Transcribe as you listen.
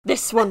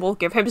This one will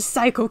give him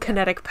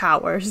psychokinetic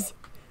powers.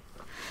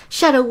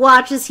 Shadow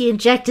watched as he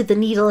injected the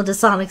needle into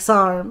Sonic's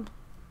arm.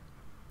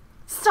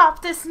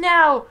 Stop this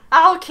now!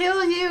 I'll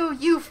kill you,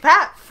 you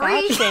fat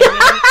freak!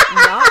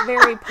 Not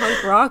very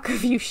punk rock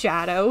of you,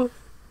 Shadow.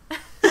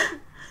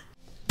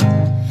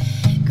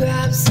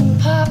 Grab some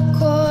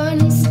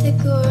popcorn and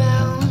stick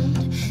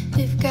around.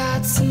 We've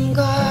got some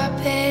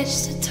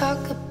garbage to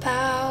talk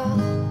about.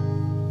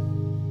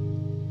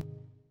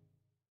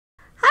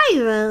 Hi,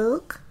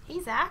 Rogue. Hey,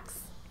 Zax.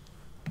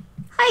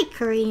 Hi,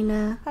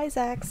 Karina. Hi,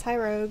 Zax. Hi,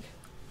 Rogue.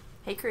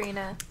 Hey,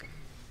 Karina.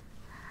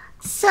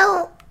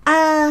 So,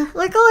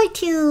 we're going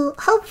to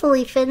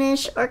hopefully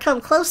finish or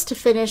come close to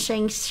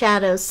finishing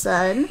Shadow's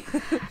Son.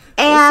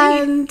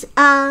 And,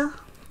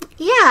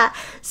 yeah.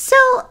 So,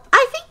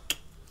 I think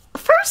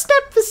first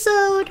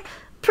episode,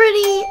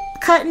 pretty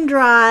cut and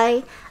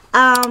dry.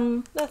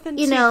 Nothing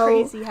you too know,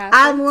 crazy happened.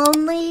 I'm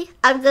lonely.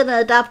 I'm gonna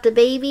adopt a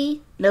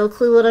baby. No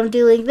clue what I'm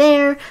doing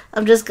there.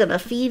 I'm just gonna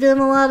feed him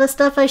a lot of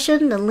stuff I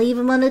shouldn't and leave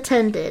him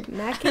unattended.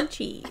 Mac and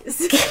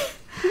cheese.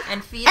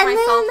 And feed And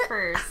myself then-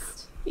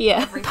 first.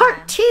 Yeah. Every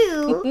Part time.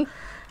 2,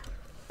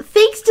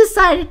 things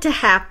decided to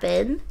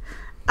happen.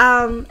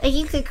 And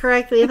you could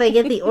correct me if I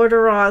get the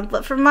order wrong,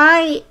 but from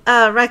my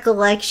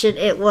recollection,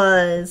 it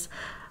was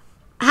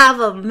have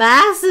a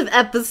massive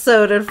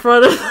episode in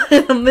front of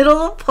in the middle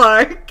of a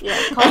park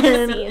call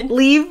the and scene.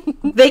 leave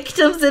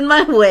victims in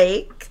my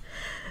wake.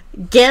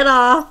 Get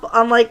off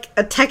on like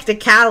a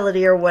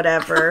technicality or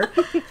whatever.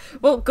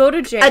 Well, go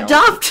to jail.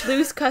 Adopt.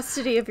 Lose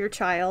custody of your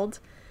child.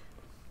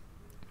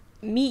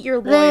 Meet your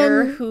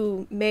lawyer Then-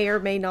 who may or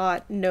may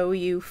not know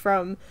you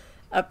from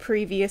a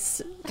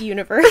previous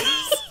universe.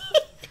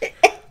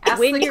 Ask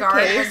Win the your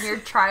guard case. when your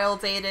trial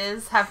date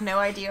is. Have no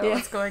idea Yeah.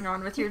 what's going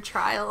on with your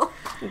trial.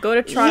 Go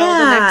to trial Yeah.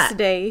 the next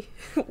day.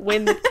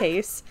 Win the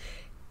case.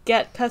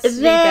 Get custody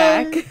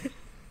Then- back.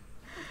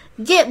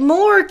 Get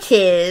more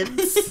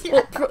kids.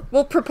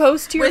 We'll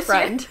propose to your With your-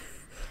 friend.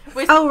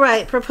 Oh,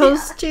 right.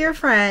 Propose to your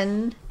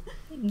friend.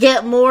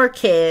 Get more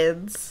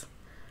kids.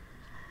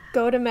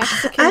 Go to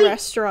Mexican I-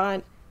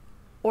 restaurant.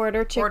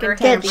 Order chicken Order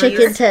Get tendies.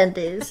 chicken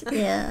tendies.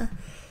 Yeah.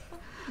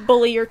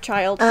 Bully your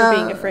child for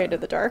being afraid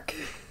of the dark.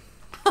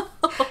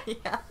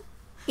 Yeah.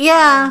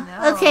 Yeah.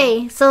 Oh, no.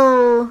 Okay.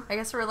 So, I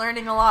guess we're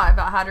learning a lot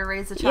about how to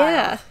raise a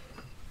child.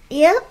 Yeah.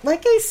 yep.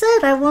 Like I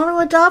said, I want to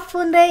adopt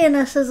one day, and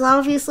this is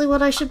obviously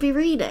what I should be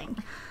reading,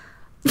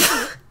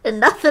 and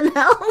nothing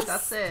else.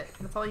 That's it.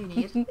 That's all you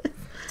need.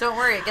 Don't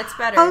worry, it gets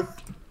better. Oh.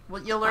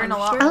 Well, you'll learn I'm a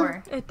lot sure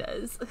more. It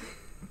does.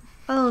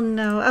 Oh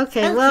no.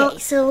 Okay. Well,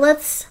 so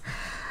let's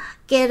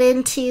get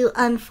into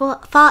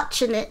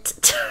unfortunate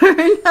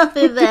turn of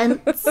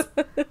events.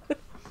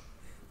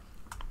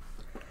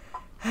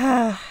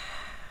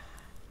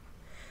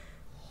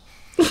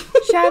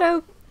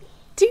 Shadow,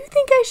 do you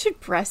think I should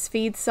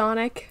breastfeed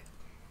Sonic?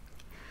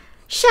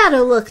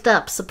 Shadow looked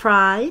up,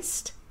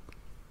 surprised.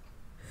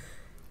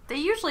 They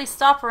usually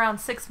stop around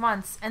 6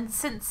 months, and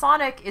since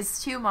Sonic is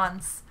 2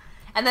 months,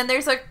 and then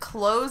there's a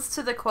close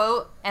to the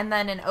quote, and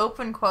then an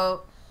open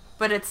quote,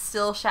 but it's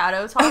still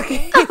Shadow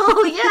talking.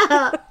 Oh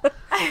yeah.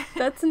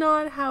 That's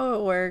not how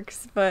it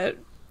works, but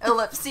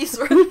Ellipses.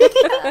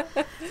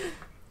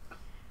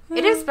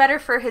 It is better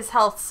for his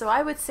health, so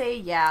I would say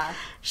yeah.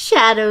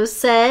 Shadow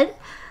said,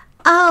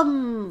 but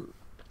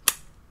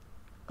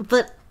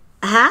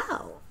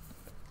how?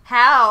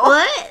 How?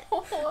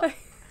 What?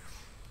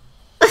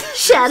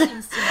 Shadow.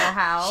 Seems to know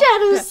how.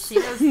 Shadow's. She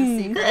knows the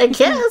secret. I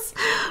guess.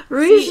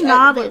 Rouge See,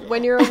 nodded.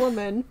 when you're a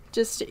woman,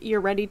 just you're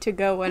ready to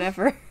go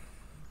whenever.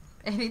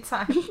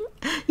 Anytime.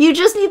 You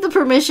just need the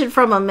permission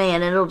from a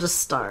man and it'll just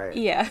start.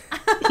 Yeah.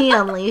 He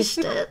unleashed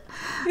it.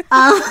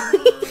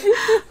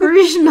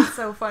 Rouge,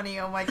 So funny,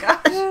 oh my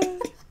gosh.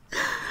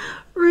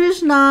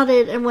 Rouge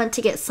nodded and went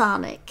to get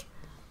Sonic.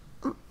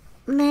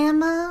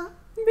 Mama?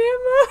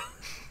 Mama.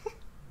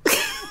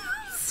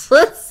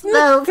 What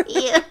spelled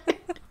here?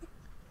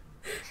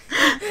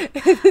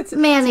 Manic It's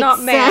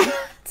not man. said.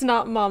 It's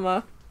not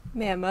mama.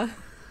 Mama.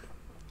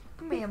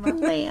 Mama.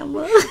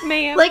 Mama.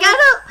 Ma'am. Like, I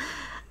don't...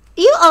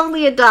 You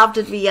only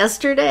adopted me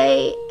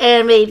yesterday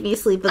and made me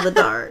sleep in the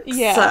dark.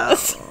 Yeah.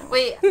 So.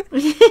 Wait, do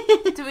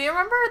we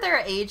remember their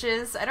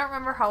ages? I don't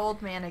remember how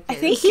old Manic is. I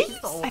think She's the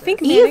I oldest. think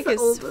He Manic the is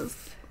oldest.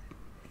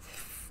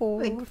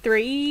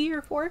 3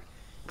 or 4.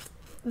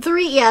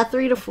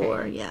 3 to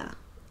 4, yeah.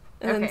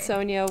 And then Okay.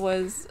 Sonia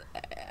was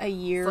a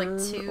year like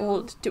 2?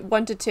 old,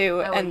 1 to 2, Oh,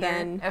 a and year?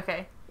 then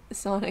Okay.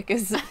 Sonic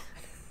is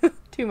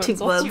 2 months 2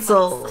 old. months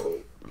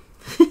old.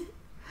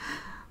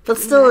 But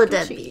still a Mac and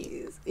deadbeat.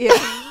 cheese. Yeah.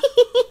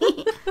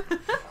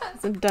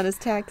 Hasn't done his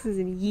taxes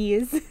in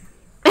years.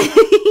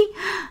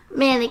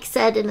 Manic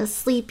said in a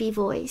sleepy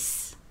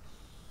voice.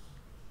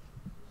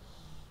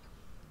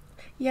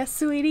 Yes,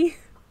 sweetie.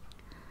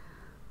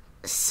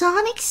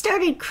 Sonic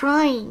started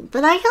crying,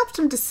 but I helped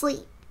him to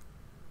sleep.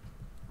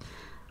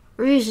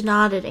 Rouge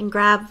nodded and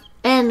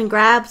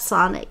grabbed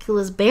Sonic, who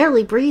was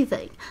barely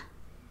breathing.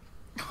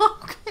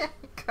 Okay,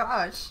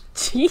 gosh.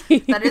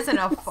 Jeez. That is an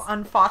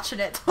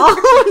unfortunate. Oh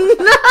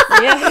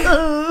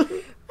Yeah.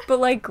 But,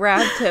 like,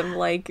 grabbed him,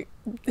 like,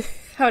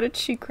 How did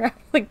she grab,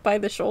 like, by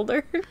the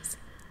shoulders?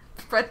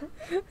 by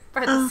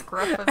the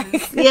scruff of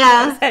his...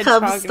 Yeah,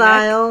 Hedgehog cub neck.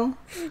 style.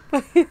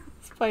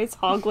 By his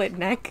hoglet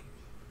neck.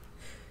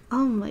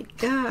 Oh my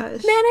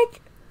gosh.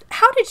 Manic,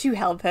 how did you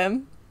help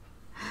him?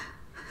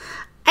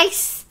 I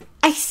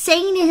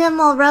sang to him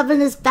while rubbing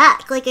his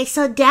back like I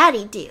saw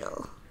Daddy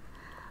do.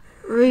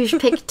 Rouge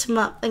picked him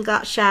up and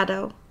got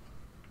Shadow.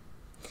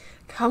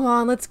 Come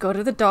on, let's go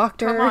to the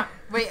doctor. Come on.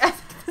 Wait,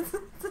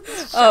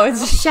 Oh,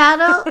 it's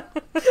Shadow?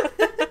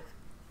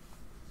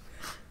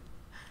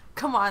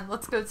 come on,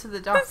 let's go to the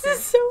doctor. this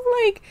is so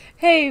like,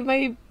 hey,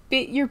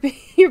 your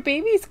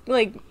baby's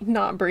like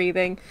not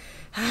breathing.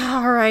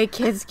 All right,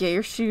 kids, get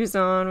your shoes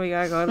on. We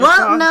gotta go to the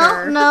Well,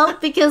 doctor. no,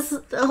 because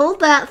hold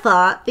that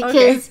thought, because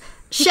Okay.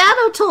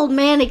 Shadow told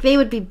Manic they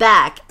would be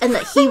back and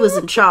that he was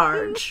in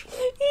charge.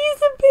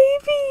 He's a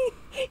baby.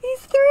 He's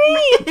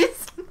 3.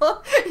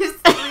 He's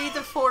 3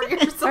 to 4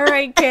 years old. All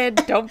right,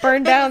 kid, don't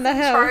burn down the In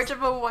house. charge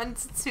of a 1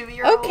 to 2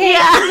 year old. Okay,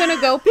 Yeah. I'm gonna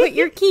go put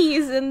your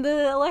keys in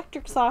the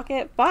electric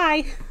socket.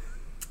 Bye.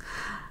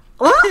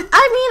 Well,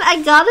 I mean,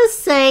 I gotta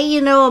say,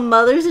 a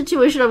mother's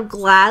intuition, I'm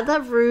glad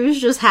that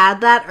Rouge just had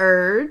that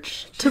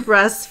urge to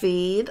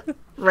breastfeed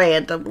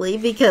randomly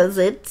because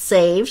it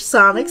saved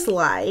Sonic's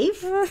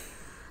life.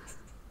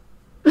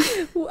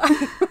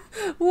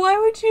 Why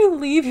would you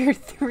leave your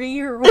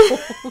 3-year-old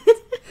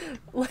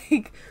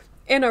like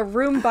in a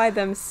room by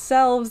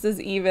themselves is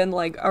even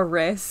like a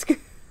risk? Well,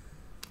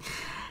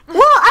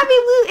 I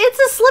mean, it's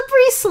a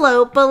slippery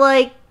slope, but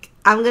like,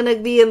 I'm gonna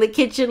be in the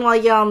kitchen while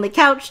you're on the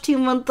couch,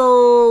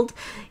 2-month-old.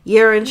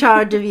 You're in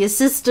charge of your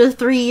sister,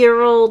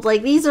 3-year-old.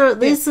 Like,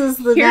 this is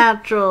the Here-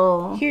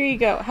 natural. Here you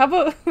go. How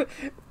about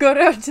go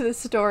down to the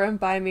store and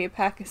buy me a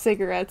pack of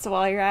cigarettes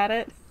while you're at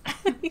it?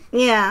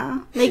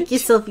 Yeah, make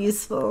yourself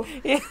useful.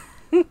 Yeah.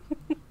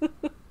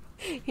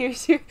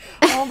 Here's your.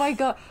 Oh my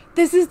god.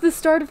 This is the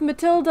start of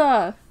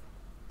Matilda.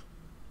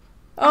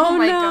 Oh,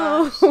 my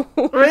no.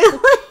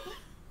 Really?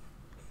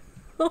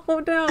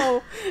 Oh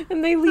no.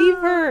 And they leave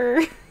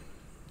her.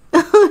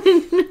 Oh,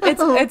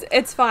 no.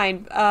 It's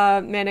fine.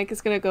 Manic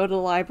is gonna go to the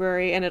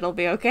library and it'll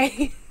be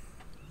okay.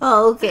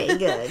 Oh, okay,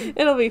 good.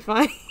 It'll be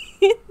fine.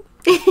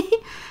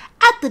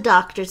 At the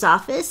doctor's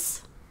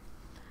office.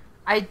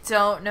 I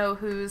don't know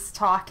who's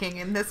talking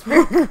in this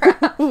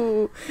paragraph.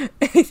 Ooh,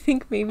 I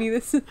think maybe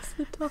this is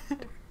the doctor.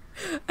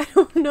 I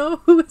don't know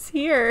who's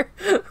here.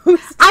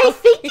 I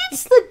think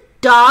it's the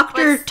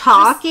doctor But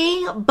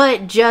talking,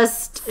 but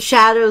just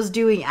Shadow's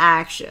doing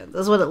action.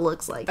 That's what it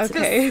looks like. to me.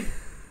 Okay.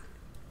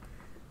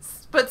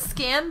 But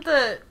scan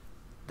the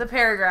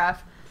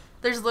paragraph.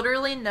 There's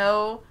literally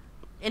no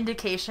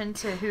indication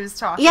to who's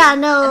talking. Yeah,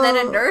 no. And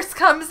then a nurse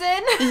comes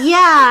in.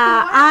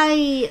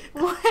 Yeah,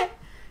 What?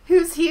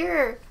 Who's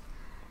here?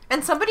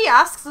 And somebody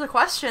asks the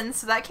question,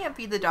 so that can't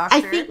be the doctor.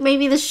 I think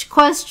maybe the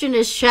question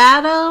is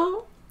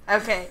Shadow.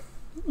 Okay.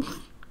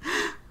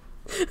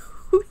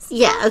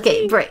 Yeah,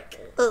 okay, break.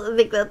 I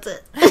think that's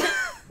it.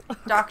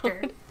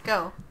 Doctor,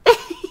 go.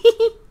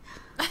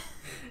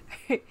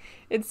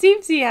 It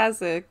seems he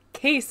has a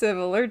case of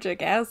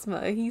allergic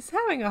asthma. He's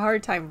having a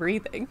hard time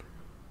breathing.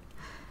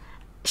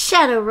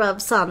 Shadow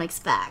rubs Sonic's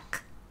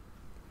back.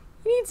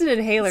 He needs an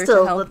inhaler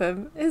Still, to help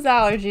him. His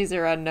allergies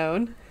are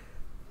unknown.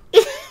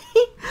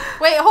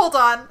 Wait, hold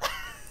on.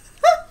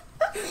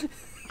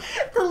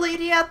 The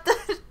lady at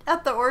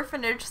the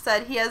orphanage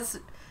said he has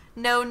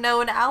no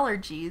known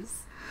allergies.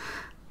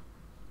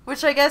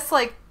 Which I guess,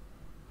 like,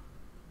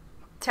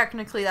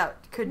 technically that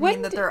could When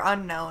mean that d- they're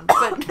unknown,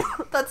 but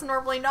that's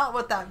normally not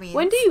what that means.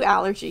 When do you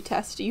allergy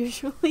test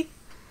usually?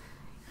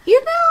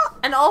 You know,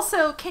 And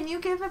also, can you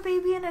give a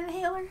baby an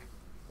inhaler?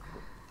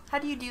 How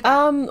do you do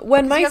that?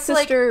 When 'Cause my you have to,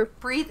 like, sister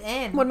breathe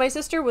in. when my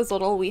sister was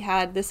little, we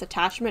had this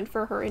attachment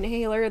for her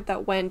inhaler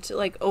that went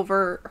like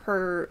over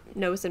her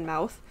nose and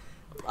mouth.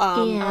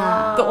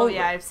 Yeah. the Oh, only-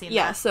 yeah, I've seen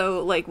Yeah, that.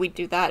 so like we'd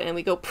do that and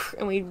we go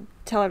and we'd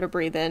tell her to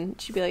breathe in.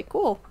 She'd be like,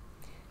 "Cool,"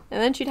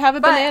 and then she'd have a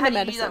But banana how do you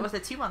medicine. do that with a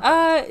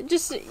 2-month-old?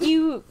 Just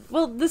you.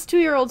 Well, this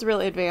 2-year-old's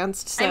really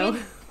advanced, so I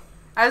mean,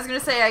 I was gonna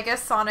say, I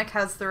guess Sonic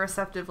has the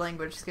receptive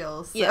language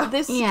skills. So. yeah,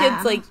 this Yeah.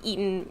 kid's like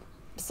eating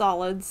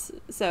solids,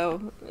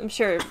 so I'm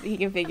sure he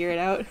can figure it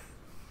out.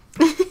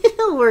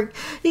 it'll work.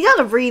 You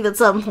gotta breathe at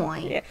some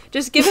point. Yeah,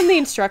 just give him the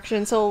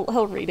instructions. He'll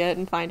read it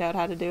and find out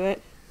how to do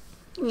it.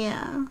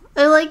 Yeah.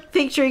 I like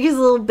picturing his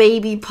little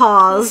baby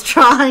paws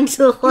trying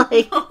to,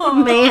 like,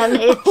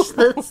 manage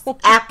this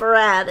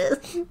apparatus.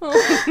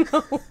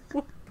 Oh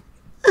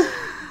no.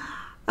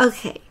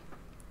 Okay.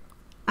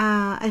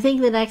 I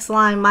think the next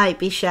line might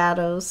be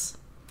Shadows.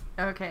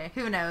 Okay,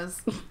 who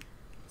knows?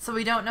 So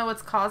we don't know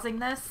what's causing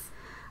this?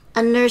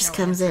 A nurse No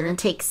comes in answer. and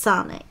takes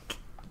Sonic.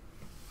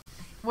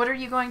 What are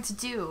you going to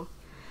do?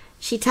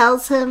 She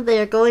tells him they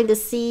are going to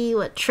see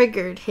what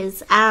triggered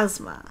his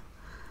asthma.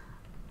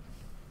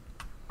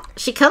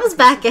 She comes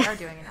back We are out.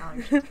 doing an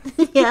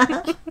allergy.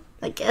 Yeah,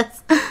 I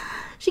guess.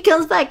 She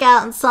comes back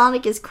out and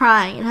Sonic is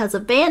crying and has a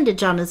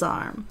bandage on his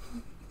arm.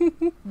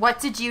 What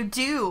did you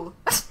do?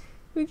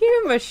 We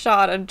gave him a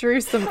shot and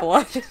drew some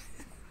blood.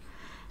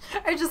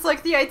 I just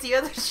like the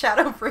idea that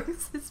Shadow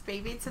brings his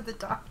baby to the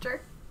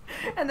doctor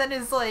and then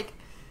is like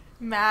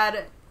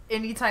mad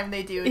anytime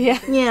they do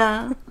anything.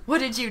 Yeah. What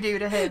did you do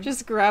to him?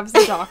 Just grabs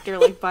the doctor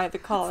like by the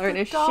collar and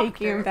is shaking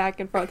doctor. him back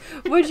and forth.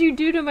 What'd you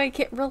do to my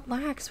kid?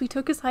 Relax, we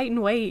took his height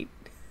and weight.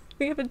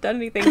 We haven't done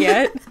anything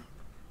yet.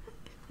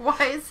 Why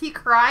is he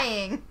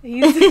crying?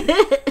 He's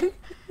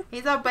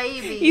He's a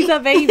baby. he's a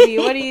baby.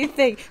 What do you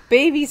think?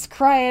 Babies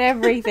cry at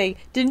everything.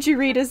 Didn't you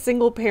read a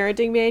single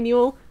parenting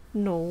manual?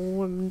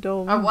 No, I'm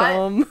dumb. A what?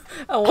 Dumb.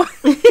 Oh,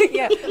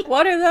 yeah.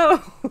 What are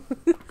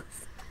those?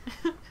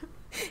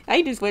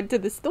 I just went to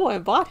the store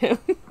and bought him.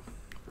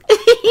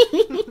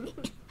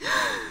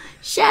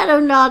 Shadow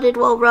nodded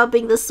while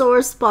rubbing the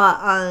sore spot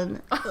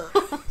on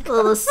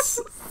the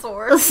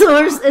Sword.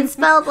 source. It's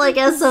spelled like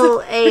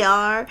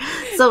SOAR,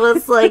 so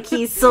it's like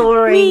he's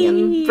soaring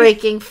and Whee!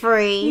 breaking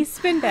free. He's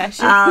spin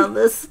bashing.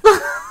 This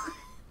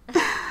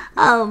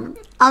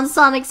on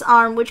Sonic's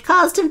arm, which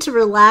caused him to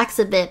relax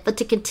a bit, but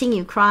to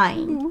continue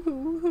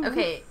crying.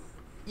 Okay,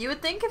 you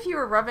would think if you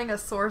were rubbing a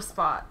sore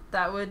spot,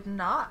 that would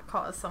not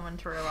cause someone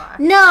to relax.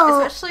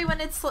 No. Especially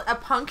when it's a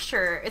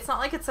puncture. It's not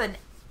like it's a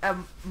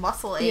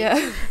muscle ache. Yeah.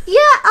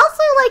 Yeah,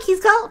 also, like,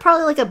 he's got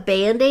probably, like, a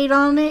Band-Aid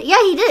on it.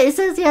 Yeah, he did. It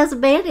says he has a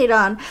Band-Aid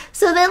on.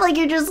 So then, like,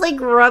 you're just, like,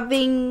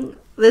 rubbing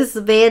this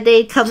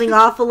Band-Aid coming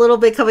off a little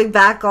bit, coming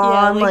back Yeah,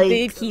 on. like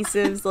the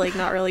adhesive's like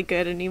not really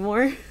good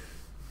anymore.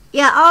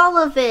 Yeah, all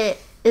of it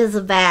is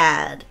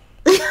bad.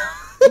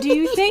 Do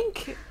you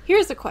think...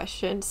 Here's a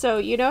question. So,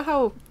 you know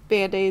how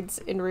Band-Aids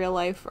in real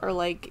life are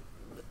like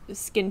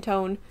skin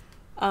tone?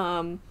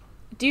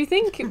 Do you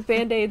think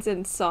Band-Aids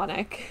in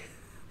Sonic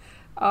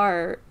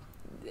are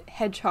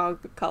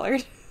hedgehog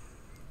colored?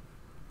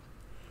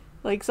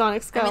 Like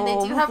Sonic's got I mean, they a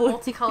do little have blue-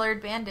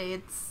 multicolored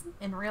Band-Aids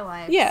in real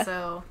life. Yeah.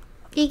 So,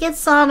 He gets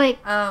Sonic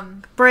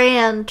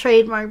brand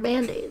trademark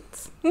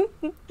Band-Aids.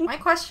 my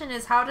question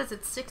is, how does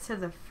it stick to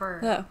the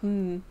fur?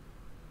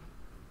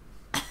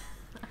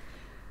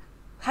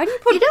 How do you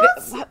put You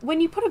know when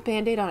you put a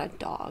Band-Aid on a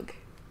dog?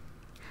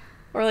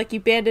 Or like you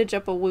bandage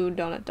up a wound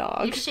on a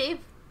dog? You shave...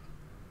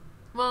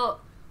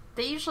 Well,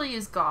 they usually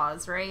use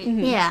gauze, right?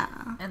 Yeah.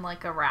 And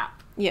like a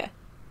wrap. Yeah.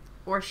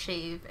 Or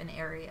shave an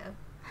area.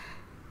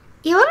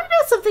 You want to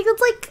know something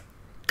that's, like,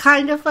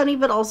 kind of funny,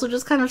 but also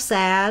just kind of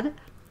sad?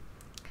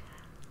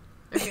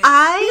 Okay.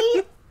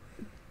 I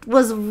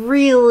was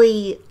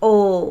really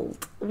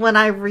old when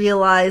I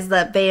realized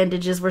that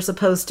bandages were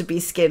supposed to be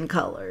skin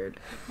colored.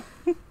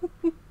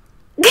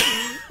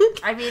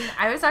 I mean,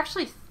 I was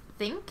actually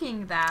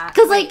thinking that.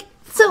 Because, Wait, like,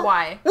 so...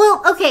 why?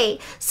 Well, okay,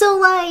 so,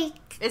 like,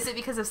 Is it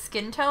because of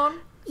skin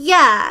tone?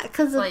 yeah,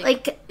 because, like,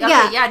 Okay,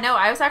 yeah. yeah, no,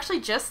 I was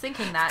actually just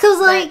thinking that. 'Cause,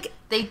 that like-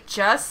 they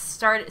just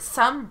started,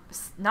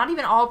 not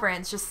even all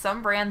brands, just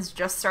some brands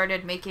just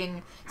started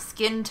making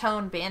skin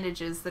tone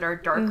bandages that are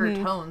darker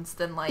tones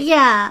than, like,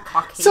 Yeah.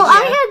 Caucasian. So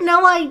I had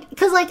no idea,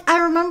 because, like, I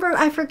remember,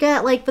 I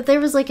forget, like, but there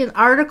was, like, an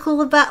article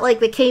about,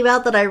 like, that came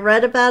out that I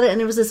read about it, and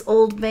it was this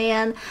old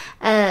man,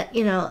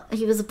 you know,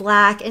 he was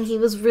black, and he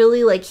was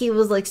really, like, he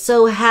was, like,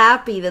 so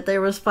happy that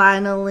there was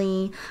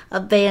finally a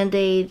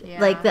Band-Aid,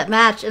 Yeah. like, that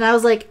matched, and I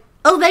was like,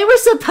 oh, they were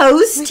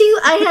supposed to?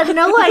 I had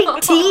no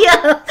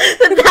idea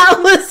that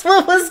was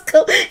what was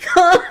going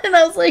on, and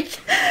I was like,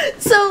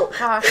 so...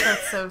 Gosh,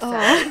 that's so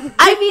sad.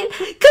 I mean,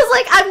 because,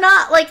 like, I'm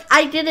not, like,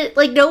 I didn't,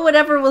 like, no one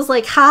ever was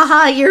like,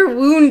 haha, you're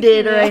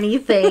wounded or Yeah.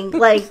 anything,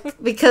 like,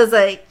 because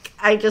I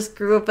just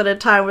grew up at a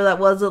time where that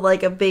wasn't,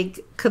 like, a big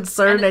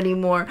concern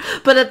anymore.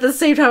 But at the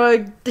same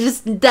time,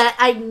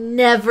 I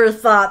never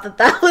thought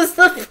that was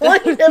the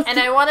point of And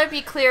I want to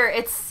be clear,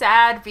 it's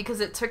sad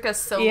because it took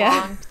us so Yeah.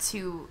 long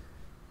to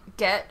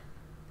get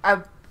a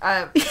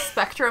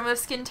spectrum of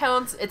skin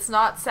tones. It's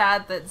not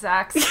sad that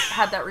Zach's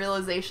had that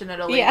realization at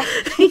a later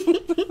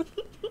Yeah.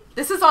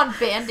 This is on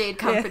Band-Aid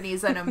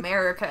companies in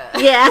America.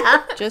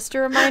 Yeah. Just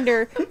a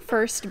reminder,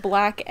 first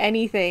black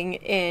anything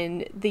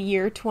in the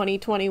year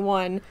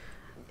 2021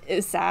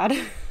 is sad.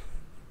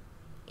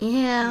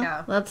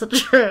 Yeah, that's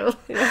true.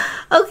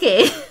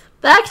 Okay,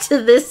 back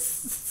to this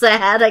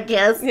sad, I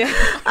guess. Yeah.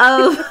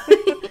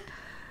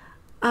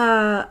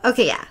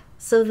 Okay, yeah.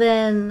 So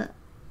then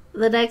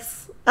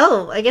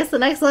I guess the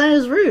next line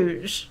is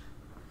Rouge.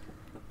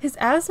 His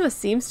asthma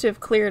seems to have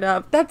cleared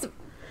up. That's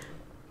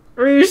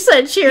Rouge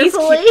said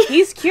cheerfully.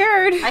 he's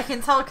cured. I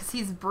can tell because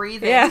he's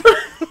breathing. Yeah.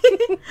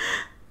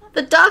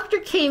 The doctor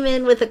came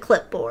in with a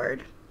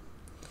clipboard.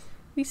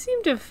 We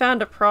seem to have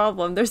found a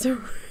problem. There's a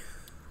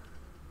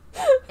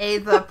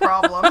The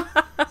problem.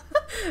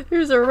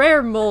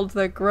 rare mold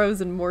that grows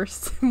in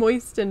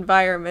moist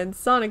environments.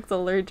 Sonic's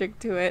allergic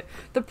to it.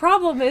 The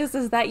problem is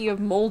that you have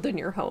mold in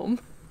your home.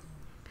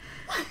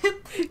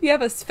 You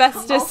have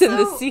asbestos in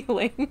the Also-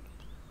 ceiling.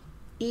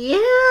 Yeah.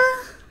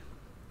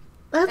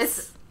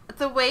 That's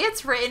The way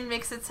it's written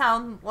makes it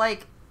sound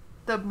like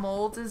the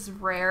mold is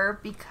rare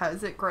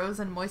because it grows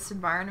in moist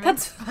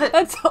environments.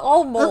 That's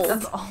all mold.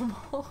 That's all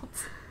mold.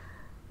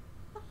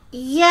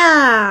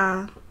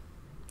 yeah.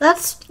 That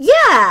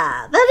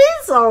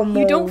is all mold.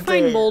 You don't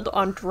find mold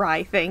on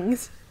dry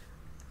things.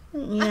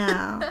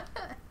 Yeah.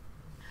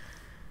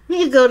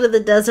 You go to the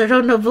desert,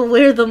 oh no, but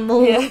where the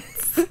mold? Yeah.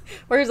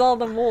 Where's all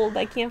the mold?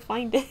 I can't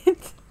find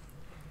it.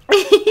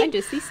 I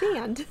just see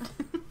sand.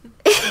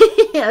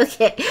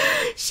 Okay.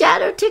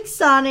 Shadow took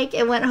Sonic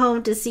and went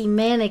home to see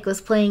Manic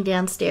was playing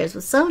downstairs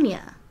with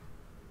Sonia.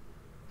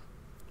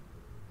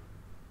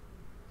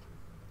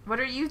 What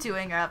are you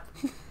doing up?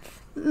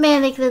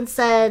 Manic then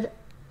said,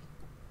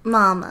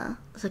 Mama.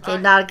 It's okay,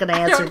 not gonna I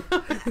answer.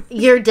 don't know.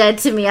 You're dead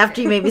to me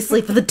after you made me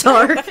sleep in the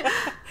dark.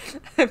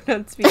 I'm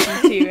not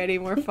speaking to you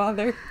anymore,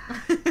 Father.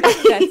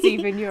 That's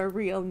even your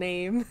real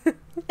name.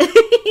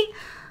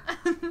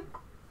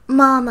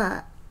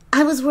 Mama,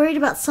 I was worried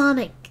about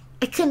Sonic.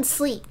 I couldn't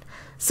sleep.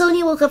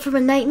 Sonia woke up from a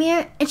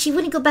nightmare, and she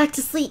wouldn't go back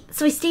to sleep,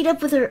 so I stayed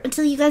up with her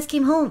until you guys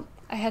came home.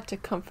 I had to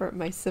comfort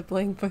my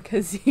sibling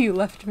because you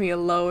left me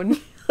alone.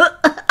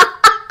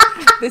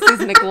 This is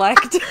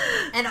neglect.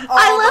 And all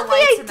I love the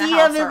lights the in the idea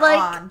house of it, are like-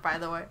 on, by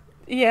the way.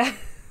 Yeah.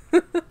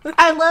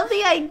 I love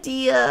the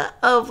idea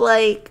of,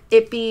 like,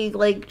 it being,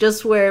 like,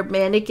 just where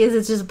Manic is,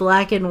 it's just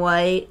black and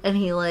white, and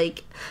he,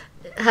 like,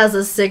 has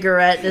a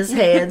cigarette in his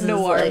hands. and is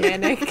Noir like,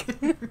 Manic.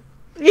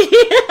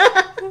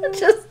 Yeah,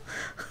 just,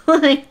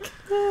 like...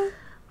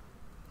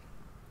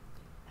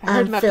 I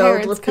heard I'm my filled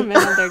parents with come in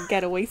on their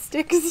getaway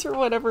sticks or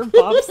whatever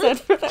Bob said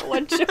for that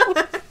one show.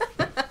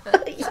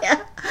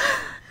 Yeah.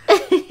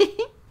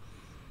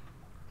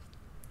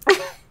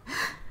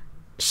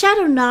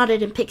 Shadow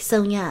nodded and picked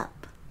Sonia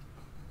up.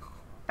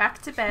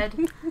 Back to bed.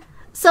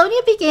 Sonia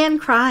began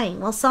crying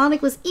while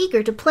Sonic was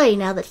eager to play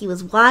now that he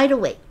was wide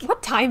awake.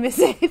 What time is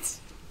it?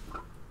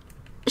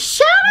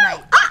 Shadow!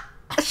 Night.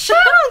 Shadow,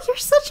 you're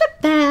such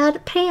a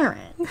bad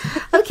parent.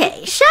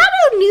 Okay,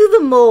 Shadow knew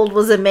the mold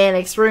was in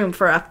Manic's room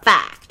for a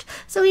fact,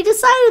 so he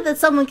decided that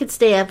someone could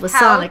stay up with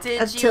How Sonic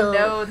did until... you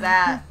know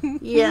that?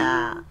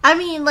 Yeah. I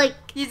mean, like,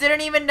 You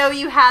didn't even know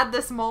you had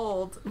this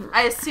mold,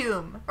 I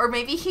assume. Or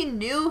maybe he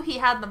knew he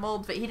had the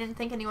mold, but he didn't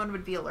think anyone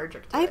would be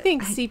allergic to it. I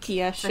think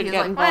CPS should he's get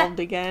like, involved "What?"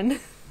 again.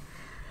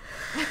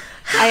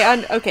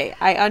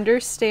 I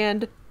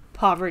understand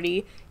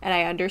poverty, and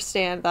I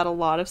understand that a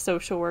lot of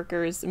social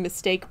workers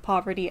mistake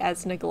poverty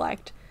as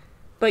neglect.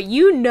 But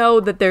you know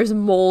that there's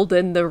mold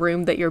in the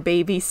room that your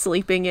baby's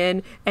sleeping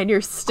in, and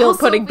you're still Also,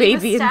 putting we've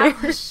baby in there.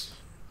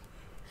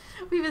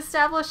 We've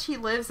established he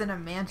lives in a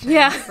mansion,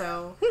 Yeah.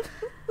 so... yeah,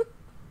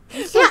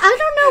 I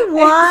don't know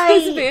why...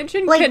 Is this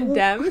mansion like,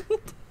 condemned?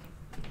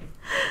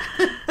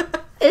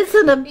 It's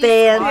an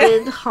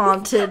abandoned,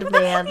 haunted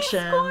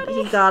mansion.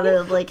 He got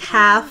it, like,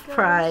 half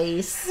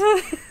price.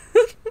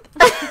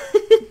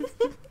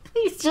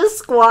 He's just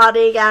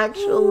squatting,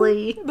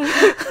 actually.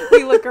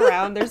 We look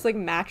around, there's like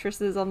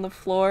mattresses on the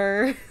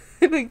floor,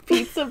 like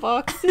pizza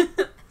boxes.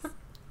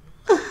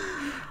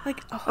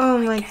 Like, Oh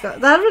my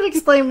god. That would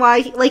explain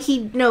why, he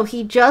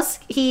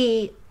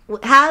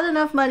had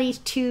enough money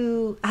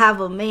to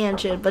have a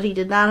mansion, but he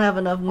did not have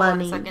enough on a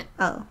money. second.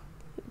 Oh,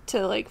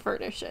 to like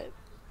furnish it.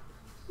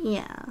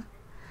 yeah.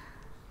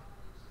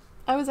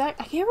 I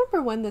can't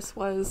remember when this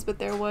was, but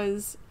there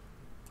was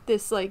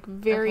this like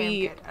Okay,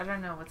 very I'm good. I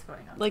don't know what's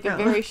going on. like a Oh.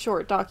 very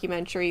short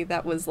documentary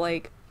that was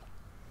like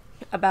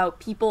about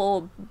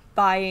people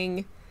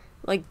buying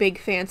like big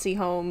fancy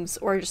homes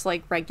or just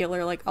like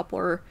regular like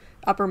upper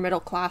middle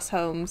class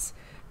homes,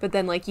 but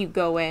then like you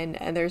go in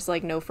and there's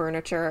like no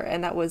furniture,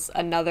 and that was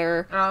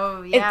another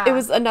Oh, yeah. it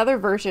was another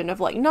version of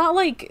like not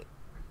like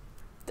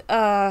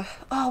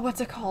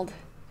what's it called,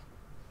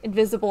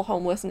 invisible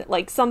homelessness,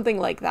 like something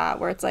like that,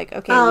 where it's like,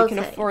 okay, Oh, we can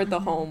okay. afford the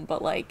home,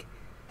 but like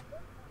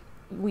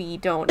we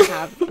don't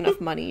have enough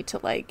money to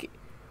like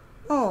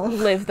Oh.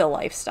 live the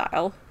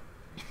lifestyle.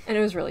 And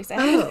it was really sad.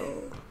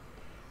 Oh.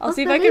 I'll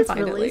see if That I can is find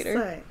really it later.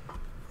 sad.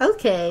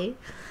 Okay.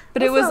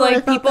 But it That's was not what I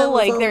like thought that people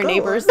was like all their going.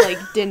 neighbors like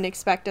didn't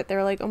expect it. They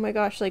were like, "Oh my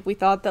gosh, like we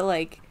thought that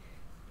like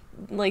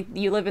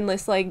you live in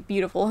this like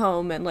beautiful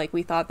home, and like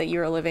we thought that you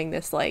were living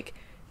this like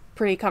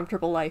pretty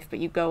comfortable life, but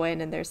you go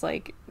in and there's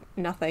like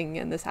nothing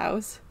in this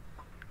house."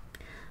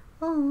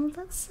 Oh,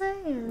 that's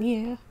sad.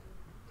 Yeah.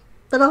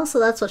 But also,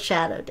 that's what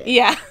Shadow did.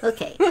 Yeah.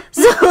 Okay,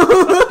 so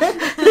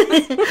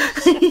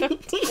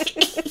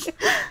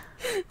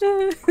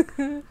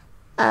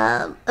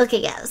okay,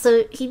 yeah.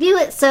 So he knew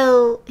it.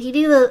 So he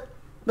knew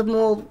the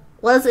mold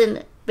was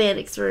in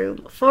Manic's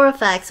room for a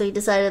fact. So he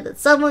decided that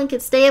someone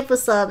could stay up with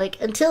Sonic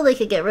until they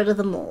could get rid of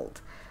the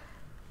mold.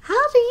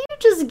 How do you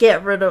just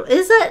get rid of?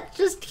 Is that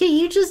just? Can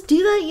you just do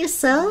that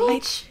yourself?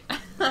 Bleach.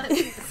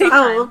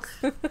 Oh,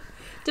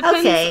 Depends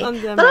Okay, on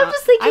the but I'm amount.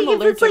 just thinking I'm if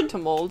it's, allergic like- to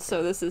mold,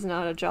 so this is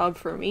not a job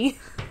for me.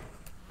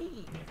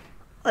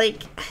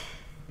 like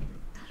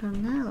I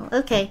don't know.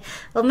 Okay,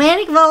 well,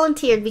 Manic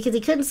volunteered because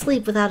he couldn't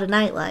sleep without a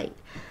nightlight.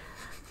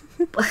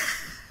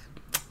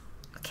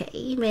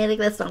 Okay, Manic,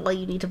 that's not why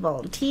you need to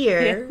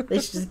volunteer. Yeah. They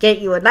should just get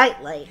you a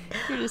nightlight.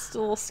 You're just a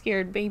little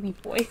scared baby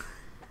boy.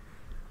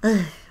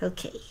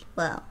 Okay,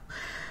 well,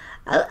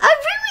 I'm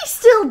really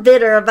still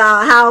bitter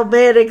about how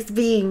Manic's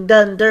being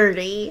done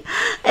dirty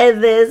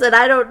and this, and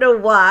I don't know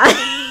why.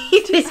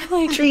 Just,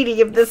 like, treating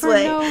him this For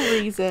way. no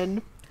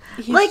reason.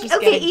 He's like, just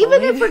okay, getting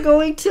even bullied. if we're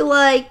going to,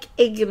 like,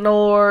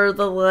 ignore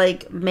the,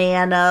 like,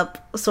 man-up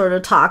sort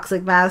of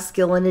toxic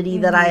masculinity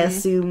that I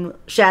assume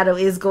Shadow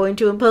is going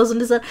to impose on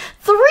his son,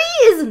 3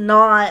 is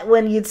not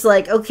when it's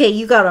like, okay,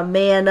 you gotta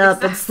man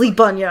up and sleep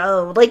on your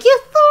own. Like, you're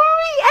 3,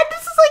 and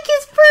this is, like,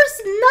 his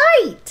first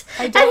night!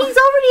 And he's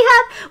already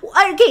had,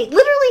 okay,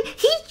 literally,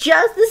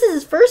 this is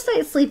his first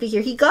night sleeping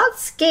here. He got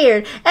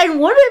scared, and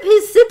one of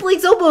his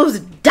siblings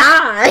almost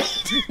died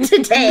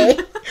today.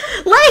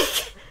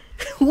 Like,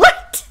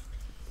 what?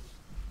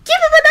 Give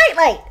him the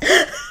nightlight!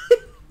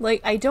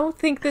 Like, I don't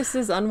think this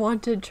is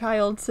unwanted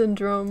child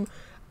syndrome,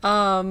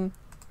 but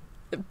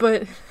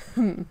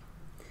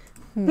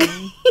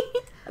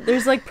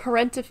there's like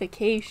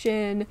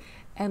parentification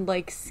and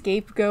like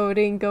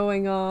scapegoating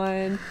going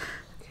on.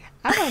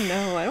 I don't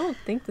know. I don't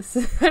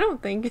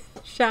think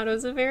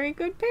Shadow's a very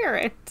good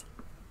parent.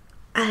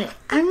 I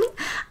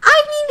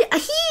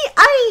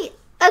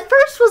at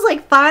first was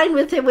like fine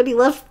with him when he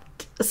left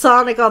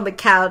Sonic on the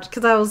couch,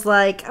 because I was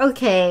like,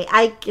 okay,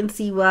 I can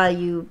see why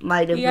you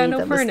might have made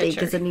that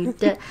mistake as a new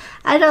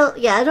I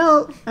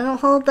don't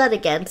hold that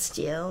against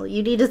you.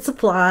 You needed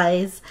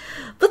supplies.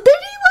 But then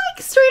he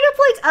like straight up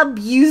like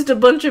abused a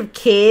bunch of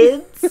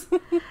kids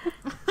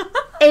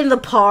in the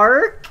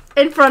park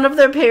in front of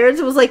their parents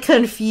and was like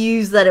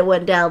confused that it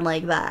went down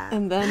like that.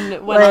 And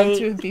then went on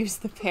to abuse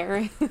the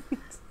parents.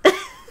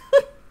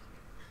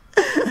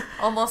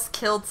 Almost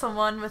killed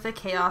someone with a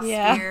chaos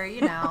spear,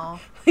 you know.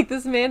 Like,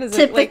 this man is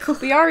like,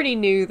 we already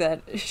knew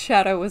that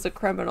Shadow was a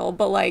criminal,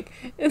 but like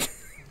it's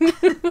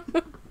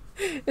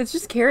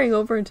just carrying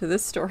over into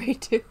this story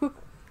too.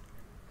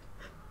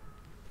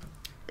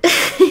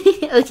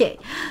 Okay,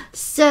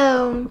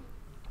 so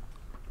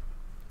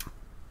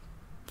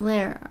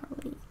where are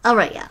we?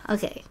 Alright, yeah,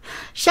 okay.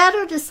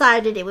 Shadow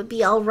decided it would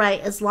be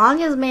alright as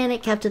long as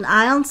Manic kept an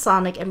eye on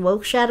Sonic and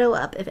woke Shadow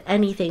up if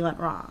anything went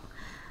wrong.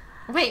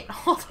 Wait,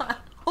 hold on.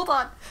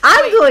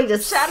 I'm going to...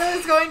 Shadow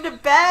is going to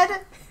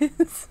bed?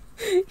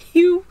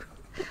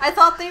 I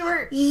thought they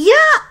were... Yeah,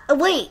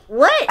 wait,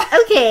 what?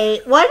 Okay,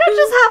 why not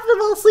just have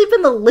them all sleep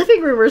in the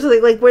living room or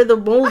something, like, where the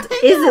mold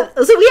isn't?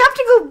 So we have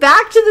to go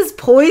back to this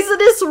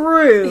poisonous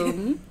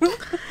room.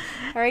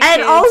 Alright,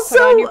 and kids, also...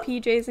 put on your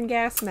PJs and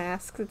gas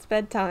masks. It's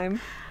bedtime.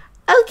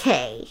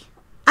 Okay,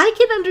 I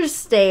can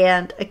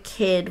understand a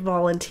kid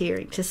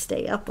volunteering to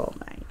stay up all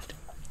night.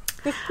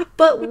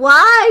 But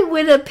why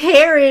would a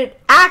parent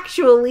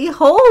actually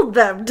hold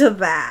them to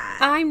that?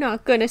 I'm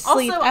not gonna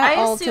sleep Also, at I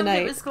all assumed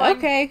tonight. it was going-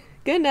 Okay,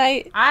 good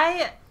night.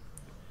 I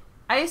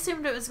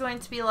assumed it was going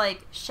to be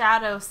like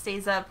Shadow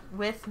stays up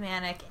with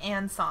Manic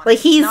and Sonic. Like,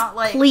 he's not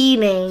like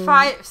cleaning.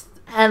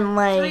 And,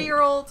 like...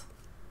 3-year-old,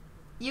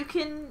 you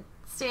can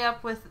stay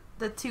up with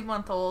the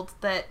 2-month-old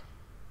that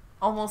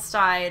almost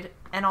died,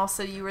 and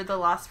also you were the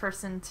last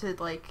person to,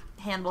 like,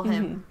 handle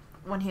him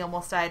when he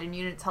almost died, and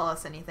you didn't tell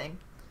us anything.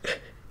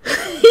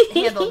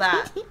 Handle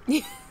that.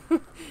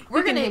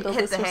 We're gonna handle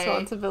hit this the hay.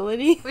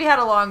 responsibility. We had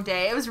a long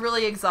day. It was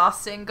really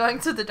exhausting going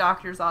to the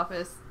doctor's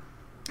office.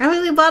 I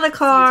mean, we bought a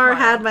car,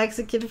 had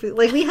Mexican food.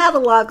 Like, we had a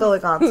lot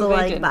going on, so, They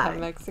like, didn't bye. have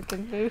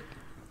Mexican food.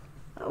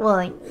 Well,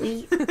 like,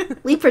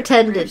 we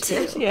pretended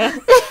to. Yeah.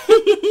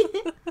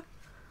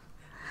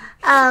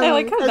 I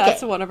like how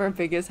that's one of our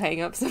biggest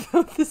hang-ups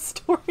about this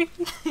story.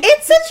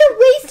 It's such a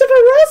waste of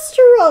a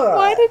restaurant.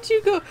 Why did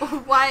you go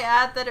Why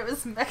add that it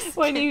was Mexican?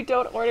 when you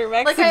don't order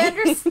Like, Mexican? I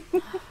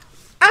understand.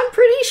 I'm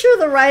pretty sure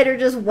the writer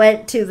just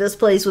went to this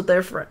place with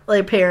their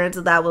parents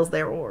and that was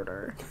their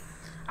order.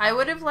 I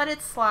would have let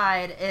it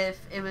slide if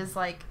it was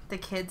like the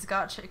kids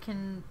got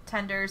chicken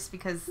tenders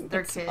because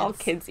they're It's kids. all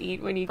kids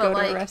eat when you But go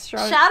like, to a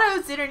restaurant.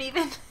 Shadows didn't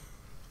even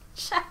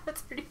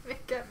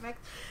get Mex,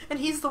 and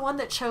he's the one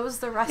that chose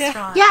the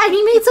restaurant. Yeah, and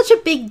he made such a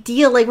big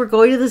deal, like, we're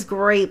going to this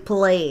great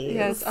place.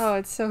 Yes. Oh,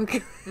 it's so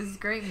good. This is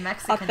great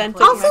Mexican Authentic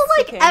place. Also,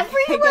 like, Mexican.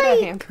 every, Can I get a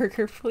like-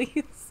 hamburger,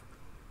 please?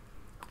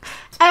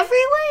 Every,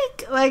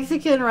 like,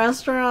 Mexican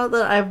restaurant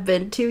that I've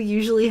been to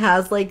usually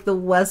has, like, the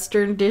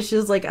Western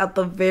dishes, like, at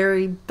the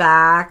very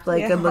back,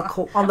 like, Yeah. on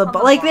the the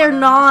like, they're bottom.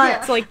 not, Yeah.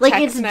 It's like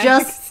it's Tex-Mex.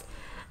 just,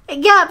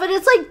 yeah, but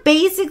it's, like,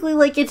 basically,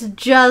 like, it's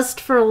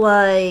just for,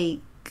 like,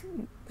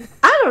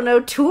 I don't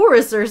know,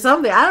 tourists or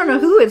something. I don't know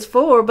who it's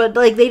for, but,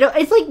 like, they don't,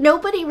 it's, like,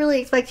 nobody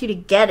really expects you to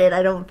get it,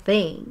 I don't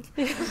think.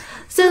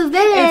 So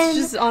then... It's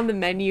just on the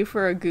menu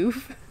for a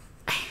goof.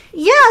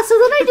 Yeah, so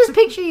then I just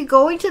picture you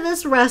going to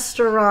this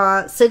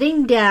restaurant,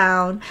 sitting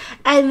down,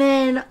 and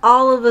then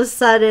all of a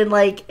sudden,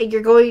 like,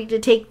 you're going to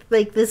take,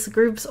 like, this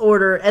group's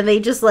order, and they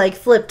just, like,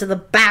 flip to the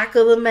back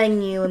of the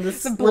menu, and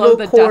this Blow little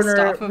the dust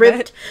corner off of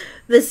ripped, it.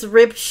 this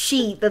ripped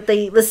sheet that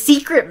the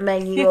secret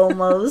menu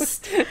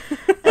almost,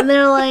 and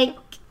they're like,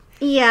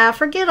 yeah,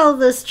 forget all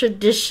this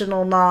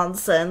traditional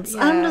nonsense.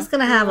 I'm Yeah, just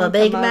gonna I have a want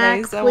Big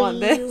Mac, tamales,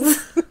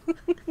 please. I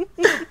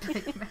want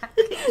this.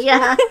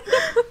 Yeah.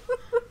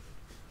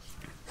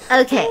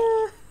 Okay.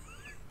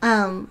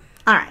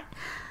 Alright.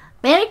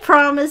 Manic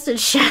promised and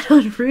Shadow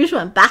and Rouge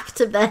went back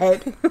to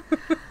bed.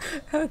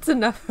 That's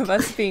enough of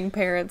us being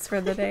parents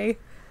for the day.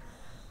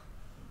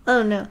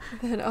 Oh no.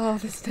 Then,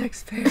 this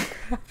next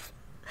paragraph.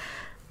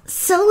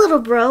 So, little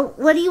bro,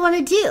 what do you want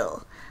to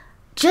do?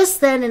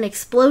 Just then an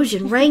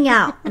explosion rang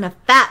out and a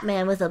fat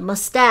man with a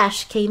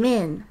mustache came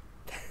in.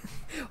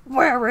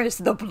 Where is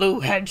the blue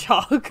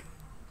hedgehog?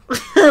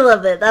 I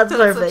love it. That's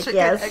perfect. such a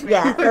Yes. good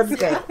Yeah, that's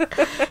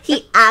great.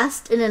 He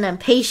asked in an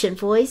impatient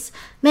voice.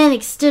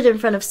 Manic stood in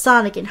front of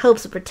Sonic in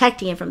hopes of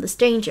protecting him from the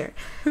stranger.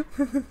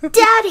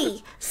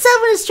 Daddy!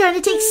 Someone is trying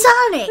to take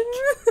Sonic!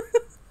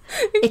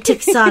 It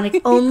took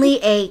Sonic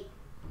only a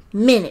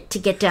minute to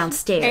get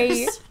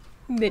downstairs.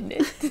 A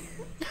minute.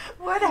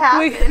 What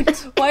Wait,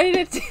 happened? why did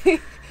it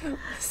take...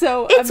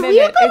 So, It's a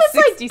weird minute that is it's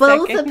like 60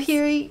 both seconds. a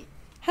period.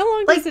 How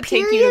long like, does it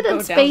take you period to go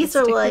and space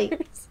down are the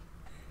like-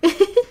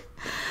 stairs?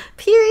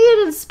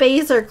 Period and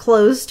space are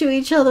close to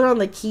each other on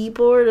the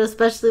keyboard,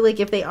 especially like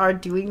if they are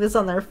doing this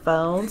on their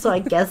phone. So I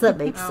guess that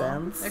makes Oh,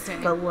 sense. okay.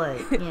 But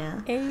like, yeah.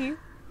 A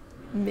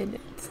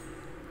minute.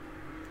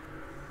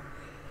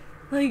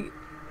 Like,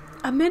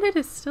 a minute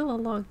is still a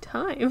long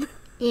time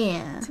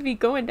Yeah. to be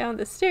going down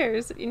the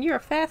stairs, and you're a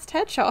fast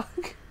hedgehog.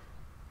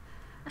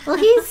 Well,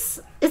 he's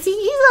not as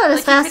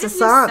Like, fast you as could've used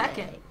Sonic.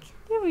 second.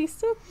 Yeah, but he's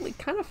still like,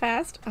 kind of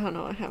fast. I don't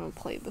know. I haven't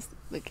played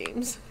the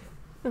games.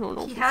 I don't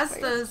know. He if has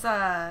it's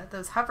fast.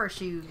 those hover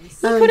shoes.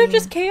 He Oh, could have yeah.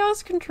 just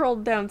chaos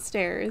controlled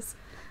downstairs.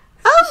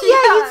 Oh yeah,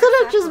 you Yeah, could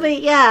have just exactly.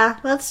 made. Yeah,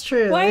 that's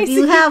true. Why if is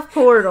you he- have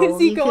portals, Is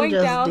he you can going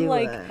just down do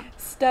like it.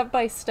 step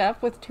by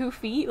step with 2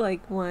 feet?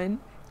 Like 1,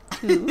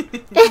 2,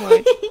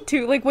 1,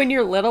 2. Like when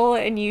you're little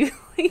and you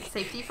like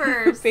Safety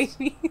first.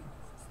 baby.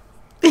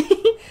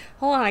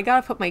 Hold on, I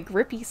gotta put my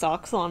grippy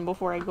socks on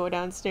before I go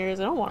downstairs.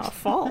 I don't want to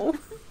fall.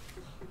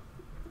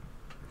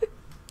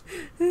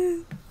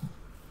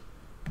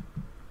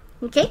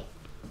 Okay.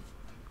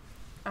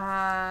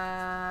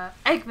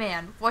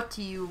 Eggman, what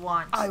do you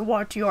want? I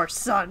want your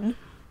son.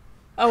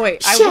 Oh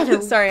wait, Shadow.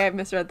 sorry, I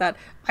misread that.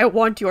 I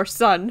want your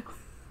son.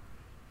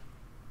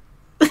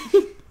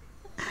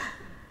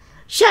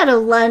 Shadow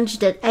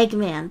lunged at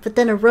Eggman, but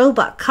then a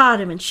robot caught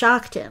him and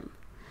shocked him.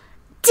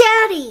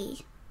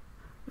 Daddy!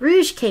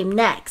 Rouge came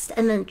next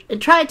and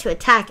tried to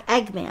attack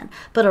Eggman,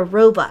 but a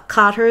robot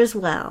caught her as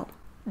well.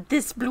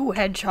 This blue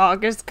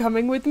hedgehog is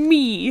coming with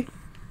me.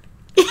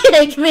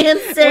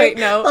 Eggman said Wait,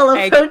 no, while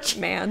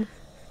approaching. Eggman.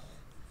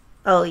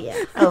 Oh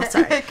yeah. Oh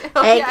sorry.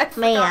 Oh, yeah, I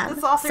forgot Eggman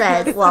this author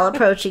said was- while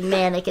approaching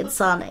Manic and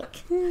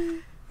Sonic.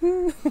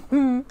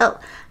 Oh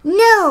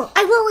no!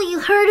 I won't let you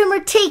hurt him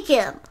or take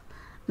him.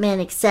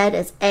 Manic said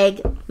as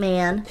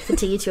Eggman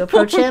continued to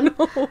approach him. Is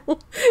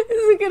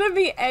it gonna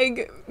be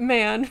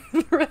Eggman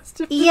for the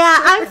rest of the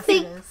Yeah,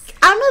 is.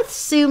 I'm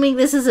assuming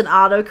this is an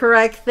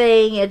autocorrect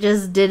thing. It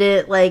just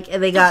didn't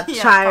and they got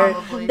Yeah, tired.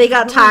 probably. They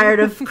got tired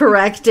of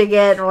correcting it,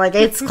 and were like,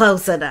 it's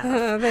close enough.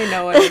 They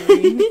know what I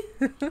mean.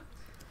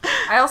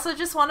 I also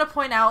just want to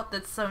point out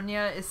that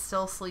Sonia is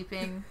still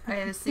sleeping, I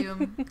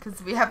assume,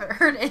 because we haven't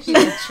heard any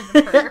mention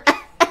of her.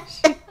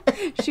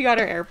 She got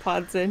her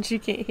AirPods in. She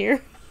can't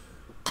hear.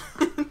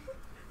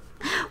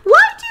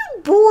 Why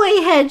do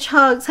boy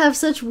hedgehogs have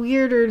such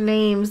weirder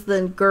names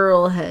than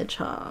girl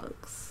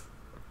hedgehogs?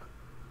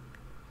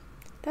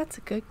 That's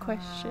a good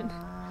question.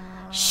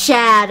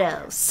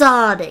 Shadow,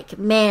 Sonic,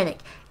 Manic,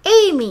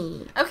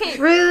 Amy, Okay,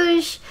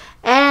 Rouge,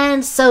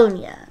 and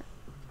Sonia.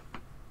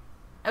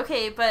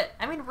 okay, but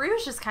I mean,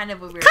 Rouge is kind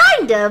of a weird.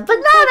 Kinda, but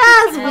not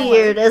as Yeah.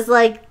 weird as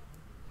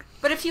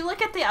But if you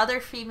look at the other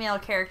female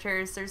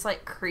characters, there's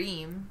like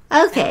Cream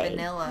okay. and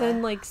Vanilla.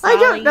 Then like I Sally.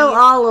 don't know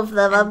all of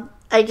them.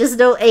 I just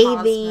know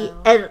Amy,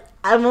 Cosmo. and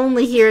I'm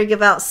only hearing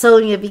about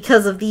Sonia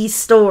because of these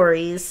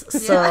stories.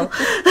 So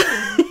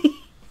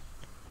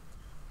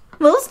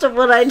most of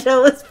what I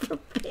know is from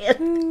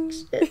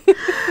fanfiction.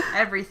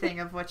 Everything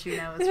of what you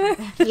know is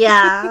from that.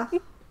 Yeah.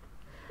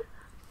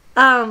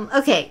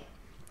 Okay.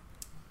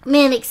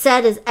 Manic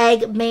said as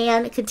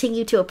Eggman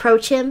continued to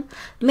approach him.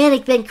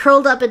 Manic then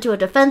curled up into a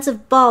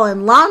defensive ball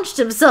and launched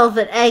himself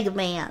at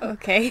Eggman.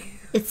 Okay.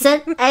 It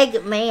sent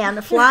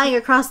Eggman flying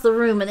across the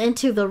room and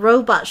into the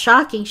robot,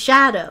 shocking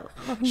Shadow.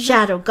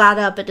 Shadow got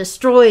up and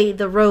destroyed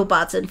the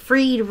robots and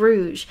freed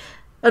Rouge.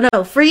 Oh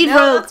no, freed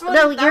Rogue. that's what-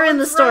 No, that you're in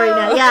the one's story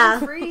now. Rogue. Yeah.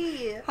 I'm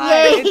free.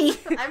 Hi, Yay.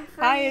 I'm free.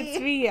 Hi, it's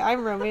me.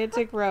 I'm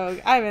Romantic Rogue.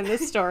 I'm in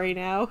this story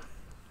now.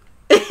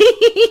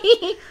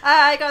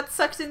 I got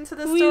sucked into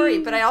the story,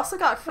 but I also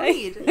got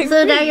freed.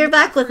 So now you're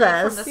back with From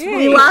us. this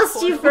We Yay.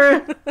 lost you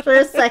for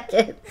a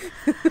second.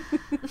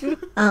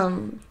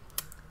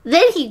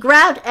 Then he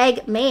grabbed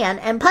Eggman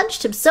and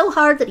punched him so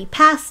hard that he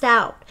passed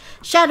out.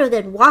 Shadow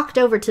then walked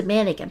over to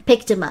Manic and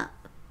picked him up.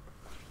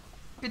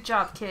 Good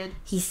job, kid.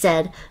 He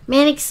said.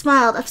 Manic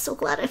smiled. I'm so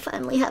glad I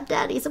finally have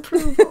Daddy's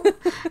approval.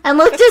 And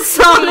looked at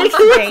Sonic,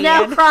 who was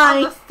now Dad. On the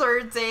crying.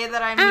 third day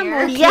that I'm I'm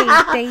here. okay.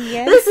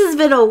 Yeah, Dad. this has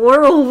been a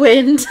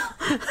whirlwind.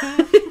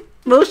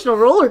 Emotional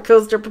roller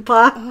coaster,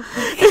 Papa.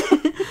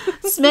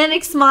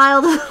 Manic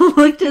smiled and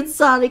looked at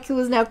Sonic, who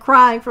was now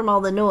crying from all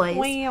the noise.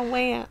 Wah,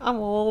 wah. I'm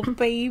a little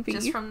baby.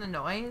 Just from the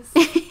noise. A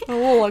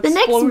little The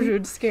next-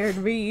 explosion scared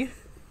me.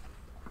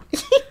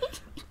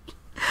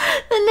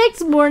 The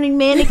next morning,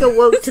 Manic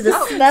awoke to the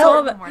Oh,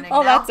 smell. Good morning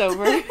Oh, now. that's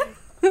over.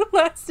 It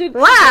lasted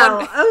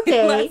Wow,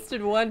 okay. It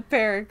lasted one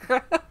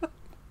paragraph.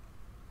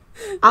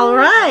 All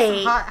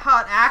right.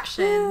 Hot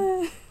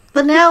action.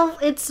 But now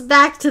it's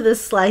back to the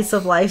slice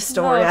of life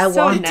story I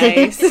so wanted.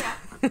 nice.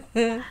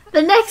 The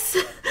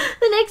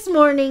next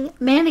morning,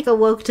 Manic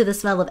awoke to the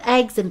smell of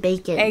eggs and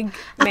bacon.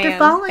 After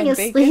falling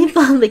asleep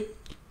on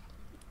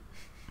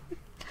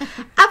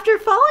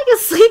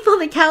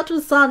the couch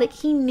with Sonic,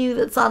 he knew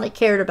that Sonic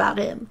cared about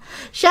him.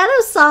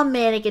 Shadow saw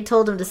Manic and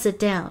told him to sit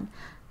down.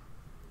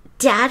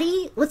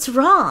 Daddy, what's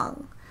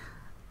wrong?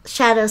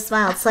 Shadow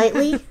smiled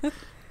slightly.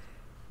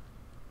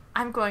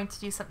 I'm going to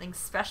do something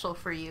special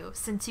for you,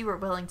 since you were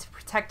willing to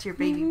protect your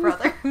baby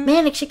brother.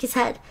 Manic shook his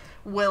head.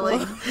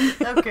 Willing.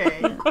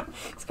 Okay.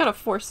 It's kind of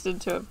forced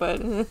into it,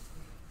 but Yeah.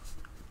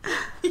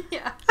 I mean,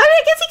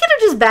 I guess he could have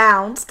just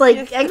bounced.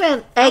 Like,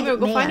 Eggman I'm gonna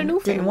go find a new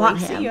didn't family.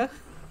 want See him. ya.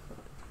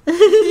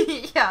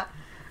 Yeah.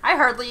 I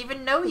hardly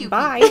even know you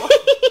Bye.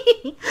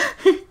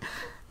 people.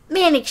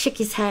 Manic shook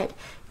his head.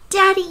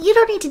 Daddy, you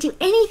don't need to do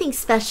anything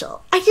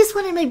special. I just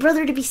wanted my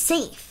brother to be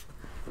safe.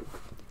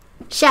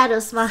 Shadow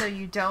So smiled.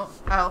 you don't...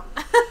 Oh.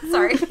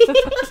 Sorry.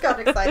 Got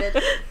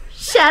excited.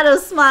 Shadow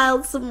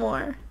smiled some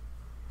more.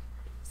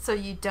 So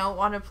you don't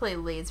want to play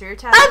laser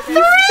tag? At with me?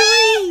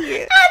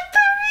 3! At 3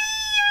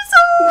 years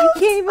old! You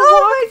can't even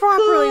Oh walk my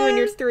properly God. when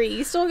you're 3.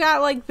 You still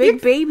got like big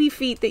baby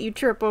feet that you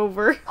trip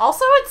over.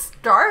 Also, it's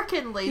dark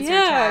in laser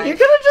Yeah, tag. You're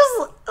gonna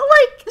just,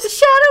 like,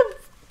 Shadow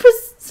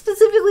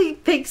specifically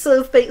picks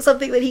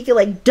something that he can,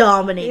 like,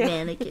 dominate Yeah.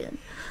 Mannequin.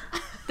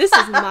 This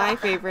is my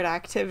favorite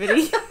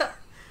activity.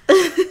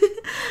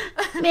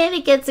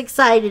 Manic gets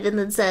excited and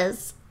then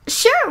says,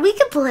 Sure, we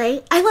can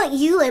play. I want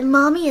you and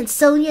Mommy and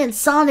Sonia and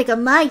Sonic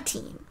on my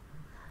team.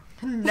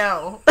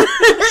 No.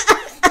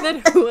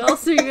 Then who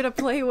else are you gonna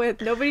play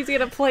with? Nobody's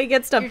gonna play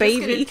against a You're just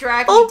gonna baby.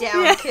 drag Oh, me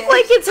down, yeah. kid.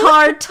 Like it's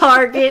Hard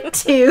Target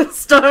 2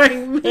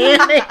 starring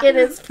Manic and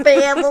his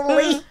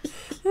family.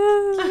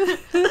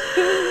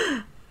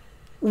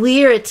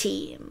 We're a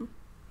team.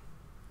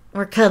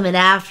 We're coming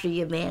after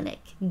you, Manic.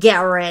 Get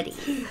ready.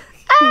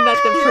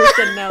 Nothing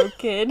personnel,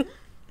 kid.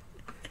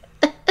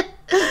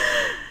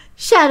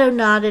 Shadow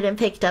nodded and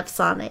picked up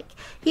Sonic.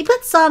 He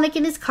put Sonic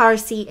in his car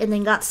seat and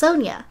then got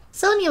Sonia.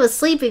 Sonia was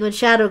sleeping when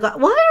Shadow got...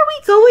 Why are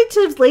we going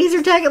to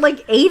laser tag at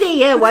like 8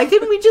 a.m.? Why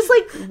couldn't we just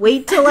like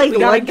wait till like We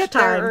gotta get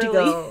there lunchtime to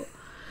early.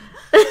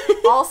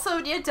 go? All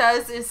Sonia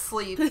does is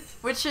sleep,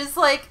 which is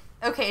like,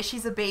 okay,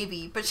 she's a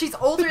baby, but she's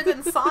older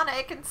than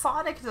Sonic, and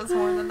Sonic does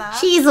more than that.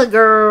 She's a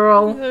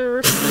girl.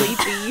 They're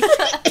sleepy.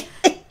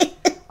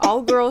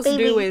 All girls do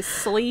Baby. is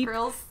sleep,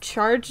 Girls,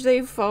 charge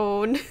their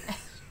phone.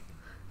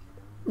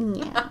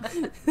 Yeah.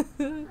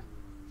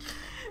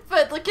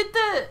 but look at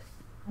the...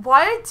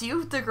 Why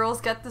do the girls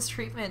get this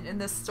treatment in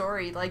this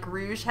story? Like,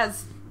 Rouge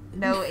has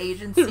no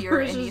agency or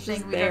Rouge is anything.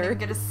 just We don't there. even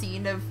get a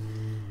scene of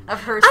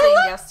her saying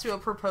yes to a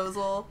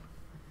proposal.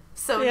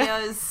 Sonia Yeah.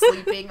 is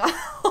sleeping the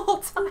whole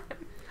time.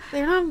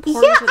 They're not Yeah,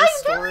 important to the I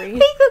story. really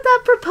think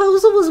that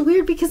proposal was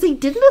weird because they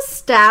didn't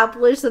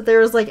establish that there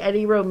was like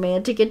any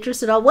romantic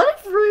interest at all. What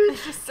if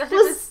Rouge Just said it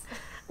was... was...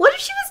 What if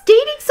she was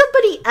dating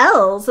somebody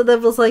else and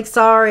then was like,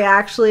 sorry,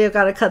 actually, I've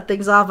got to cut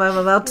things off. I'm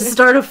about to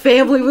start a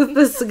family with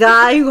this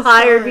guy who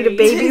hired me to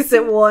Sorry.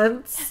 babysit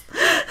once.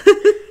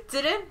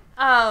 Didn't,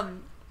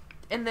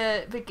 in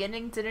the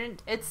beginning,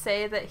 didn't it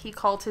say that he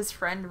called his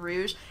friend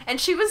Rouge? And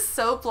she was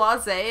so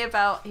blasé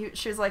about,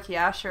 she was like,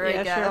 yeah, sure,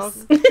 Yeah, I guess.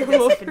 sure, I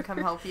guess I can come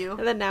help you.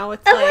 And then now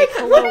it's And like,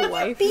 like, what hello, would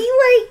wife. it be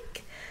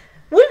like?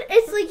 What,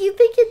 it's like, you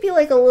think it'd be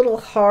like a little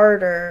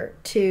harder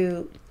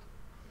to,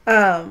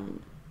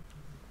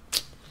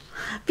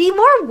 be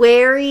more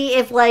wary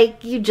if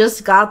like you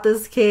just got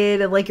this kid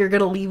and like you're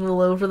gonna leave him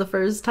alone for the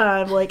first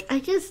time. Like I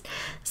just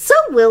so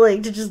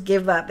willing to just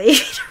give that baby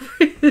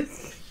to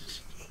Rouge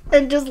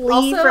and just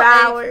leave Also, for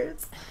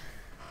hours.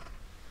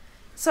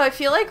 So I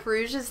feel like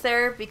Rouge is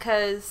there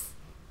because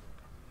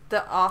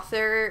the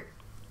author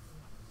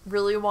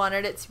really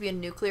wanted it to be a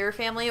nuclear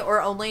family,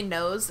 or only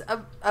knows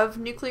of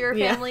nuclear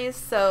Yeah. families,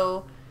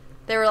 so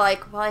they were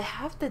like, well, I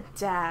have the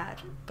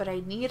dad, but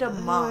I need a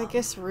mom. I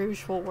guess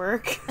Rouge will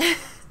work.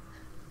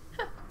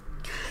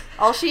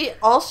 All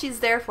she's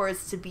there for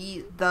is to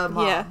be the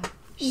mom. Yeah.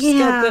 She's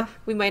got Yeah.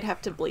 we might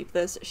have to bleep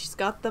this. She's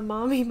got the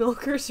mommy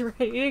milkers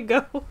ready to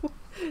go.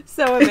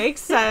 So it makes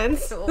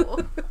sense.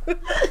 Cool.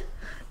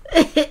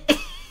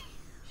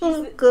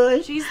 Oh,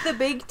 good. She's the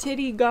big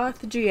titty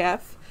goth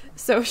GF,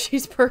 so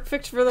she's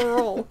perfect for the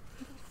role.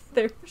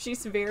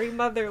 She's very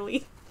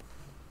motherly.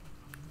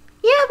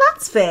 Yeah,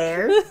 that's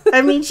fair.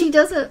 I mean, she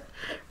doesn't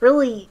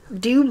really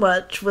do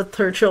much with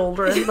her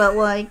children, but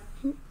like...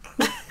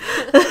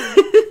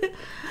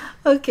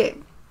 Okay.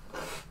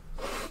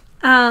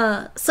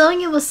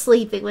 Sonia was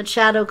sleeping when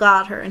Shadow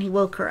got her and he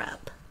woke her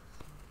up.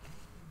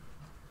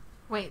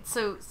 Wait,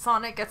 so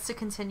Sonic gets to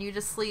continue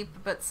to sleep,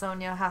 but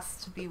Sonia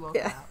has to be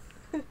woken Yeah.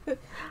 up.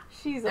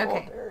 She's Okay.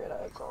 older and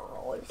a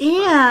girl.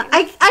 Yeah,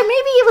 I maybe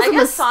it was I a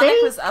guess mistake.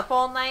 Sonic was up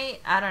all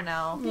night. I don't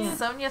know. Yeah.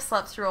 Sonia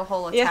slept through a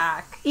whole Yeah.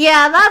 attack.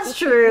 Yeah, that's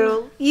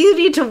true. You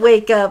need to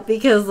wake up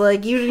because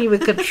like you didn't even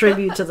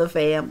contribute to the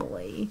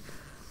family.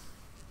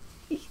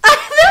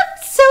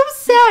 That's so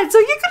sad. So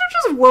you could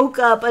have just woke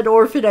up an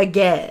orphan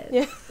again.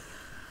 Yeah.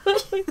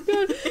 Oh my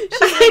god.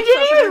 I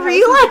didn't even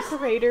realize.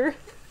 Crater.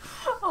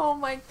 Oh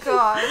my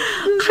god.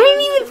 I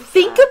didn't even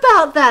think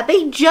about that.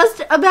 They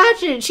just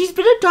imagine it. She's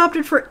been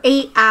adopted for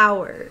 8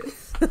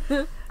 hours.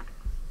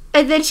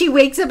 And then she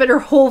wakes up and her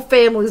whole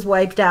family's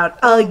wiped out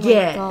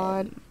again. Oh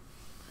my god.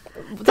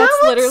 That That's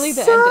would literally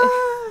the suck.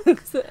 ending.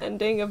 It's the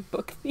ending of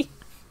Book Thief.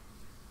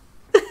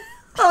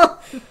 Oh.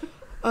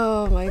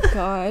 Oh my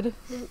god.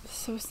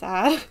 So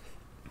sad.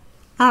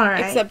 All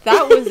right. Except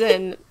that was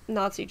in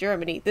Nazi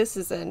Germany. This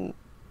is in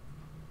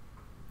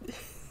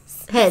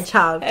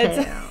Hedgehog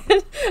It's-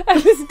 Town. I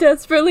was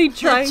desperately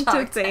trying to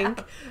Hedgehog think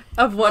Town.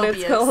 of what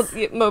it's Mobius. called.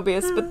 Yeah,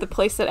 Mobius, but the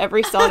place that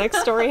every Sonic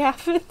story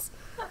happens.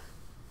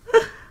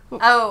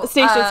 Oh,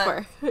 Station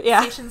Square.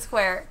 Yeah. Station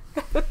Square.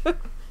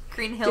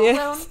 Green Hill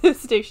Zone. Yeah.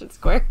 Station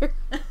Square.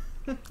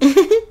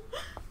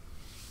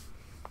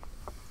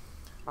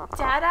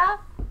 Dada,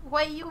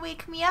 why you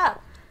wake me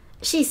up?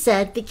 She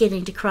said,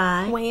 beginning to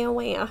cry. Wah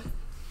wah.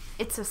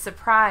 It's a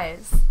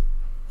surprise.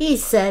 He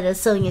said as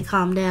Sonia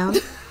calmed down.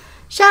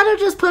 Shadow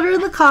just put her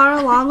in the car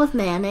along with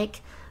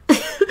Manic.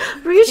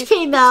 Rouge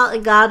came out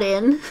and got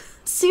in.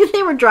 Soon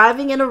they were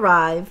driving and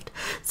arrived.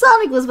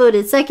 Sonic was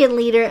voted second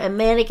leader and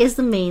Manic is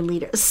the main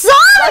leader. Sonic!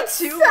 That's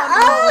two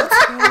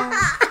on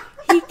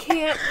He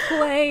can't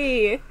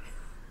play.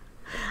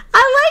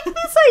 I like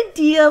this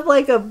idea of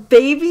like a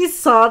baby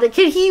Sonic.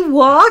 Can he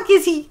walk?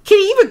 Can he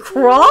even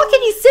crawl?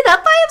 Can he sit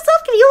up by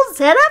himself? Can he hold his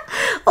head up?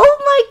 Oh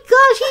my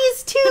gosh,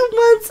 he's 2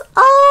 months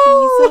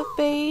He's old. a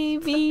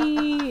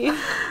baby.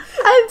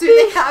 Do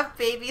they have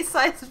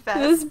baby-sized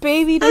vests? This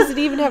baby doesn't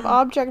even have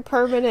object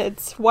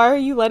permanence. Why are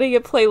you letting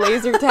it play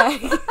laser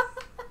tag?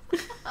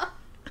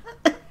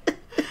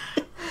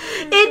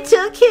 It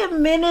took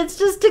him minutes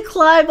just to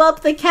climb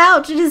up the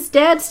couch, and his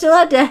dad still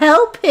had to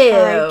help him.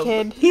 Alright,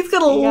 kid. He's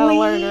gonna You gotta lead.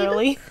 learn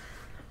early.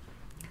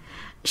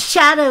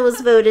 Shadow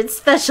was voted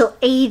special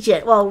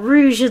agent, while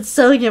Rouge and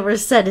Sonia were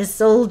set as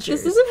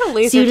soldiers. This isn't how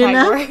laser Soon tag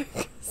enough-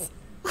 works.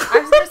 I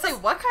was gonna say,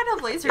 what kind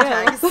of laser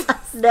Yeah. tag is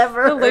this?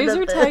 Never The heard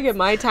laser of this. tag in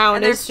my town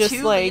And is there's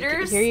just two like,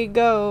 leaders? here you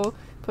go.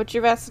 Put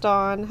your vest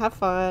on. Have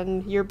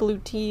fun. You're blue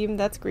team.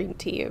 That's green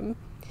team.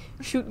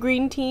 Shoot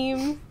green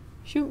team.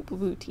 Shoot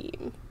blue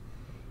team.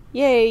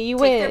 Yay, you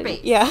Take their win.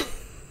 base. Yeah.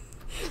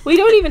 We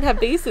don't even have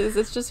bases.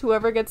 It's just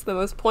whoever gets the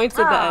most points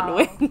at the Oh.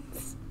 end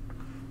wins.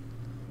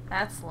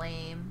 That's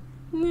lame.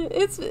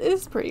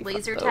 It's pretty fun,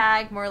 Laser though.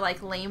 tag, more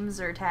like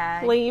lameser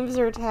tag. Flames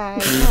or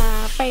tag.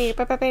 Dab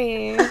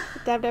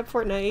dab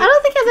Fortnite. I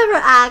don't think I've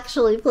ever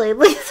actually played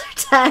laser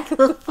tag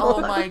before.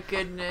 Oh my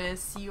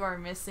goodness, you are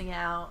missing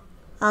out.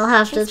 I'll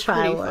have to It's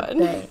try pretty one fun.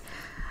 day.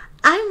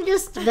 I'm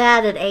just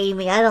bad at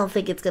aiming. I don't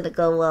think it's gonna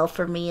go well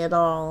for me at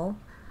all.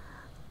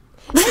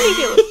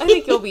 I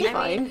think you'll be I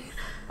fine. mean-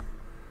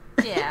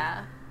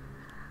 Yeah.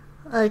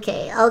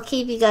 Okay, I'll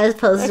keep you guys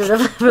posted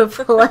if I ever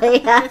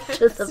play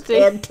after the Stay-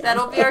 pandemic.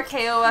 That'll be our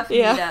KOF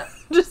Yeah. meetup.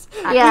 Just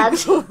Yeah.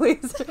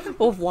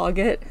 we'll vlog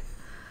it.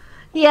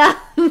 Yeah,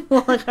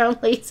 on our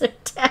laser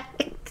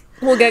tag.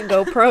 We'll get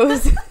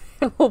GoPros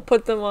and we'll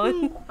put them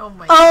on. Oh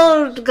my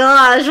Oh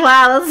gosh,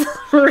 wow, that's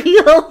a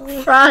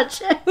real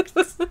project.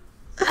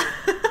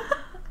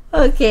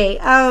 Okay,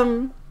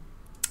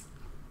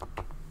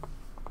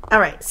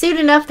 Alright, soon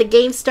enough the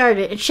game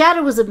started, and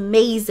Shadow was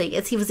amazing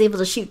as he was able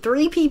to shoot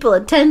 3 people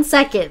in 10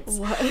 seconds.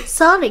 What?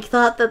 Sonic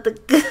thought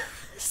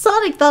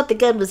the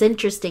gun was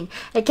interesting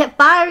and kept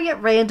firing it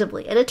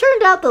randomly, and it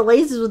turned out the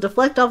lasers would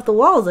deflect off the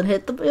walls and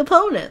hit the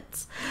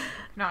opponents.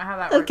 Not how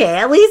that works. Okay,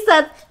 at least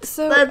that's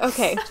So I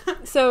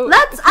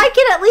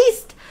can at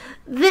least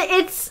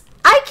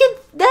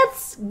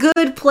that's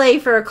good play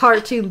for a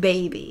cartoon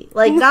baby.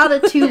 Like not a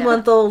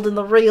 2-month-old in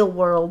the real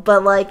world,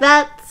 but like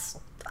that's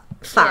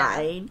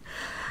fine.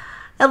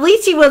 At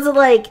least he wasn't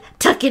like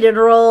tucking and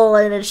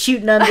rolling and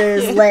shooting under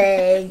his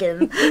leg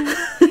and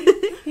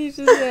he's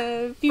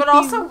just But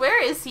also,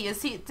 where is he?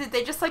 Did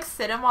they just like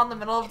sit him on the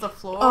middle of the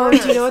floor? Oh, or do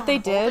you know is what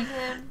they someone did?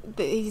 holding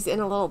him? He's in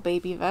a little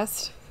baby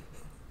vest.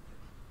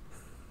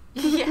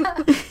 Yeah.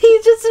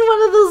 he's just in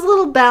one of those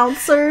little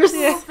bouncers.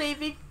 Yeah.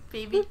 Little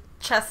baby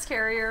chest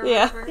carrier or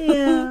Yeah.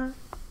 whatever.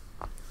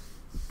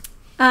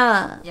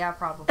 Yeah. Yeah,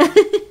 probably.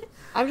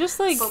 I'm just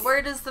like But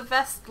where does the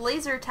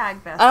laser tag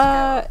vest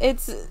go?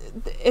 it's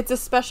a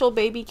special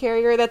baby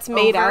carrier that's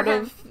made Over out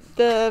him? of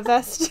the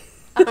vest.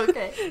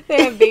 Okay.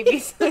 They have baby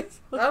size.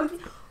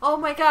 Oh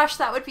my gosh,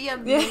 that would be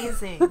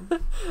amazing.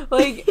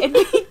 Like it'd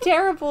be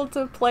terrible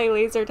to play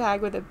laser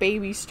tag with a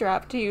baby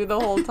strapped to you the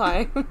whole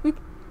time.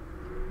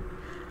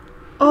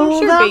 Oh,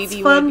 sure that's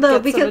Baby fun would though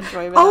get some because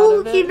enjoyment out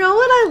of it. you know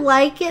what, I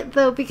like it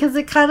though because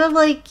it kind of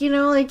like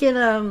like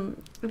in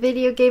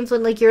video games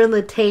when like you're in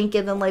the tank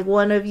and then like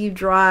one of you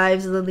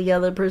drives and then the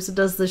other person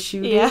does the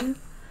shooting. Yeah.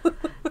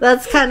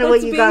 That's kind of what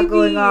That's you got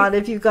going baby. on.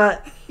 If you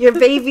got your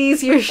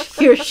baby's your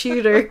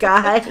shooter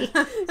guy.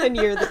 And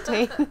you're the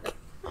tank.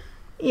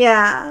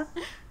 Yeah.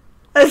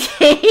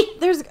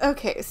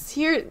 Okay. So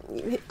here,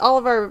 all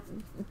of our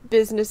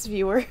business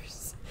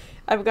viewers,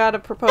 I've got a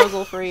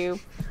proposal for you.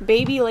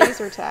 Baby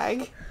laser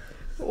tag,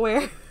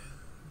 where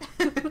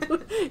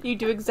You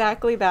do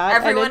exactly that.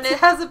 and Everyone it's-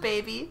 has a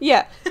baby.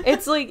 Yeah,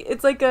 it's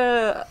like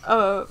a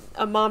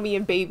mommy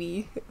and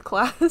baby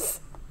class.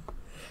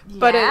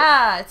 But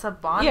it's a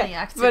bonding But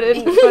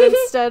activity. but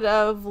instead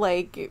of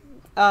like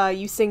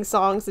you sing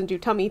songs and do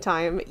tummy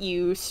time,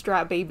 you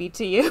strap baby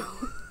to you.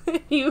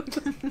 you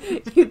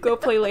go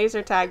play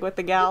laser tag with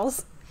the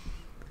gals.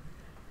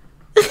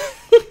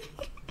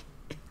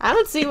 I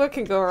don't see what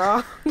can go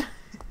wrong.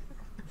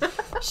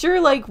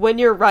 Sure, like when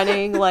you're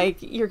running, like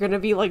you're gonna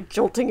be like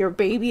jolting your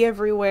baby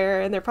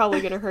everywhere, and they're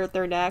probably gonna hurt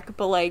their neck.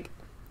 But like,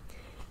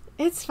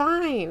 it's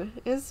fine.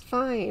 It's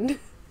fine.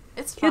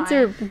 It's fine. Kids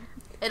are.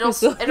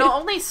 It'll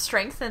only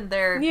strengthen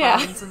their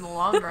bones in the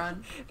long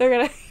run.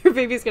 Your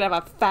baby's gonna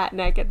have a fat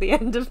neck at the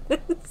end of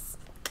this.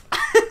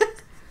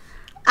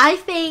 I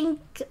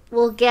think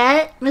we'll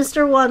get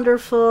Mr.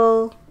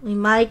 Wonderful. We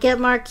might get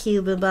Mark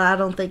Cuban, but I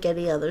don't think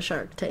any other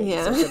Shark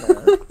Tanks are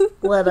gonna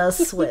let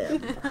us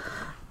swim.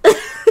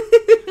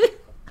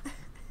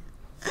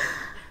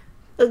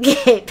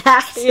 Okay,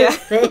 back to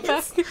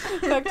this.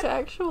 Back to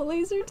actual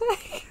laser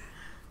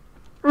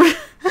tag.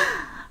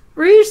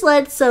 Rouge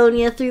led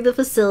Sonya through the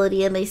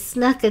facility and they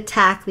snuck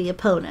attack the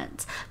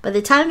opponents. By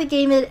the time the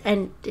game had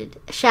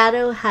ended,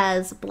 Shadow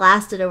has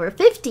blasted over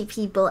 50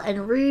 people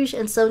and Rouge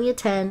and Sonya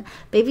 10,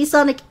 Baby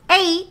Sonic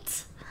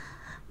 8,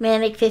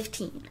 Manic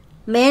 15.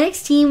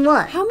 Manic's team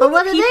won. How but many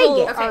what did they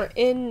people get? are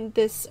in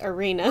this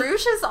arena?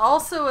 Rouge is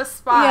also a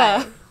spy,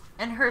 Yeah.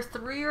 and her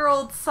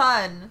 3-year-old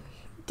son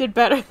Did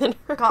better than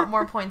her. got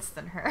more points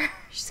than her.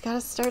 She's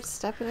gotta start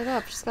stepping it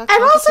up. She's got And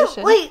competition.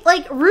 also, wait,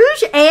 like,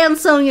 Rouge and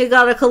Sonya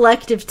got a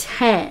collective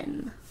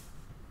 10.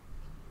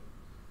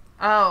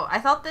 Oh, I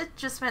thought that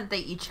just meant they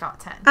each got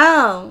 10.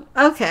 Oh,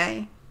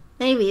 okay.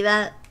 Maybe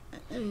that...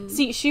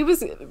 See, she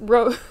was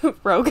rogue.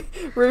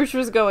 Rouge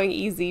was going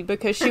easy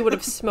because she would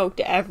have smoked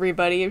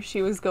everybody if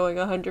she was going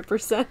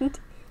 100%.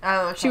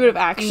 Oh, okay. She would have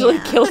actually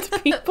killed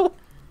people.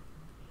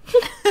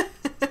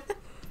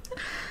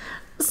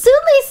 Soon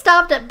they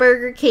stopped at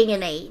Burger King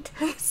and ate.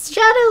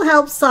 Shadow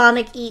helped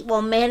Sonic eat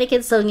while Manic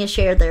and Sonya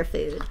shared their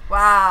food.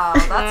 Wow,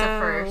 that's Wow. a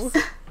first.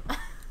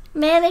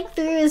 Manic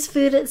threw his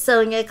food at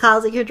Sonya,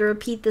 causing her to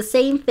repeat the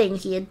same thing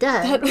he had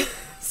done. That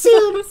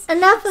Soon,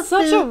 enough of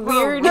such food... a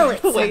weird Well,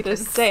 it's way to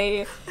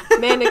say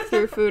Manic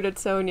threw food at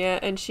Sonya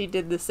and she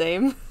did the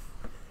same.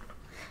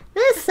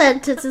 This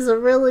sentence is a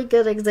really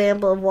good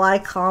example of why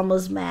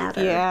commas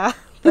matter. Yeah.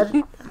 But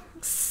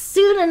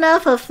soon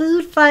enough, a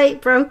food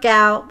fight broke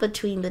out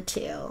between the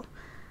two.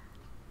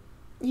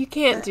 You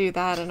can't do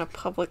that in a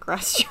public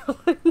restaurant.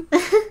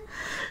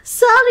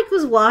 Sonic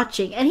was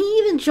watching, and he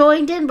even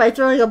joined in by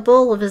throwing a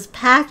bowl of his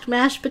packed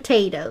mashed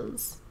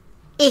potatoes.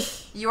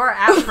 You are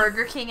at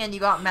Burger King and you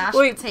got mashed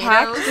Wait, potatoes.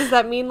 packed? Does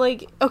that mean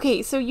like...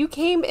 Okay, so you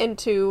came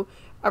into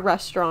a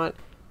restaurant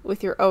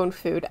with your own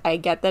food. I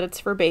get that it's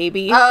for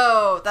baby.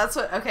 Oh, that's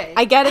what. Okay.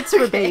 I get it's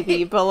for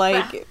baby, but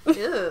like...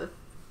 Ew.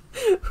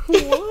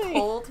 Why?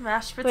 Cold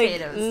mashed Like,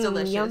 potatoes,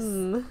 delicious.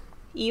 Yum.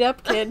 Eat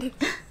up, kid.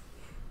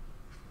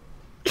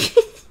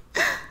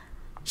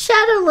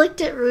 Shadow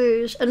looked at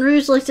Rouge, and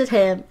Rouge looked at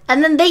him,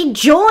 and then they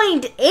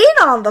joined in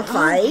on the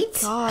fight.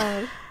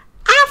 God.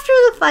 After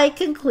the fight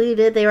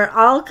concluded, they were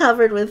all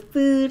covered with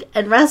food,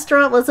 and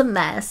restaurant was a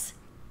mess.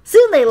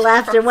 Soon they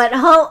left and went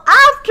home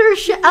after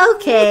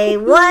okay,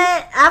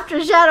 what?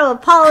 After Shadow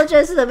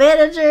apologized to the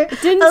manager.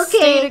 Didn't stay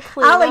Okay, to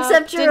clean I'll up,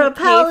 accept your didn't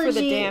apology. pay for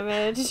the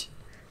damage.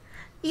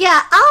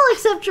 Yeah, I'll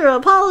accept your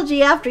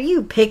apology after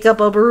you pick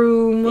up a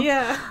broom.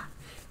 Yeah.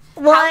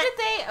 How What? did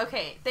they?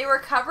 Okay, they were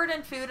covered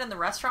in food and the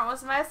restaurant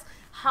was a mess.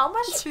 How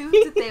much food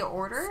did they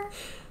order?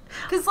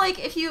 Because like,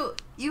 if you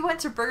went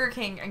to Burger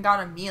King and got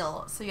a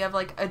meal, so you have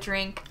like a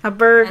drink, A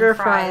burger, and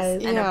fries,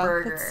 fries. and Yeah, a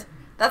burger.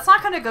 That's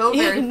not going to go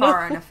Yeah, very no.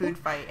 far in a food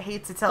fight. I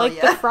hate to tell Like,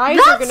 you. the fries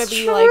are gonna That's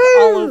be, like,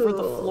 all over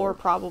the true. floor,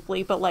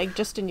 probably, but, like,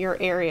 just in your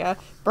area.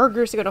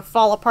 Burgers are gonna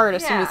fall apart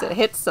as soon as Yeah. it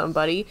hits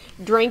somebody.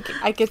 Drink,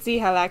 I could see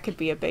how that could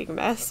be a big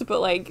mess,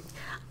 but, like,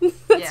 that's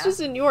Yeah.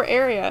 just in your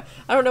area.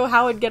 I don't know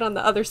how it'd get on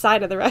the other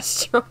side of the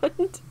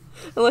restaurant.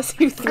 Unless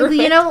you threw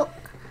You it. know,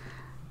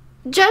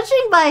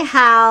 judging by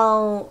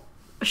how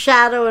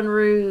Shadow and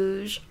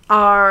Rouge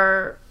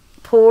are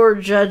poor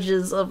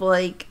judges of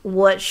like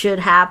what should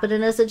happen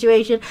in a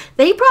situation,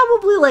 they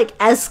probably like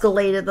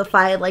escalated the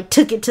fight, like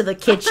took it to the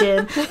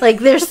kitchen, like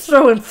they're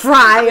throwing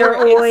fryer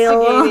Or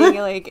oil, instigating,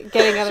 like,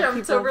 getting other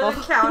Jumped people over the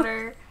involved.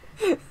 counter.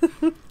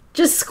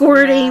 just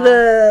squirting Yeah.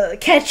 the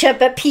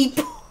ketchup at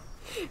people,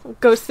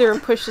 Goes through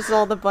and pushes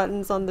all the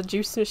buttons on the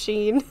juice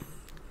machine.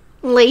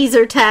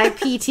 laser tag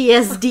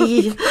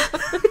PTSD.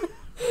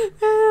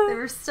 They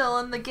were still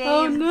in the game.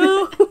 Oh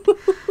no.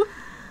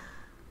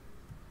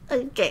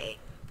 Okay.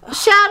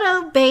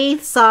 Shadow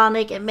bathed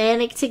Sonic and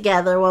Manic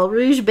together while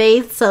Rouge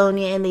bathed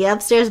Sonya in the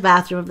upstairs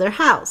bathroom of their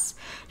house.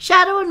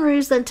 Shadow and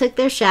Rouge then took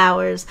their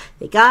showers.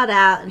 They got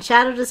out, and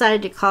Shadow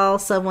decided to call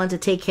someone to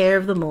take care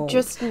of the mold.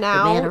 Just The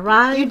now, man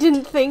arrived. you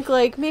didn't think,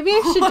 like, maybe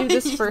I should do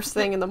this first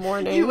thing in the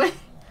morning. You went-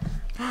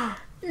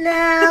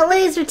 Nah,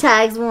 laser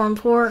tag's more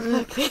important.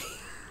 Okay.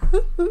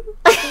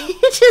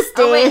 It just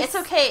Oh wait, is. it's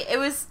okay. It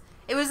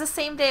It was a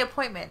same day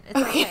appointment. It's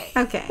okay.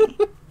 Okay.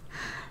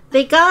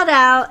 They got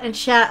out and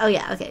oh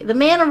yeah, okay. The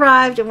man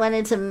arrived and went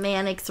into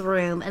Manic's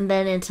room and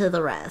then into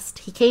the rest.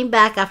 He came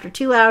back after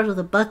 2 hours with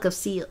a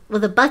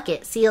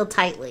bucket sealed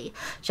tightly.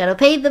 Shadow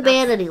paid the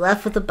man and he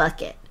left with the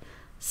bucket.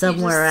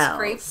 Somewhere else.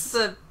 Scrapes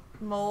the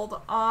mold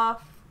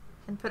off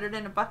and put it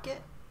in a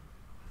bucket.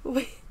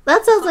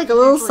 That sounds like a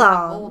little Usually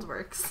how song. mold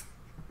works.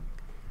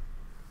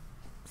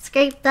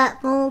 Scrape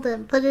that mold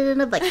and put it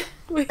in a bucket.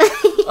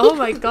 Oh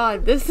my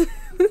god, this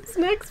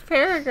next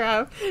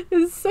paragraph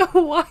is so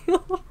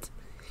wild.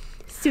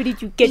 So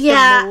did you get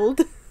Yeah. the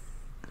mold?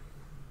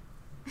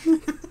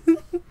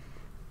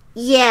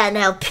 Yeah,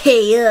 now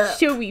pay up.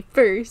 Show me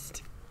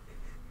first.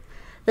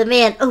 The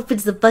man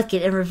opens the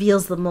bucket and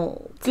reveals the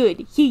mold.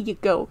 Good, here you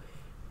go.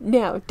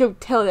 Now, don't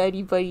tell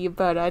anybody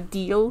about our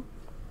deal.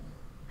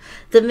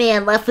 The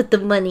man left with the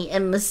money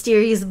and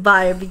mysterious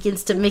buyer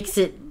begins to mix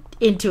it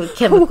into a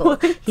chemical.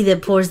 He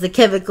then pours the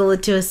chemical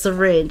into a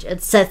syringe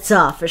and sets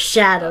off for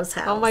Shadow's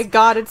house. Oh my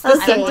god, it's the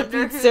Okay. I centipede wonder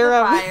who the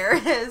serum. buyer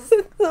is.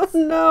 Oh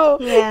no.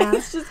 Yeah.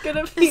 It's just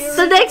gonna be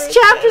The next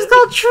chapter's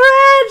called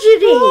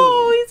Tragedy.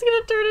 Oh, he's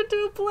gonna turn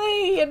into a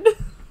plane.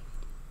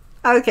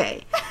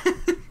 Okay.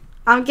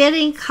 I'm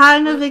getting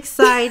kind of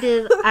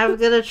excited. I'm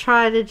gonna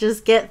try to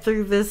just get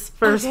through this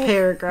first Okay.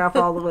 paragraph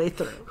all the way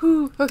through.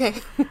 Whew, okay.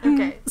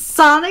 Okay.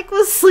 Sonic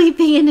was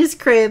sleeping in his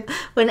crib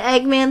when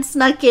Eggman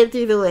snuck in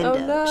through the window.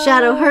 Oh, no.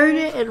 Shadow heard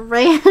it and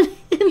ran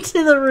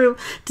into the room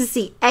to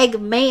see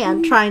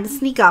Eggman trying to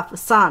sneak off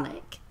with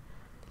Sonic.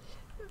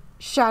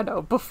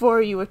 Shadow,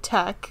 before you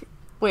attack.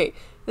 Wait,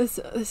 this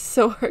is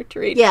so hard to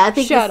read. Yeah, I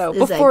think Shadow,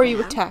 this is before you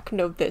Eggman. attack,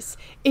 know this.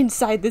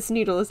 Inside this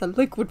needle is a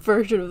liquid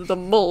version of the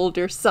mold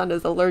your son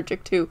is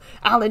allergic to.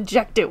 I'll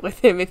inject it with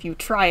him if you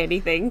try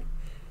anything.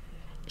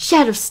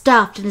 Shadow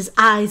stopped and his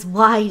eyes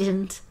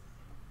widened.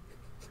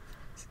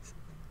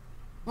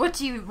 What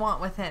do you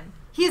want with him?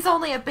 He's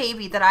only a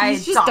baby that I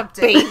He's just a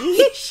adopted.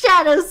 baby.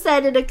 Shadow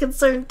said in a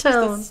concerned The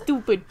tone.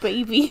 stupid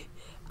baby.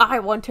 I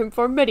want him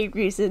for many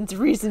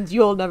reasons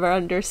you'll never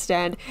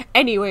understand.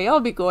 Anyway, I'll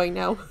be going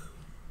now.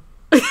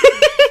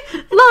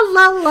 La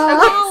la la.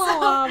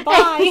 Oh,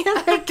 bye.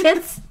 It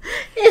gets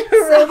in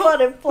a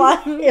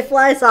robot and it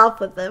flies off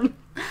with him.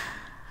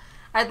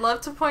 I'd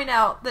love to point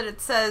out that it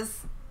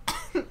says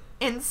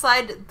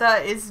inside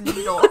the is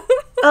needle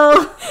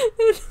Oh,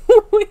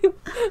 wait,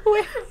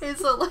 where?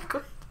 is a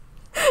liquid.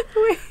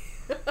 Wait.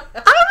 I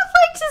would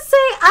like to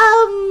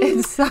say,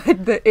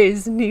 Inside the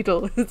is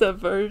needle is a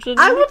version.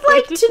 I would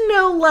like to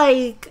know,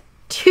 like,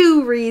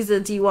 2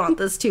 reasons you want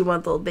this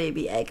 2-month-old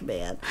baby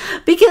Eggman.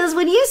 Because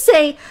when you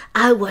say,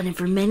 I want him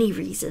for many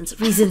reasons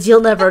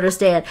you'll never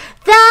understand,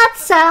 that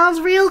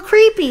sounds real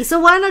creepy. So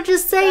why not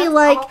just say, That's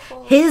like,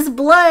 awful. his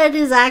blood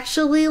is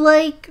actually,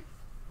 like,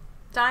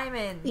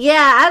 Diamond.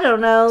 yeah, I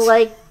don't know,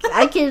 like,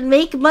 I can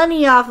make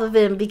money off of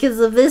him because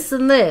of this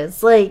and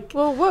this. Like,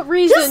 Well, what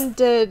reason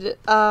did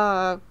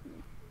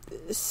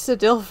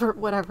Sedilver,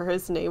 whatever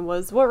his name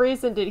was, what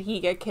reason did he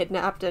get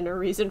kidnapped and a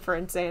reason for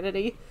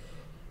insanity?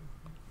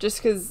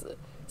 Just because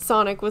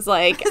Sonic was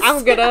like,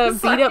 I'm gonna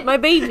beat up my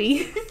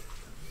baby.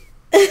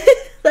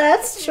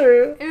 that's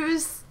true. It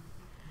was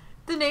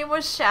the name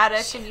was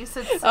Shattuck and you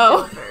said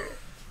Oh. Silver.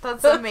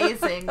 That's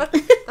amazing.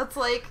 That's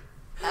like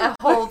a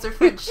whole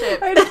different ship.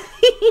 I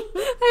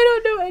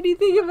don't know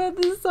anything about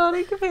the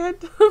Sonic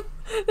Phantom.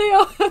 They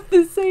all have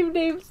the same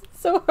names.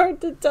 It's so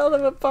hard to tell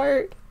them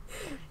apart.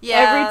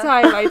 Yeah. Every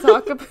time I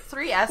talk about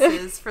 3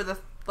 S's for the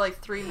like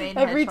 3 main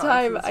every hedgehogs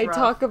time is I rough.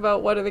 talk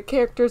about one of the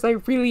characters, I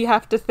really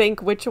have to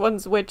think which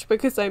one's which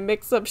because I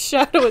mix up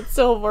Shadow and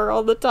Silver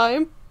all the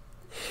time.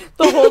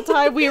 The whole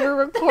time we were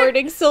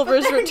recording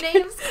Silver's Their return.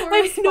 names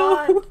I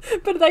know,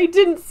 but I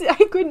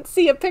couldn't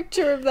see a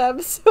picture of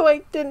them, so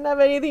I didn't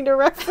have anything to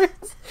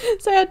reference.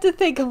 So I had to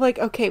think. I'm like,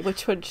 okay,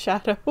 which one's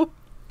Shadow?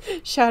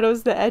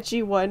 Shadow's the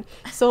edgy one.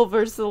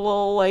 Silver's the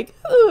little like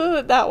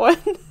that one.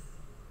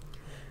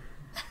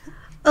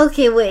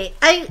 Okay, wait.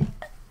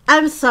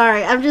 I'm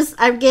sorry.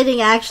 I'm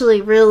getting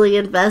actually really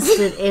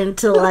invested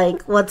into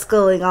like what's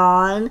going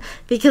on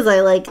because I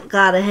like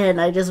got ahead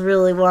and I just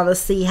really want to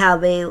see how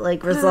they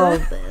like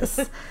resolve this.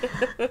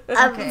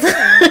 I'm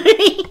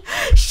sorry.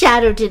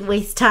 Shadow didn't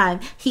waste time.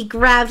 He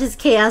grabbed his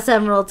Chaos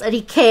Emeralds and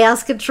he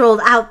Chaos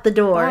Controlled out the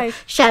door. Why?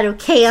 Shadow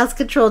Chaos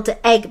Controlled to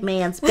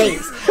Eggman's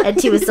base and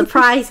to his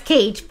surprise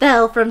cage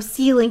fell from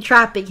ceiling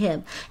trapping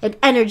him. An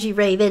energy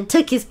ray then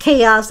took his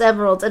Chaos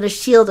Emeralds and a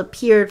shield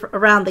appeared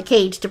around the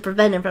cage to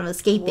prevent him from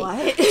escaping.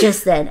 What?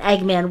 Just then,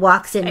 Eggman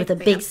walks in with a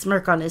Eggman. big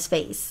smirk on his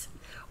face.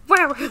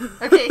 Wow.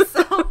 Okay,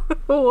 so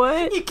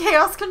What? you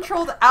chaos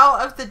controlled out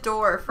of the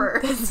door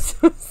first.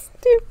 So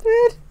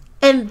stupid.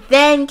 And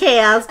then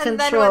Chaos And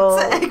Control.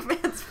 then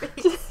went to Eggman's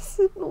face.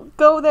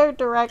 Go there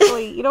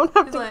directly. You don't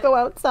have He's to like, go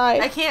outside.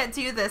 I can't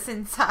do this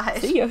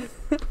inside. See ya.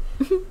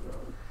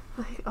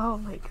 Like, oh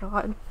my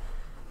god.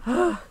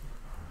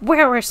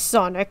 Where is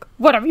Sonic?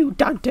 What have you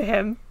done to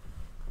him?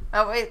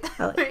 Oh wait,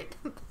 Oh, wait.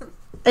 I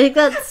think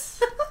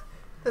that's,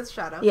 That's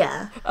Shadow.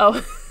 yeah. Oh.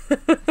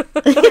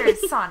 Where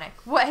is Sonic?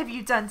 What have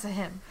you done to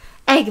him?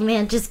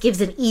 Eggman just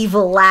gives an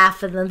evil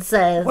laugh and then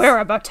says, We're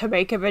about to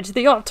make him into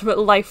the ultimate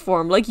life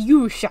form, like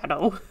you,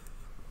 Shadow.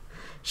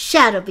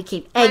 Shadow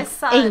became My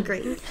son.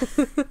 angry.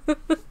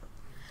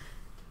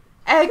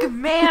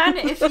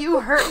 Eggman, if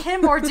you hurt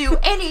him or do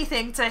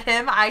anything to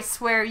him, I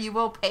swear you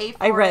will pay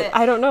for it.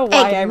 I don't know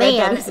why I read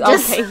that Eggman, as I'll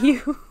just- pay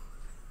you.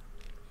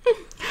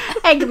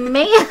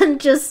 Eggman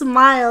just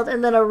smiled,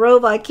 and then a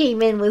robot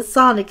came in with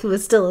Sonic, who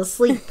was still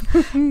asleep.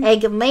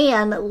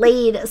 Eggman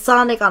laid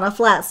Sonic on a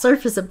flat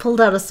surface and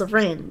pulled out a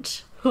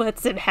syringe.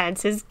 Let's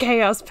enhance his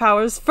chaos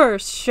powers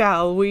first,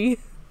 shall we?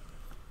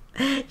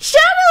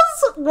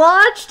 Shadows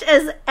watched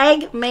as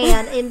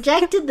Eggman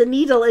injected the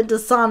needle into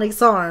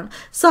Sonic's arm.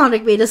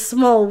 Sonic made a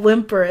small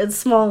whimper and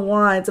small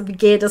whines and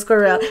began to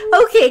squirm around.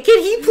 Okay, can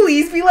he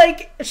please be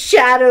like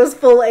Shadow's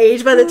full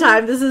age by the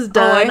time this is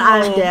done? I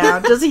I'm hope.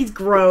 down. Just he's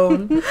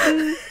grown.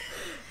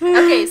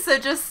 Okay, so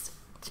just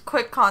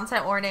quick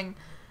content warning.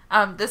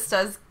 This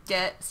does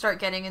start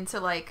getting into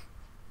like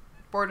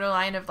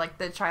borderline of like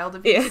the child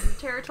abuse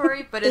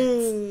territory, but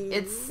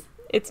it's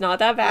It's not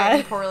that written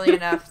bad. poorly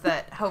enough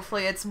that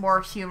hopefully it's more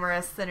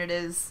humorous than it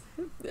is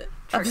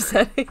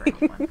Upsetting. for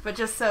anyone. But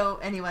just so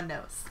anyone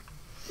knows.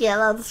 Yeah,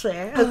 that's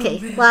fair.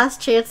 Okay,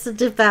 last chance to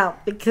dip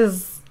out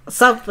because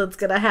something's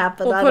gonna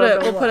happen.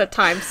 We'll put a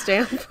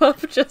timestamp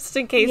up just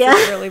in case Yeah.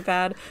 it's really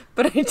bad,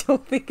 but I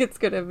don't think it's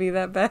gonna be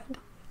that bad.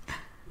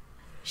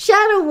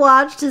 Shadow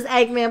watched as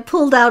Eggman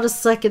pulled out a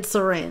second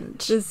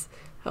syringe.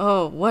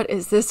 What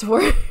is this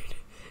word?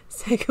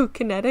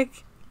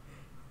 Psychokinetic?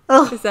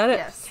 Oh, Is that it?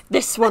 Yes.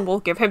 This one will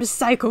give him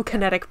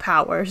psychokinetic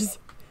powers.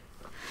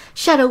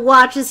 Shadow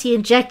watched as he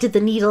injected the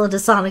needle into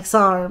Sonic's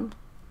arm.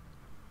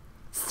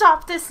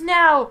 Stop this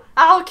now!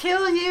 I'll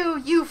kill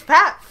you, you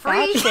fat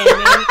freak! Fat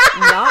shaming.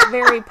 Not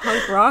very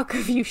punk rock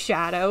of you,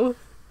 Shadow.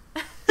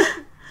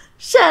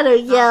 Shadow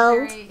Not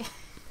yelled. very-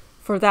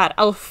 For that,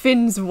 I'll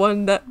fins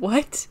one that...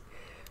 What?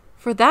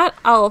 For that,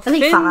 I'll That'd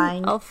be fin...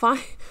 fine. I'll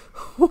find...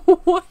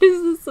 What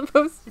is this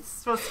supposed to... It's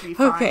supposed to be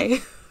fine. Okay.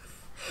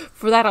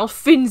 For that, I'll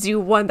fins you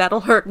one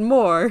that'll hurt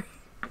more.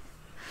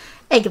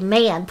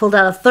 Eggman pulled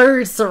out a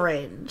third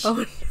syringe. Oh,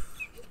 no.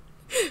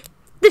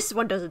 This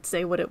one doesn't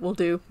say what it will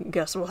do.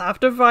 Guess we'll have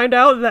to find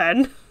out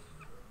then.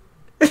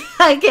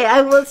 Okay,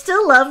 I will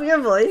still love your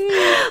voice.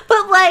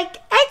 But, like,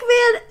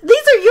 Eggman,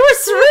 these are your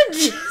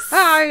syringes.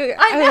 I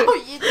know!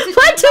 You, did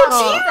Why you don't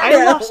not? you I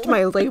know? lost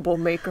my label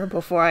maker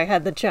before I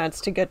had the chance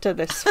to get to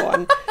this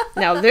one.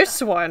 Now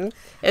this one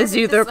is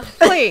either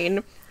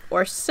plain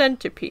or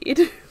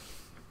centipede.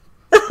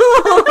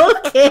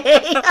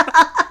 Okay.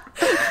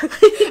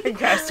 I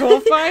guess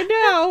we'll find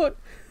out.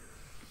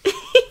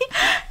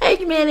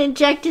 Eggman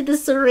injected the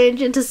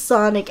syringe into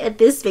Sonic, and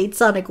this made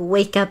Sonic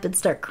wake up and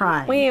start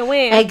crying.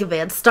 Wait.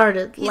 Eggman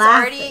started He's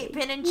laughing. already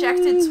been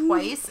injected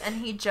twice, and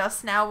he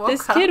just now woke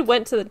This up. kid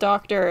went to the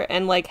doctor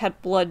and like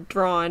had blood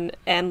drawn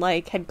and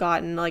like had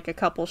gotten like a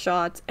couple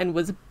shots and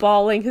was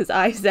bawling his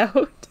eyes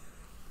out.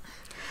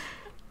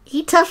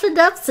 He toughened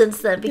up since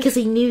then because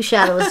he knew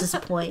Shadow was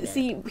disappointed.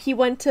 See, he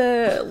went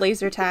to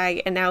laser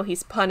tag and now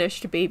he's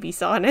punished baby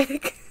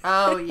Sonic.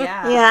 Oh,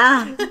 yeah.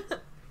 Yeah.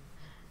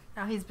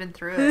 Now he's been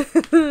through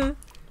it.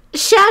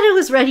 Shadow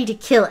was ready to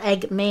kill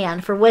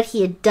Eggman for what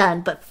he had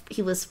done, but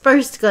he was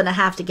first going to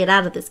have to get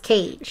out of this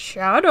cage.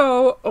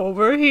 Shadow,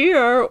 over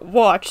here,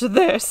 watch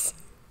this.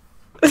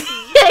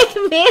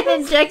 Eggman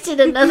injected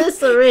another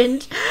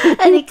syringe,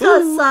 and he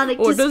caused Sonic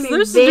to What does scream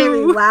this very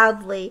do?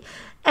 loudly,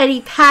 and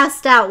he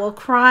passed out while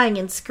crying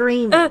and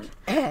screaming.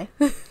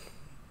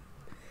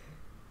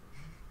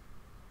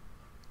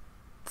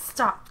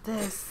 Stop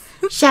this.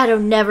 Shadow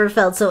never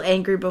felt so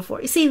angry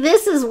before. You see,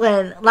 this is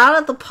when, not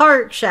at the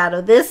park,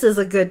 Shadow, this is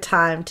a good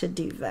time to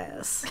do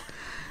this.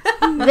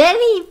 Then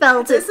he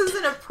felt it. This is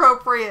an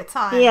appropriate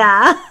time.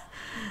 Yeah.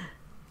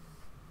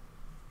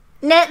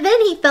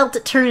 Then he felt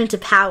it turn into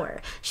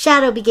power.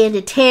 Shadow began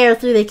to tear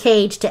through the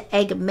cage to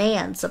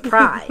Eggman's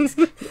surprise.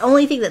 The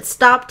only thing that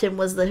stopped him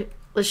was the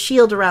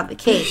shield around the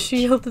cage.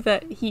 Shield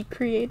that he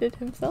created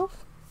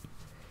himself.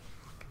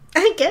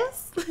 I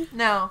guess.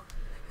 No.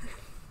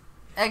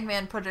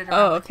 Eggman put it around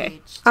Oh, the okay.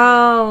 cage to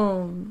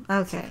Oh,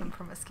 okay. keep him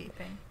from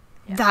escaping.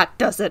 Yeah. That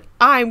does it.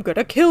 I'm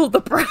gonna kill the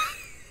bride.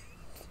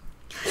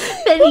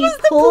 Then he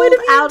pulled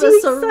out a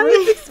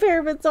syringe.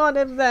 experiments on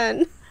him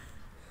then.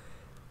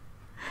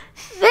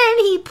 Then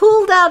he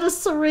pulled out a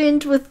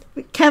syringe with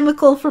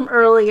chemical from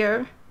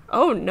earlier.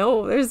 Oh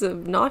no, there's a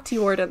naughty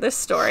word in this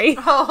story.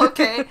 Oh,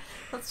 okay.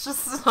 Let's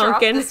just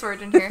drop Honkin'. this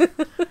word in here.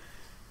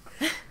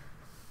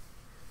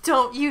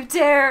 Don't you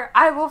dare!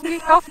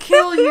 I'll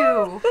kill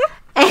you!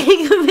 Eggman,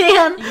 You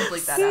can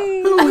bleep that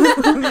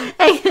out.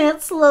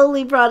 Eggman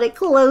slowly brought it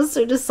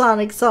closer to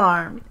Sonic's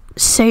arm.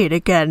 Say it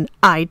again,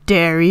 I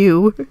dare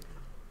you.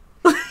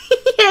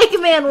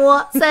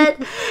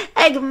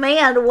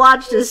 Eggman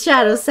watched as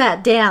Shadow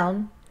sat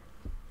down.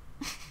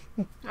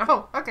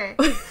 Oh, okay.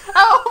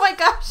 Oh my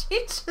gosh, he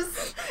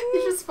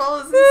just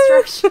follows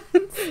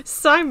instructions.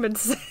 Simon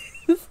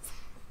says.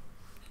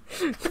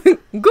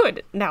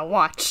 Good, now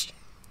watch.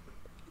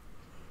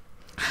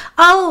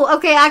 Oh,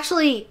 okay,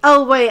 actually.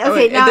 Oh, wait, okay,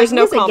 wait, now there's I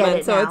no get comment,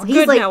 it so now. it's He's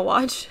good like, now.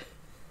 Watch.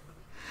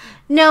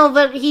 no,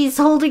 but he's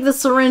holding the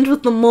syringe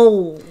with the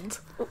mold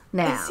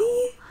now. Is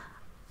he?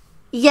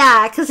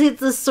 Yeah, because it's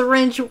the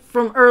syringe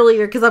from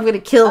earlier, because I'm going to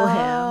kill him.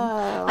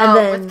 Oh. And Oh,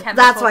 then with chemical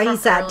that's why he from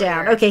sat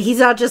down. earlier. Okay, he's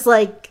not just,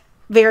 like,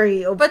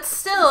 very But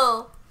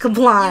still, you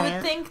compliant.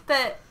 would think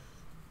that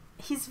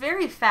he's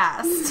very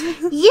fast.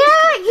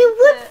 Yeah, you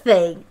would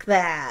think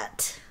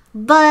that.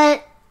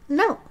 But,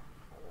 no.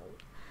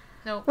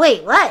 Nope.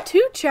 Wait, what?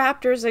 2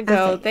 chapters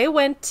ago, Okay. they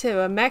went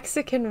to a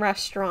Mexican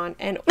restaurant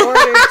and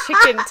ordered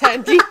chicken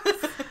tendies.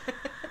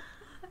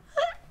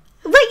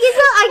 But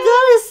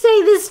I gotta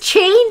say, this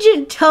change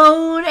in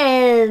tone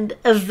and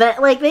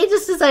event, like, they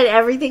just decided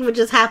everything would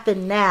just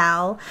happen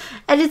now.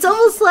 And it's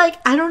almost like,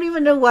 I don't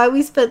even know why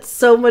we spent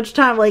so much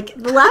time. Like,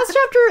 the last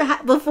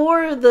chapter,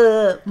 before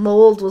the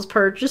mold was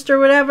purchased or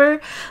whatever,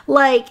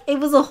 like, it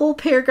was a whole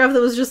paragraph that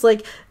was just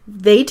like,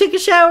 they took a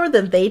shower,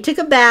 then they took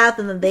a bath,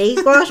 and then they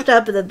washed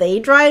up, and then they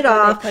dried They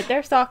off. put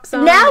their socks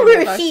on. Now and they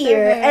we're brushed here,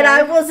 their hair. and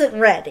I wasn't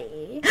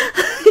ready.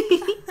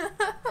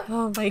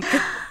 Oh my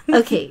god.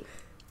 Okay.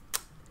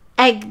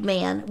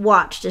 Eggman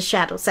watched as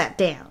Shadow sat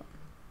down.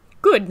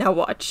 Good, now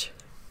watch.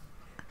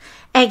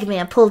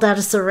 Eggman pulled out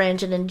a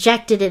syringe and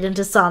injected it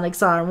into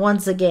Sonic's arm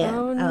once again.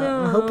 Oh,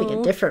 I'm hoping a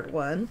no. different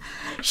one.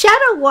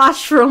 Shadow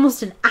watched for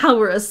almost an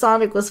hour as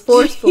Sonic was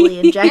forcefully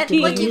injected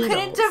And, with like, you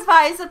couldn't needles.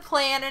 devise a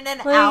plan in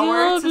an hour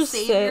I'll to just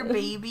save sit. your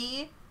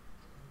baby?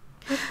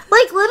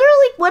 Like,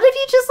 literally, what if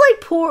you just,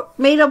 like,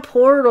 made a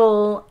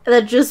portal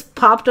that just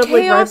popped up, like,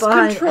 right Chaos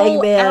behind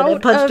control Eggman and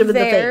out punched of him in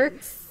there. the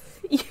face?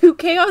 You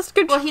chaos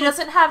control. Well, he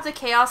doesn't have the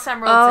Chaos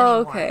Emeralds Oh,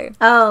 anymore. okay.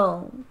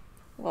 Oh.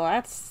 Well,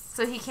 that's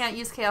So he can't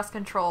use Chaos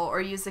Control or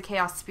use the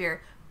Chaos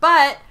Spear.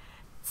 But,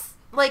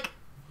 like,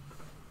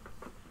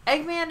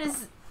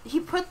 Eggman he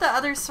put the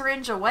other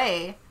syringe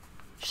away.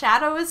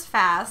 Shadow is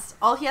fast.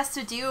 All he has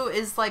to do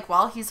is, like,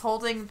 while he's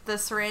holding the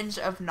syringe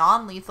of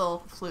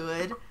non-lethal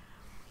fluid,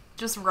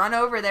 just run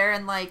over there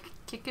and, like,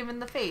 kick him in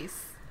the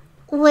face.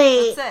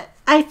 Wait. That's it.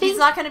 I think He's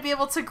not going to be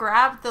able to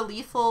grab the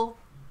lethal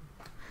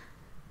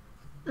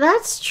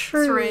that's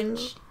true.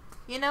 syringe,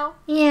 you know,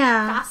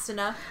 Yeah. fast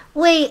enough.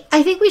 Wait,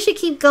 I think we should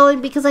keep going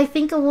because I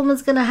think a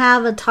woman's gonna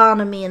have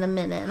autonomy in a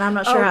minute, and I'm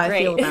not sure Oh, how I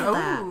feel great.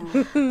 about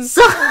that. Ooh.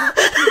 So,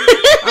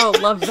 oh,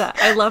 love that.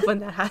 I love when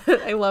that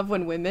happens. I love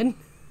when women.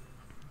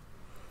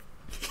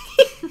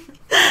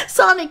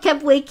 Sonic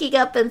kept waking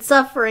up and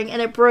suffering,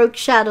 and it broke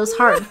Shadow's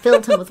heart and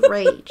filled him with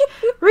rage.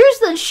 Rouge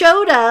then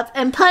showed up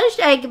and punched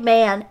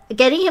Eggman,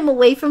 getting him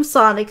away from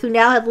Sonic, who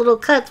now had little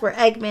cuts where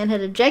Eggman had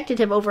injected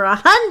him over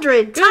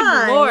 100 Good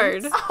times.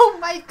 lord. Oh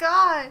my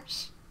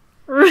gosh.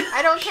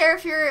 I don't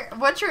care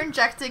what you're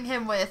injecting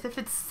him with. If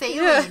it's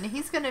saline,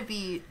 he's gonna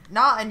be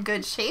not in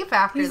good shape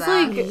after He's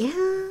that. like-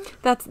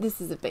 Yeah. This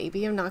is a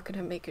baby. I'm not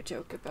gonna make a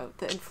joke about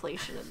the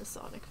inflation in the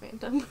Sonic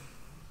fandom.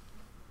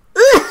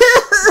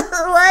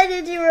 Why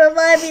did you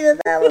remind me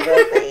that was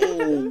a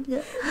thing?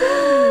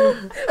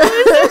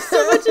 There's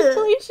so much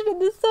inflation in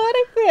the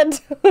Sonic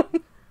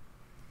fandom.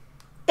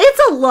 It's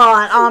a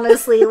lot,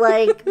 honestly.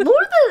 Like, more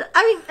than,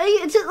 I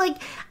mean, it's just, like,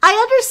 I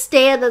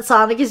understand that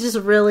Sonic is just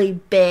really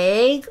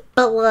big,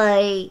 but,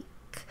 like,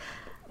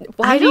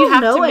 Why I do you don't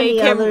have know to any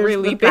make him others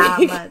really with that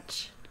big?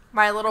 much.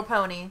 My Little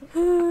Pony.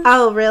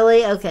 Oh,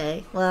 really?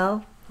 Okay.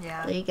 Well,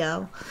 Yeah. there you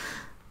go.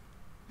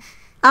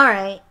 All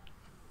right.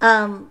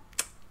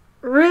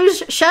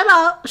 Rouge shut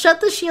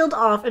the shield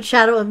off, and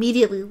Shadow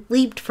immediately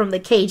leaped from the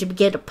cage and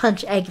began to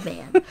punch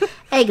Eggman.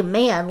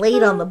 Eggman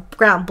laid on the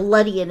ground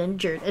bloody and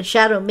injured, and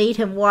Shadow made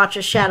him watch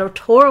as Shadow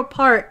tore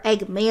apart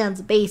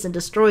Eggman's base and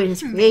destroyed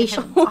his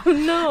creation. Oh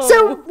no.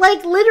 So,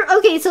 like,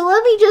 okay, so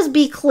let me just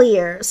be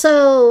clear.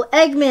 So,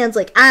 Eggman's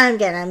like, I'm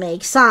gonna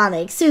make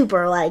Sonic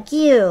super like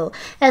you.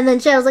 And then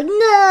Shadow's like,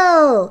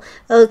 no!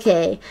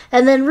 Okay.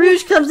 And then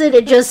Rouge comes in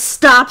and just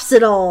stops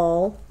it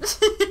all. He's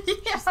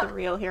the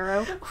real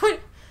hero.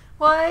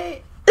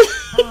 What?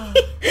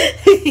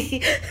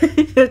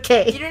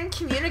 Okay. You didn't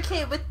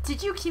communicate with...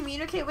 Did you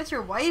communicate with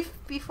your wife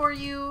before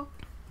you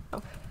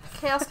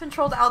chaos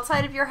controlled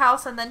outside of your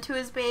house and then to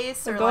his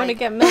base? We're Or going like, to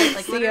get milk.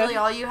 like See literally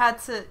ya. all you had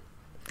to...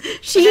 I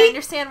She,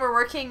 understand we're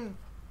working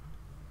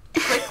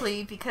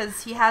quickly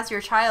because he has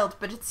your child,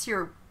 but it's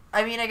your...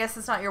 I mean, I guess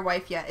it's not your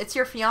wife yet. It's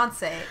your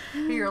fiance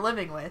who you're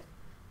living with.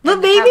 But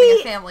and maybe- having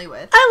a family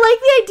with. I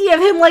like the idea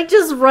of him, like,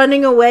 just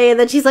running away, and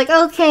then she's like,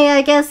 okay,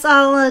 I guess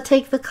I'll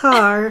take the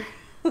car.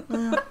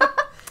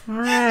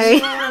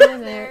 Alright.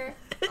 There.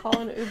 Call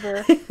an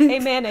Uber. Hey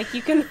Manic,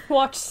 you can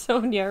watch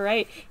Sonia,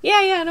 right?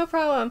 Yeah, no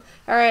problem.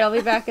 Alright, I'll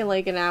be back in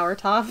like an hour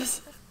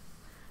tops.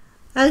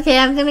 Okay,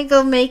 I'm gonna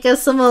go make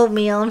us some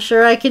oatmeal. I'm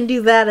sure I can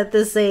do that at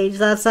this age.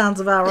 That sounds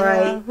about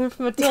right. Yeah, if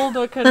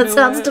Matilda can That do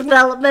sounds it.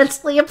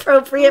 developmentally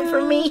appropriate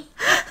for me.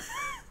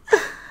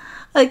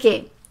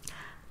 Okay.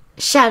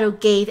 Shadow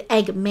gave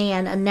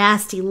Eggman a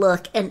nasty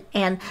look,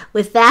 and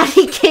with that,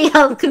 he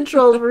chaos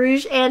controlled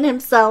Rouge and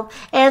himself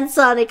and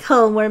Sonic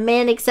home, where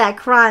Manic sat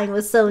crying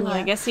with Sonia. Well,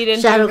 I guess he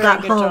didn't Shadow do a very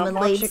got good home job and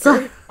laid watching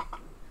Son- her.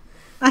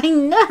 I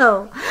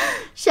know.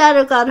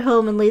 Shadow got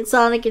home and laid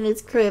Sonic in his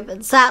crib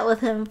and sat with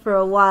him for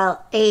a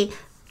while.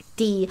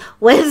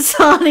 When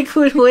Sonic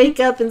would wake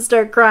up and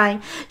start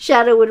crying,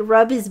 Shadow would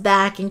rub his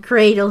back and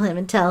cradle him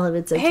and tell him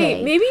it's okay.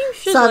 Hey, maybe you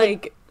should,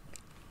 like,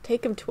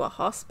 take him to a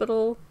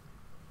hospital.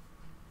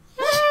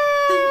 But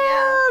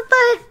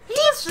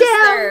just deep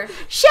down, there.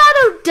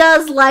 Shadow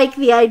does like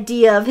the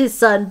idea of his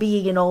son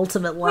being an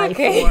ultimate life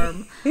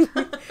form. I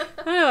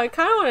don't know, I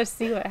kind of want to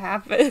see what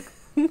happens.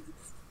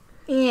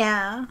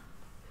 Yeah.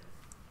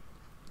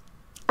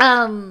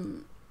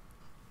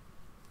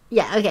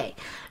 Yeah, okay.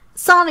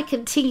 Sonic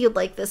continued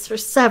like this for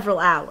several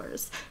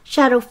hours.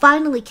 Shadow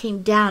finally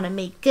came down and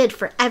made good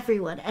for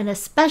everyone, and a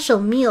special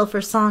meal for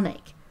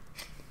Sonic.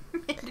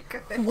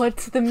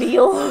 What's the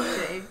meal?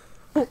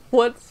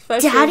 What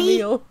special Daddy?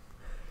 meal?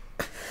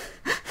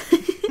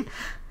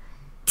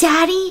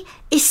 Daddy,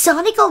 is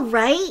Sonic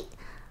alright?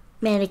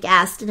 Manic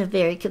asked in a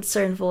very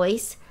concerned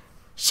voice.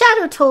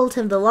 Shadow told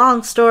him the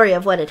long story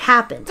of what had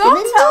happened. Don't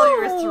and then tell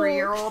your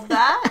 3-year-old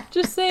that.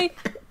 Just say,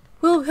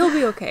 well, he'll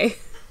be okay.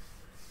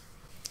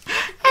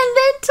 And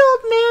then told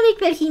Manic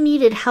that he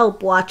needed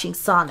help watching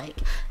Sonic.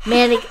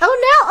 Manic,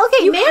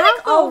 You Manic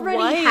have a already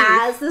wife.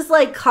 has this,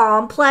 like,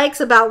 complex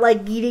about,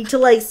 like, needing to,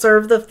 like,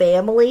 serve the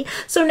family.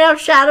 So now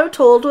Shadow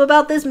told him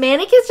about this.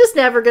 Manic is just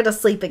never gonna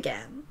sleep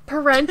again.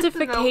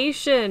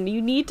 Parentification.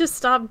 You need to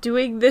stop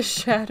doing this,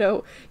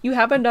 Shadow. You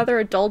have another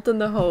adult in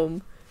the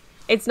home.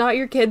 It's not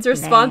your kid's No,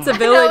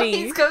 responsibility.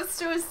 he goes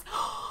to his...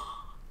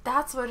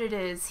 That's what it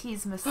is.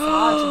 He's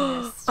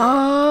misogynist.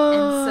 Oh.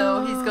 And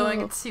so he's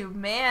going to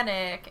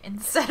Manic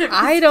instead of his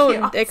I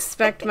don't fiancé.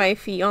 expect my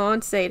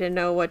fiance to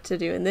know what to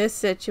do in this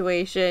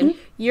situation.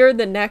 You're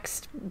the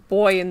next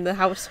boy in the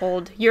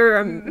household.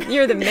 You're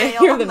the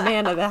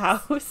man of the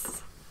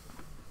house.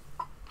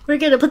 We're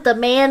gonna put the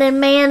man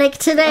in Manic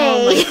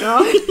today.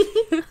 Oh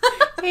my god.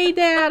 Hey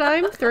Dad,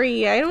 I'm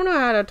 3. I don't know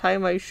how to tie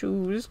my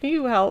shoes. Can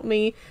you help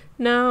me?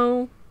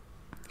 No.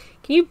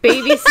 Can you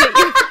babysit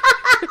your...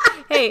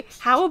 Hey,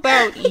 how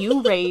about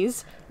you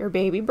raise your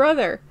baby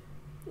brother?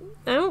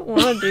 I don't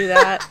want to do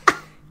that.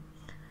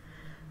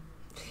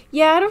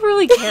 Yeah, I don't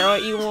really care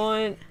what you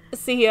want.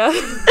 See ya.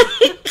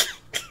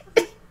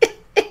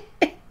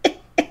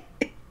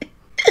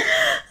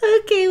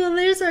 Okay, well,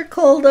 there's our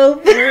cold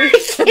opener.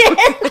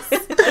 Yes.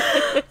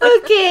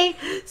 Okay,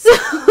 so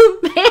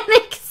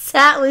Manic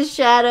sat with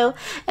Shadow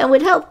and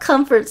would help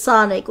comfort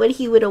Sonic when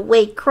he would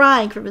awake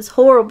crying from his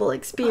horrible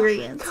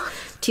experience.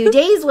 2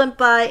 days went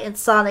by and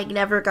Sonic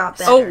never got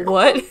better. Oh,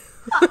 what?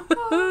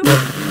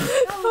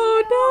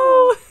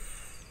 Oh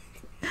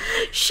no.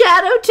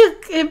 Shadow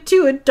took him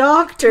to a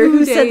doctor 2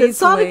 who said that days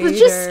Sonic was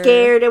just later.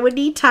 scared and would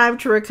need time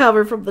to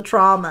recover from the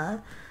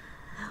trauma.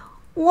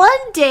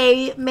 One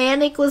day,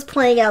 Manic was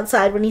playing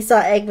outside when he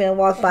saw Eggman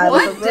walk by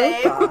with a One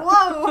day? robot.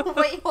 Whoa,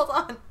 wait, hold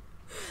on.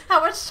 How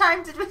much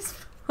time did we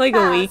Like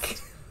pass? a week.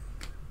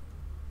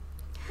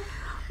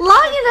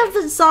 Long enough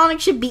that Sonic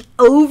should be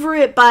over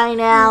it by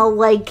now.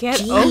 Like, Get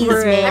jeez,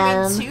 over it.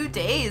 I man. mean, 2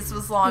 days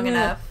was long Yeah.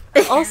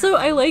 enough. Also,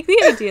 I like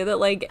the idea that,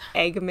 like,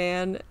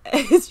 Eggman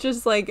is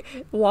just, like,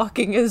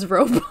 walking his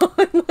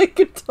robot like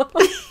a dog.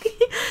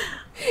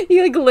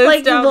 He, like, lives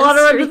Like, down water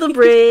the under the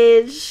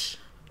bridge.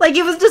 Like,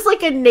 it was just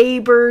like a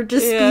neighbor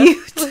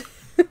dispute.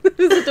 It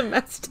was a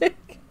domestic.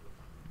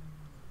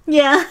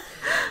 Yeah.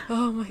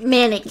 Oh my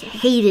Manic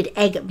hated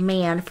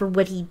Eggman for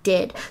what he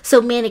did, so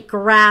Manic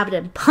grabbed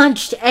and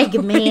punched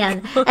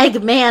Eggman.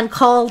 Eggman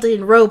called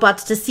in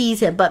robots to seize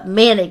him, but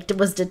Manic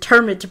was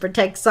determined to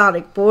protect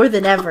Sonic more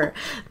than ever.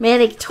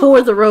 Manic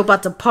tore the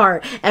robots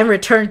apart and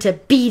returned to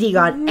beating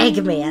on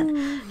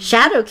Eggman.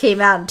 Shadow came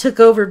out and took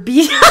over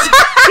beating.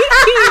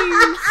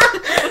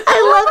 I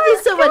love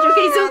this so much.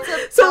 Okay,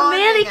 That's a so bonding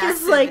Manic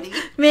is like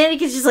activity.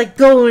 Manic is just like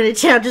going to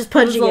town, just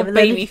punching little him, and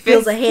then he baby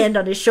feels a fist. hand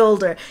on his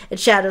shoulder, and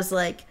Shadow's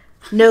like,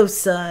 "No,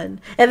 son,"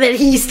 and then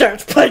he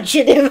starts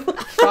punching him.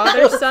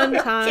 father son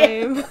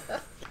time.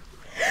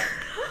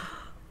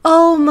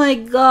 Oh my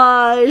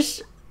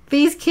gosh.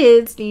 These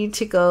kids need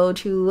to go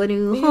to a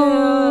new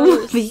home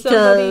Somebody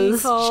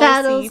because call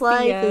Shadow's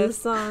life is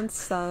CPS on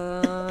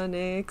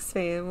Sonic's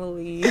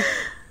Family.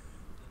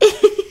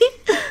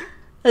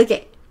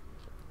 okay.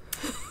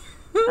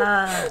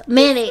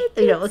 Manic,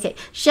 okay.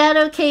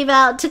 Shadow came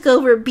out, took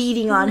over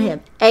beating on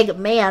him.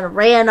 Eggman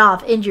ran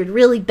off, injured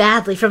really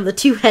badly from the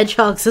two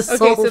hedgehogs'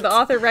 assault. Okay, so the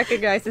author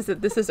recognizes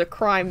that this is a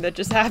crime that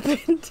just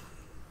happened.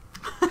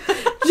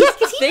 Yeah,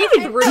 because he They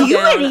didn't threw do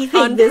down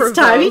anything this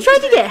time. He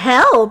unprovoked. tried to get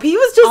help. He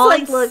was just On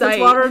like, look, site.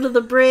 it's water under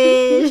the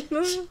bridge.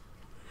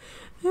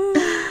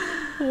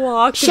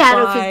 Walk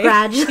Shadow by.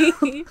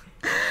 congratulated.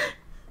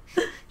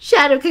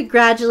 Shadow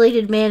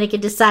congratulated Manic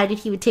and decided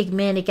he would take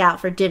Manic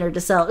out for dinner to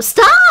sell.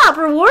 Stop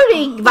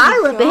rewarding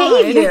violent God.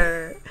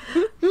 behavior.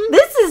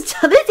 This is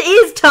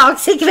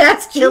toxic Jeez,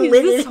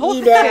 masculinity this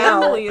whole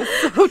now. family is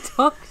so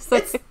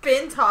toxic. It's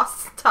been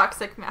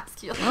toxic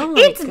masculinity. Oh my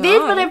It's been,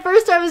 but God. at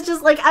first I was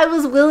just like, I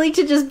was willing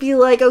to just be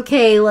like,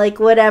 okay, like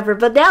whatever.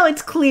 But now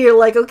it's clear,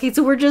 like, okay,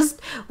 so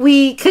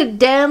we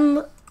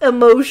condemn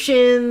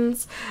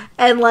emotions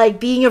and like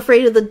being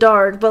afraid of the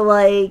dark, but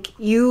like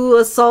you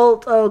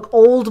assault an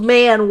old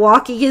man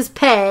walking his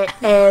pet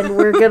and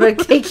we're gonna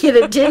take you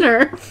to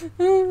dinner.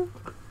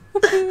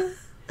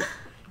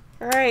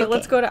 Alright, Okay.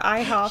 let's go to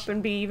IHOP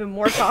and be even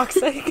more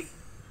toxic.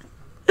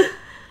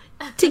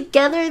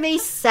 Together they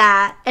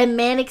sat, and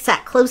Manic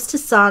sat close to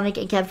Sonic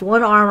and kept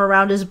one arm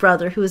around his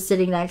brother who was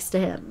sitting next to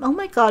him. Oh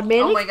my god,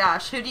 Manic. Oh my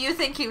gosh, who do you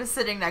think he was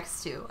sitting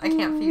next to? I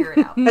can't figure it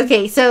out.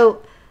 Okay,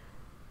 so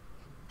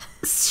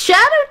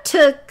Shadow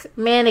took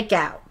Manic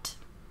out.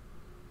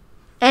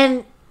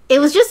 And it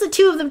was just the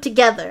two of them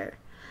together.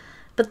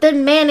 But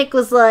then Manic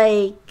was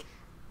like,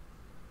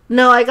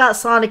 no, I got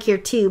Sonic here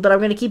too, but I'm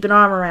going to keep an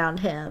arm around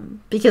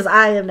him because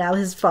I am now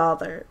his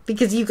father.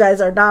 Because you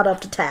guys are not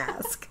up to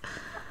task.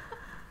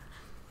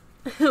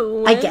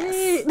 I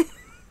guess.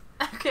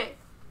 Okay.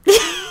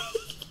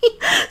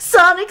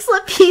 Sonic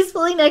slept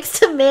peacefully next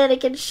to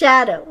Manic and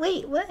Shadow.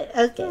 Wait, what?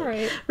 Okay.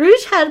 Alright.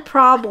 Rouge had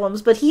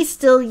problems, but he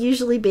still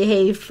usually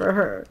behaved for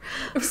her.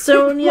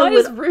 Sonia Why would...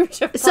 is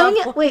Rouge a problem?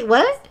 Sonia... Wait,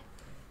 what?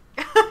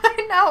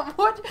 I know.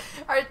 What?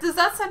 Does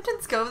that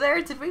sentence go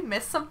there? Did we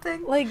miss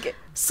something? Like,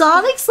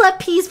 Sonic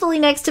slept peacefully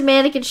next to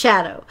Manic and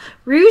Shadow.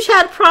 Rouge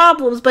had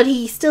problems, but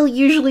he still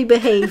usually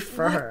behaved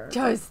for her.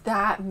 does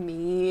that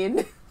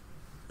mean?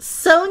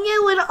 Sonia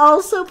would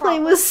also play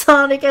with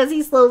Sonic as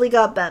he slowly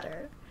got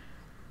better.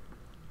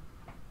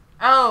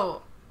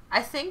 Oh,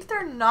 I think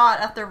they're not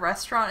at the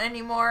restaurant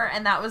anymore,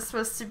 and that was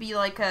supposed to be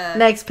like a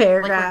Next like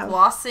paragraph. we're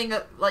glossing,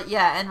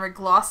 and we're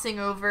glossing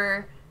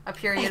over a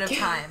period of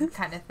time,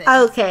 kind of thing.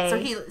 Okay. So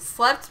he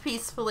slept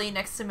peacefully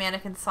next to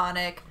Manic and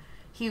Sonic.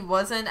 He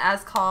wasn't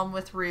as calm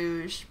with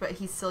Rouge, but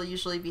he still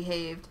usually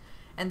behaved.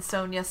 And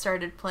Sonia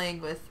started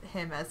playing with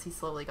him as he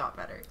slowly got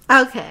better.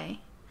 Okay.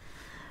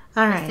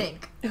 All I right.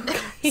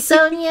 think.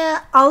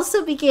 Sonia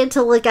also began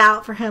to look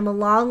out for him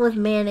along with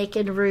Manic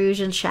and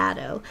Rouge and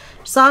Shadow.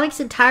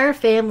 Sonic's entire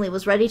family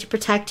was ready to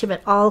protect him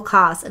at all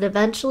costs, and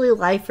eventually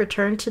life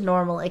returned to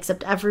normal,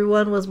 except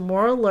everyone was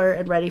more alert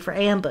and ready for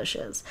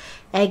ambushes.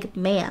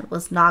 Eggman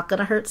was not going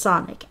to hurt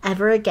Sonic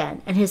ever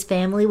again, and his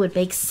family would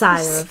make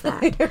sire of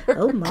that.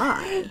 Oh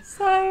my.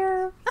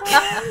 Sire.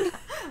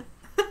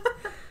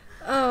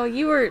 Oh,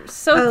 you were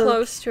so Oh.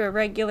 close to a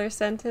regular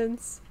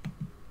sentence.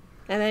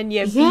 And then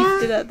you Yeah.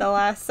 beefed it at the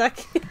last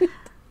second.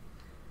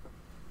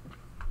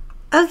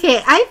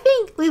 Okay, I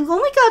think we've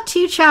only got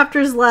 2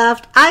 chapters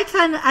left. I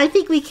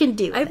think we can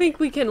do it. I think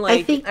we can,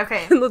 like, think-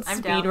 Okay, let's I'm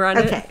speed down. run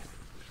it. Okay.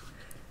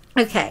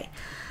 Okay.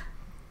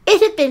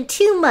 It had been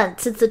 2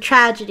 months since the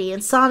tragedy,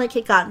 and Sonic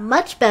had gotten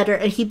much better,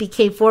 and he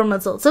became 4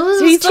 months old. So it was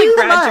So he's, like, 2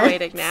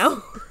 graduating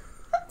months. now.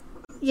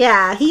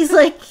 Yeah, he's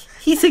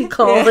in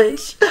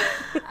college.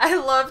 I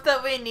love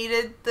that we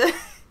needed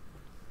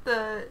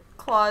the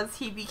clause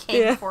he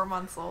became Yeah. 4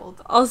 months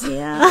old. Also,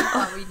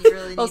 Yeah. We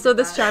really needed also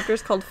this that.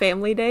 chapter's called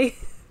Family Day.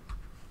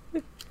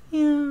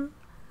 Yeah.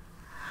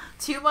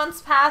 2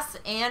 months passed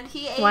and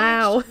he aged.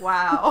 Wow.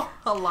 Wow.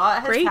 A lot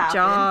has Great happened.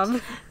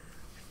 job.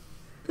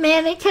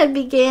 Manic had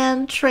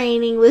began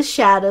training with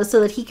Shadow so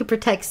that he could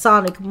protect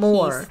Sonic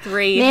more. He's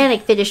 3.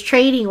 Manic finished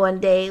training one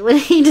day when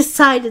he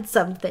decided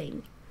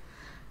something.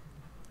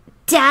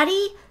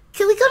 Daddy,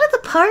 can we go to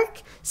the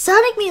park?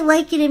 Sonic may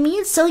like it, and me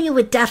and Sonia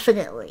would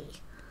definitely.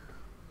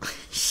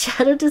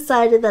 Shadow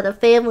decided that a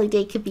family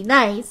day could be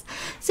nice,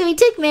 so he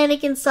took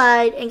Manic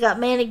inside and got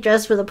Manic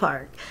dressed for the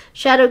park.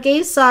 Shadow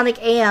gave Sonic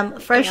a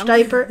fresh Am.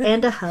 diaper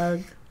and a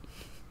hug.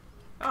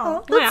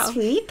 Oh, That's wow.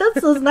 sweet.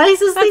 That's the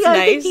nicest thing That's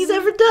I think nice. he's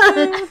ever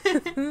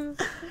done.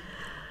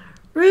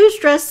 Rouge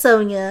dressed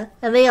Sonia,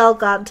 and they all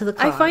got into the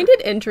car. I find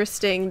it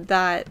interesting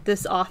that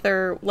this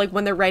author, like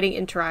when they're writing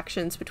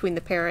interactions between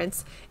the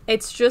parents,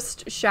 it's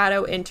just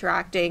Shadow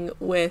interacting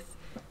with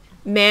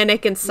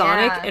Manic and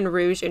Sonic Yeah. and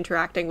Rouge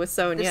interacting with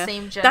Sonia.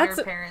 same gender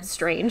That's parents.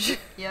 strange.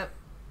 Yep.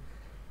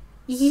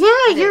 Yeah,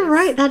 It you're is.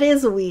 right. That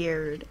is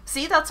weird.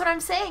 See, that's what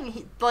I'm saying.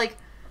 He, like,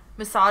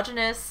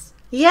 misogynist.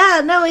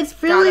 Yeah, no,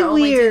 it's really Gotta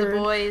only do the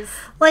weird. boys.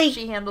 Like,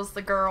 She handles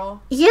the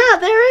girl. yeah,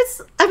 there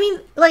is. I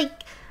mean, like,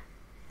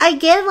 I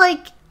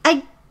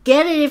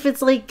get it if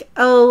it's like,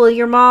 oh, well,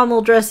 your mom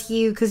will dress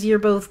you because you're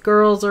both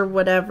girls or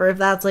whatever. If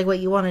that's like what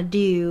you want to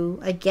do,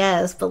 I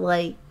guess. But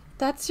like,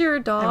 That's your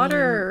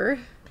daughter.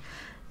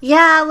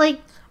 yeah, like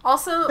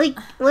Also,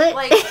 what?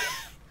 like,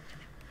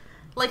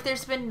 like,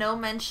 there's been no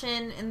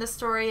mention in the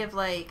story of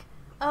like,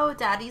 oh,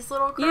 daddy's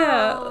little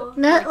girl. Yeah.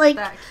 Not, like-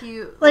 that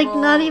cute. Like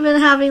little- not even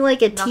having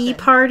like a tea nothing.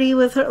 party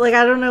with her. Like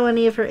I don't know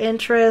any of her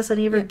interests,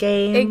 any of her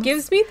games. It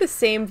gives me the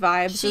same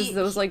vibes She- as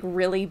those like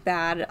really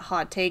bad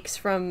hot takes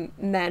from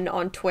men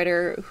on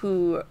Twitter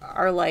who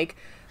are like,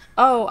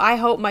 "Oh, I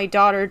hope my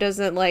daughter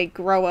doesn't like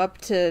grow up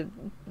to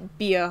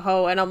be a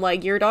hoe." And I'm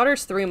like, "Your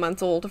daughter's 3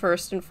 months old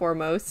first and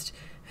foremost."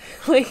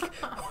 Like,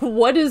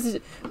 what is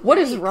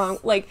wrong?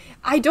 Like,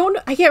 I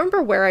can't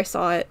remember where I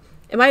saw it.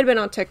 It might have been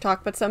on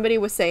TikTok, but somebody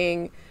was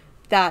saying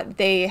that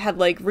they had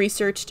like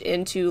researched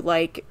into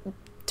like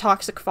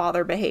toxic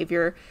father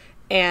behavior,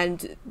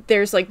 and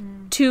there's like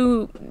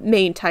 2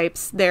 main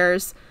types.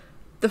 There's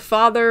the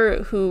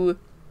father who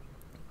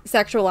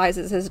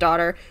sexualizes his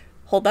daughter,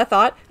 hold that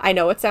thought. I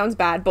know it sounds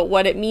bad, but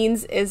what it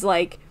means is,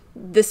 like,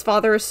 this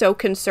father is so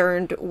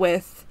concerned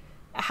with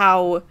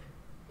how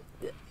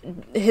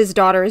his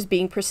daughter is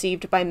being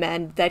perceived by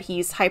men that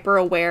he's hyper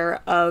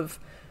aware of,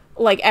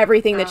 like,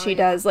 everything that she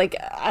does. Like,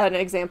 an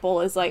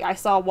example is, like, I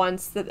saw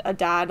once that a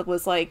dad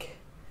was, like,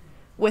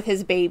 with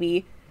his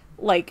baby,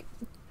 like,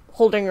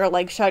 holding her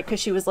leg shut because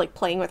she was, like,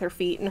 playing with her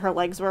feet and her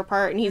legs were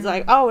apart, and he's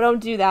like, oh, don't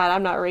do that,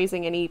 I'm not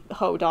raising any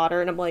hoe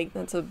daughter. And I'm like,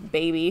 that's a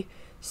baby,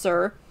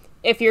 sir.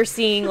 If you're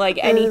seeing, like,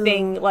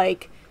 anything,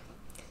 like,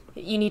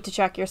 you need to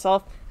check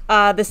yourself.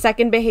 The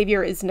second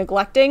behavior is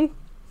neglecting.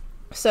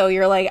 So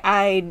you're like,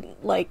 I,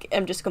 like,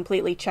 am just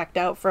completely checked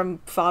out from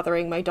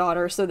fathering my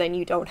daughter, so then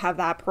you don't have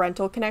that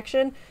parental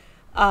connection.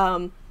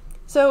 So,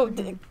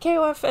 the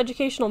KOF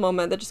educational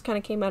moment that just kind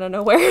of came out of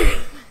nowhere.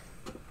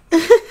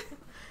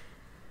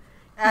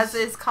 As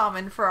is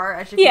common for our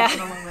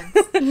educational moments.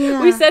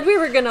 Yeah. We said we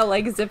were gonna,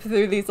 like, zip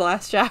through these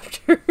last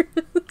chapters.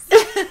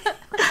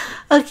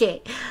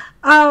 Okay.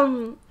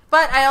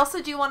 But I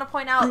also do want to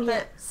point out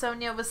that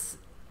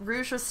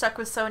Rouge was stuck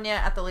with Sonia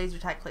at the laser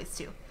tag place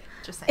too.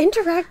 Just saying.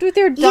 Interact with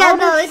your daughter. Yeah,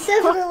 no, it's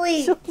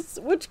definitely...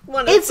 Which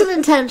one? It's an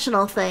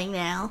intentional thing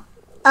now.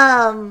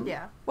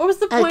 Yeah. What was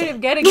the point Okay.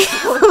 of getting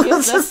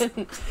Sonia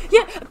then?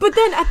 Yeah, but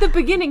then at the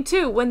beginning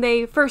too, when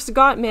they first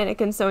got Manic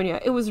and Sonia,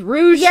 it was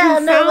Rouge Yeah,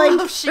 who no, found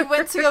like- She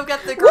went to go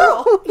get the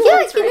girl. Well,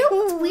 yeah, you know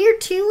what's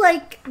weird too?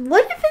 Like,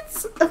 what if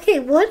it's... Okay,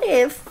 what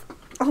if...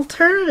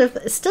 Alternative...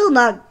 It still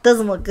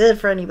doesn't look good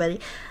for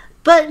anybody.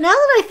 But now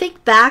that I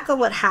think back on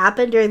what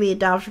happened during the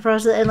adoption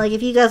process, and, like,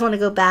 if you guys want to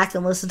go back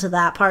and listen to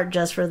that part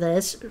just for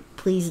this,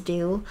 please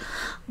do.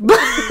 Get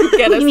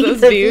us We need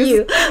those the views.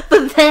 view.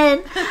 But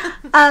then,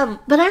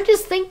 but I'm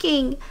just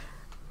thinking,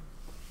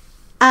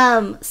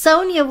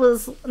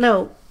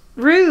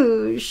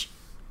 Rouge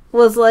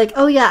was like,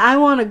 oh yeah, I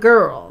want a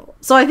girl.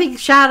 So I think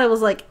Shadow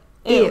was like,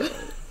 ew.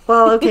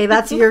 Well, okay,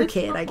 that's your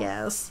kid, I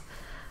guess.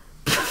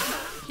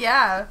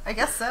 Yeah, I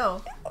guess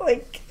so.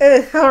 Like,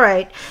 all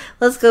right,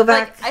 let's go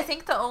back. Like, I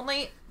think the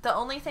only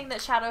thing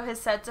that Shadow has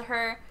said to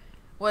her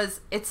was,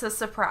 "It's a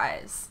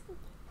surprise,"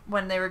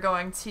 when they were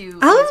going to.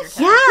 Oh laser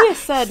tag. yeah, He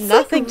said It's,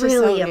 nothing like, to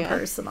really Sonia.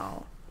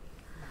 impersonal.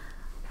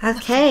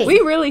 Okay, We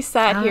really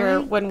sat All here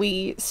right. when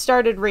we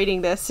started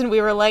reading this, and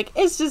we were like,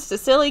 it's just a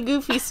silly,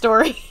 goofy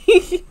story.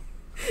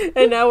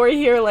 And now we're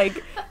here,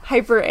 like,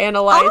 hyper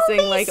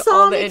analyzing, like,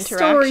 all the Sonic interactions.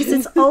 Stories,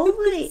 it's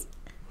always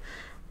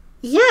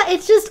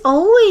it's just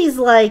always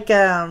like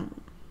the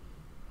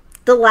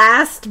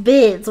last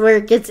bits where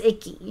it gets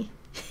icky.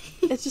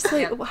 It's just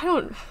like,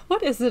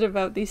 what is it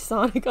about these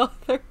Sonic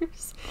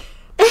authors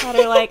that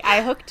are like,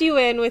 I hooked you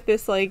in with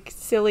this, like,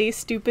 silly,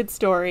 stupid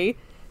story.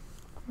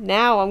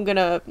 Now I'm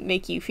gonna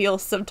make you feel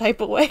some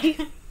type of way.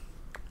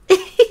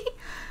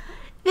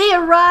 They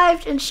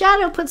arrived, and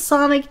Shadow put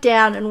Sonic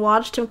down and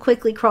watched him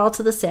quickly crawl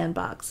to the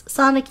sandbox.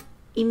 Sonic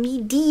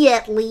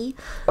immediately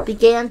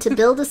began to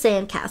build a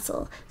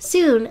sandcastle.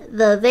 Soon,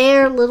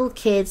 their little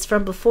kids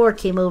from before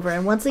came over,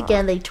 and once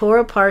again they tore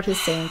apart his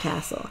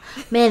sandcastle.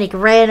 Manic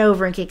ran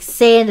over and kicked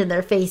sand in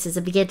their faces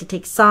and began to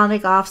take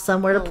Sonic off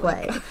somewhere to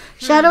play.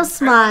 Shadow I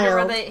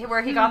smiled. wonder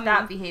where he got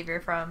that behavior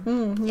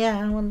from. Yeah,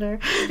 I wonder.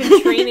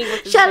 Been training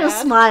with his Shadow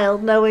dad.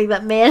 smiled, knowing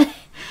that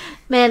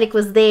Manic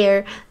was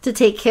there to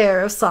take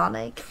care of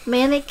Sonic.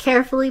 Manic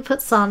carefully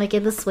put Sonic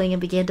in the swing and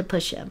began to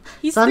push him.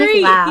 He's Sonic 3,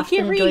 he laughed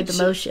can't and enjoyed reach.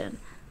 the motion.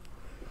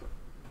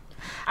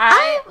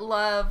 I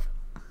love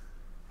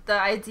the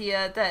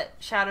idea that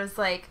Shadow's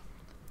like,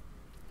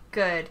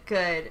 good.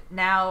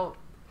 Now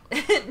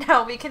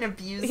we can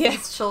abuse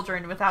these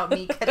children without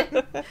me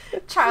getting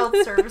child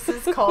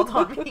services called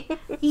on me.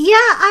 Yeah,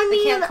 I We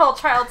mean, can't call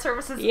child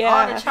services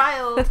on a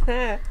child.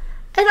 and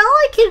all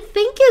I can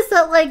think is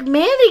that, like,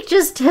 Manic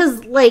just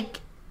has, like,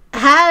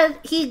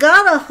 he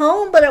got a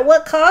home, but at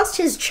what cost?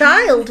 His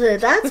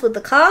childhood. That's what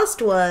the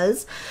cost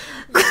was.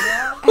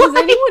 Has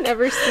anyone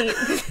ever seen,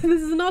 this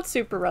is not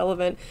super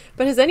relevant,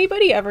 but has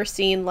anybody ever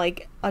seen,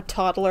 like, a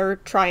toddler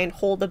try and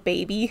hold a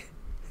baby?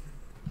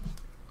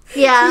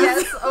 Yeah.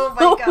 Yes, oh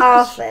my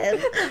gosh. Often.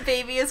 The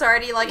baby is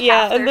already like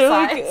Yeah, half and their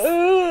they're size. like,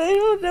 I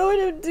don't know what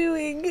I'm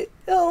doing.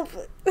 Help.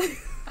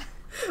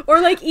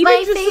 Or, like, even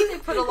My just, They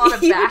put a lot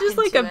of even back just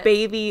like into a it.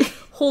 baby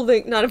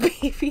holding, not a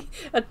baby,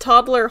 a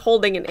toddler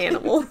holding an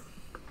animal.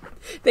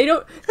 They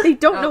don't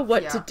know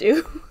what to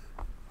do.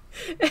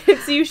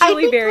 It's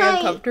usually think very my-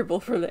 uncomfortable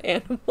for the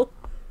animal.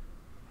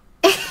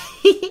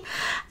 I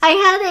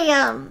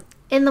had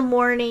in the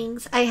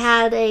mornings, I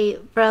had a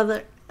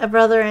brother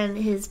and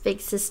his big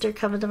sister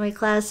come into my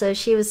class. So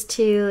she was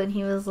 2 and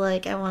he was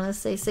like, I want to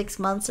say 6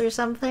 months or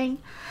something.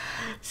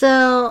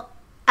 So,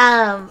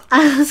 I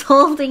was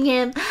holding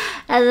him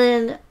and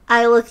then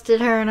I looked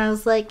at her and I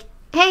was like,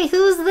 hey,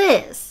 who's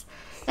this?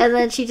 And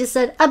then she just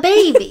said, a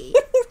baby.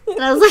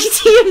 And I was like,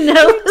 do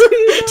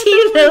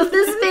you know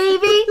this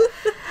baby?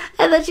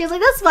 And then she was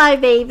like, that's my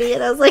baby.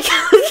 And I was like,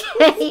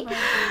 okay.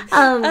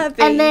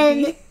 And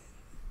then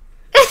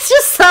it's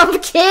just some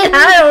kid.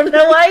 I don't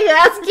know why you're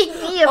asking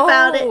me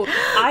about it.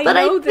 I But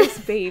know this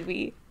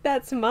baby.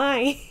 That's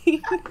mine.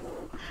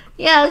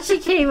 Yeah, she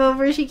came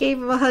over, she gave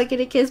him a hug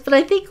and a kiss. But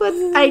I think what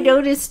I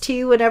noticed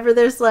too, whenever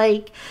there's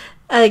like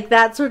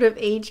that sort of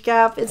age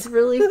gap, it's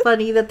really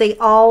funny that they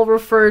all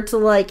refer to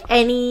like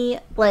any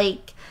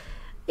like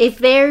if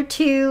they're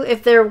 2,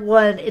 if they're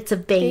 1, it's a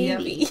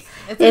baby.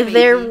 It's a If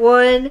they're baby.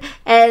 1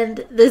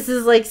 and this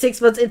is like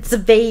 6 months, it's a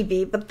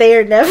baby, but they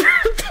are never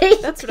a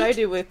baby. That's what I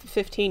do with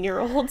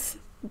 15-year-olds.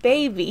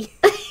 Baby.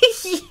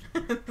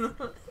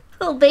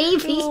 Little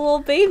baby. Little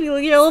baby, your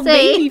little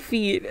Say. baby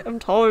feet. I'm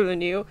taller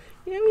than you.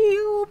 You have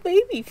your little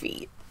baby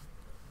feet.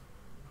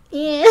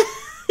 Yeah.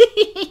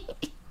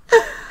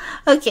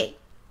 Okay.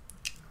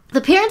 The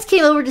parents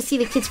came over to see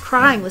the kids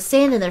crying with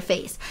sand in their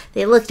face.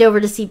 They looked over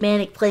to see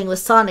Manic playing with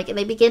Sonic, and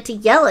they began to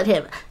yell at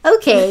him.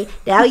 Okay,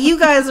 now you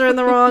guys are in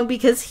the wrong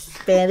because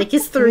Manic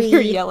is 3. You're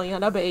yelling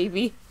at a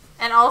baby.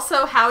 And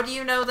also, how do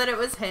you know that it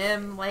was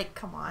him? Like,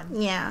 come on.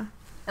 Yeah.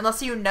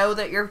 Unless you know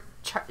that your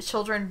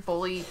children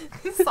bully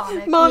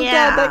Sonic. Mom, Yeah.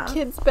 Dad, that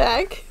kid's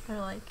back. They're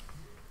like,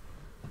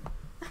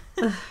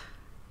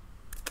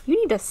 You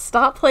need to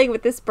stop playing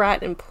with this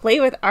brat and play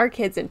with our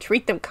kids and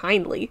treat them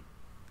kindly.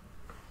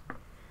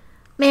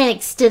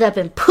 Manic stood up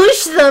and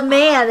pushed the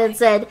man and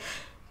said,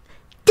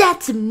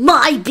 "That's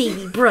my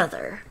baby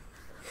brother."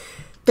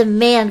 The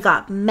man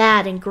got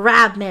mad and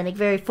grabbed Manic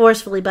very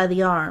forcefully by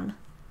the arm.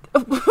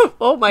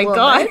 Oh my What?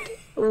 god.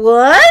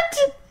 What?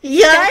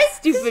 That Yikes!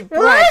 stupid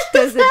brat What?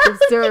 doesn't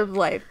deserve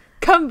life.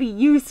 Come be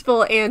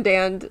useful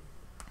and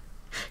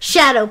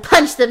Shadow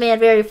punched the man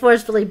very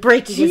forcefully,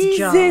 breaking his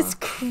jaw. Jesus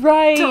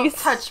Christ. don't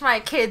touch my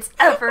kids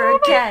ever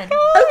again.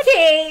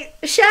 Okay,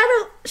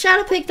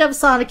 Shadow picked up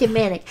Sonic and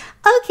Manic.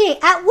 Okay,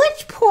 at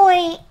which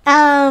point,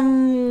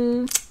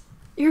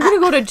 You're gonna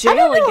go to I jail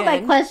don't know what my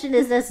again. question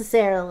is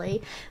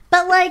necessarily,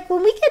 but like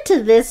when we get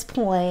to this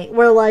point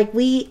where like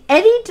why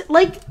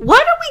don't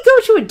we go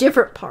to a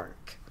different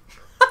park?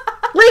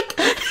 Like,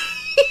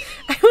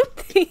 I don't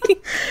think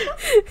if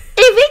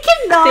it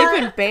cannot,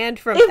 they've been banned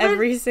from if it-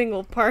 every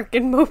single park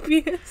in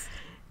Mobius.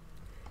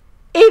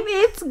 if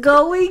it's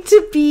going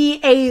to be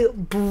a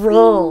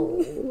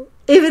brawl,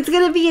 if it's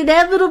going to be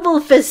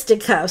inevitable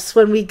fisticuffs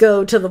when we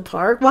go to the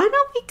park, why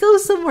don't we go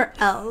somewhere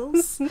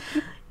else?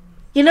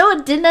 You know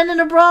what didn't end in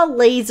a brawl?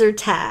 Laser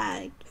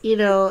tag. You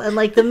know, and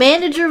like the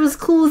manager was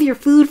cool with your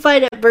food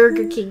fight at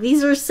Burger King.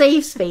 These are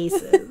safe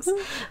spaces.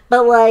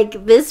 But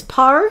like this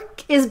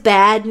park is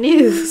bad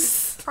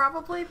news.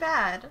 Probably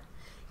bad.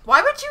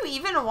 Why would you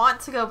even want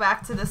to go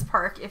back to this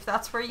park if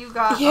that's where you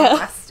got Yeah.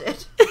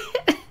 arrested?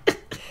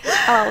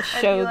 I'll I'd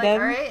show be like,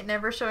 them. alright,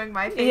 never showing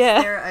my face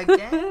Yeah. there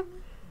again.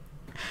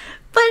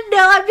 But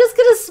no, I'm just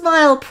gonna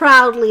smile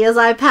proudly as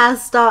I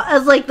passed on,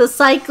 as like the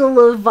cycle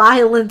of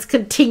violence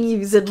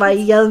continues in my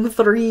young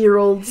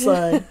 3-year-old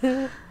son.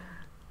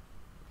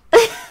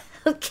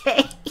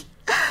 Okay.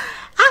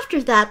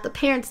 After that, the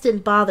parents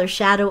didn't bother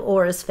Shadow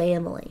or his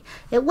family.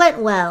 It went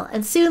well,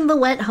 and soon they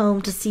went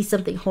home to see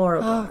something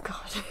horrible. Oh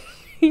god.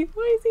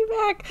 Why is he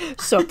back?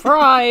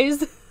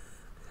 Surprise!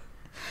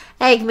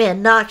 Eggman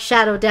knocked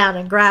Shadow down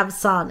and grabbed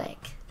Sonic.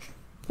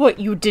 What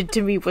you did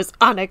to me was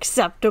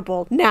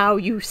unacceptable. Now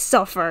you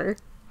suffer.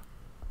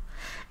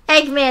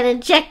 Eggman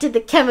injected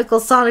the chemical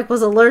Sonic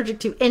was allergic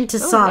to into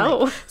Sonic.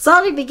 no.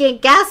 Sonic began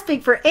gasping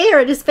for air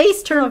and his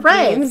face turned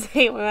red. Games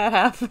hate when that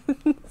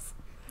happens.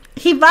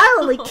 He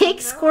violently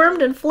kicked,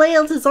 squirmed, and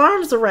flailed his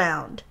arms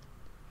around.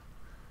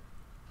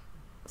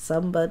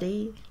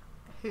 Somebody.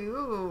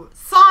 Who?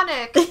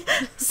 Sonic!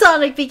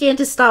 Sonic began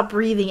to stop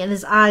breathing and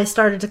his eyes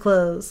started to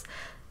close.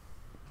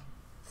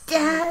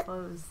 Dad,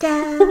 Close.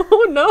 Dad.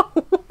 Oh no.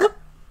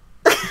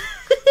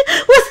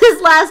 was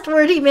his last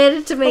word he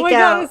managed to make Oh my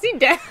out. god, is he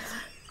dead?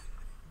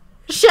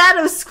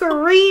 Shadow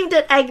screamed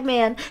at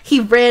Eggman. He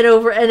ran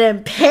over and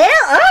impaled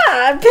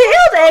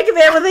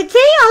Eggman with a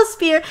chaos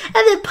spear and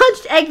then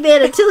punched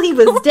Eggman until he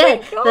was Oh my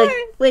dead. God. Like,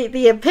 wait,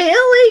 the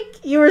impaling?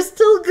 You were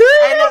still good?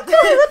 I know.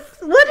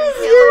 Eggman? What is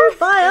The your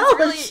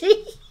impaling is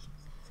biology?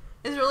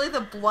 It's really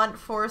the blunt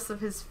force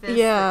of his fist. that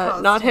Yeah,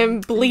 caused not him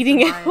him to bleeding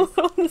demise. out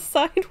on the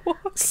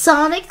sidewalk.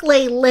 Sonic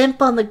lay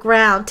limp on the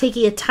ground,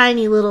 taking a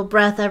tiny little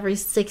breath every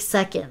 6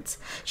 seconds.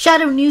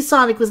 Shadow knew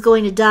Sonic was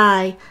going to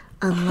die.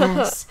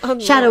 Unless.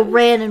 Unless. Shadow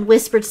ran and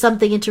whispered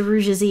something into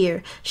Rouge's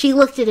ear. She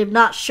looked at him,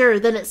 not sure,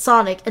 then at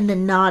Sonic, and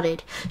then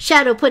nodded.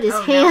 Shadow put his Oh,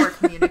 now we're hand...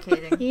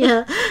 communicating.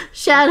 Yeah.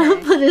 Shadow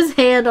Okay. put his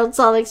hand on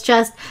Sonic's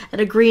chest, and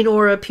a green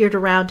aura appeared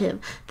around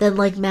him. Then,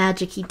 like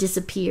magic, he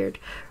disappeared.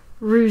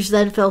 Rouge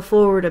then fell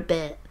forward a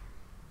bit.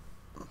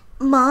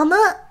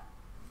 Mama?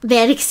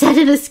 Manic said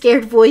in a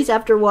scared voice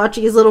after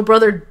watching his little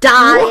brother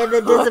die and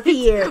then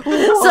disappear.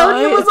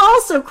 Sonia was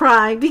also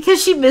crying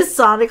because she missed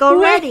Sonic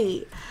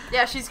already.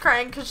 Yeah, she's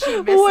crying because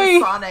she misses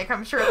Wait. Sonic.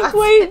 I'm sure that's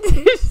Wait, it.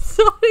 did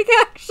Sonic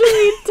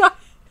actually die?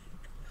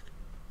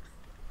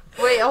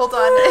 Wait, hold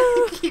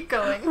on. Keep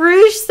going.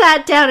 Rouge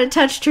sat down and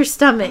touched her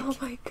stomach. Oh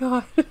my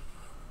god.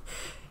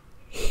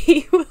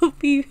 He will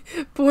be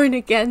born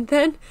again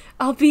then?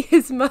 I'll be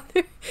his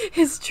mother.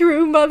 His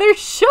true mother?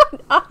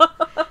 Shut up!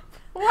 Wow.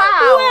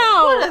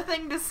 Wow. What a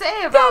thing to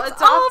say about That's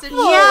adopted awful.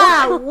 children.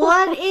 Yeah,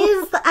 what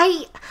is...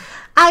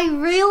 I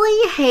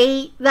really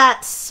hate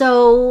that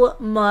so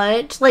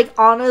much. Like,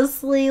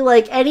 honestly,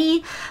 like,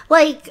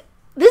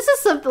 this is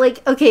something,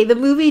 like, okay, the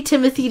movie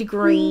Timothy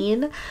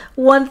Green,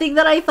 one thing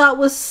that I thought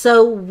was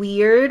so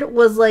weird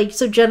was, like,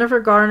 so Jennifer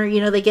Garner, you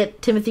know, they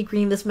get Timothy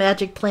Green, this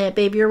magic plant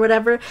baby or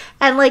whatever,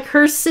 and, like,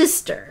 her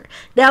sister.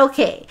 Now,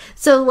 okay,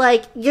 so,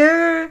 like,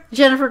 you're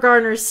Jennifer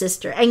Garner's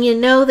sister, and you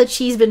know that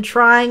she's been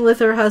trying with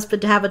her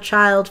husband to have a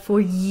child for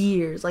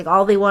years. Like,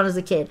 all they want is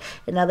a kid,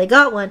 and now they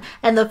got one,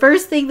 and the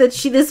first thing that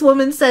this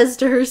woman says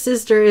to her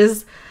sister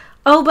is,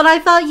 "Oh, but I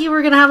thought you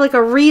were gonna have, like,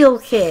 a real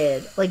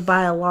kid, like,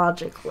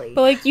 biologically."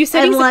 But, like, you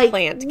said And, he's like, a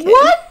plant kid.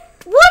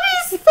 What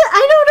is that?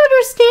 I don't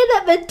understand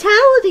that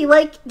mentality.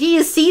 Like, do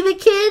you see the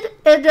kid?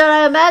 And did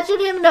I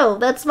imagine him? No,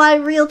 that's my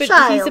real But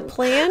child. he's a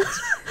plant?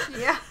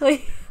 Yeah.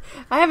 Like,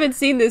 I haven't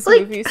seen this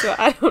Like- movie, so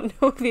I don't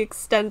know the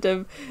extent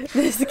of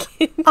this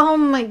kid. Oh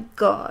my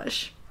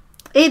gosh.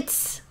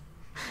 It's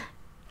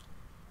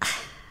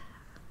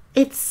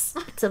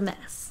a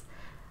mess.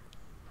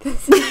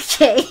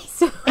 Okay.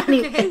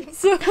 Anyway.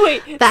 So,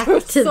 wait, Back so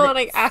to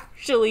Sonic this.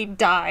 actually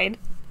died.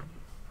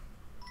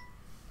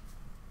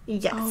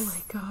 Yes. Oh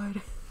my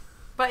god.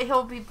 But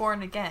he'll be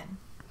born again.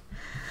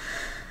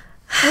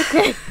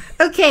 Okay.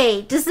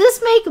 Okay, does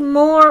this make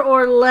more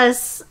or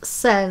less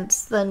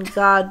sense than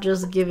God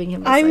just giving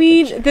him a I second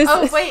mean, chance? this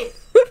Oh, wait.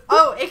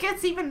 Oh, it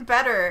gets even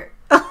better.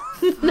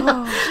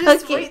 No.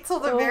 Just Okay. wait till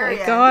the Oh very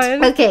my end.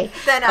 god. Okay.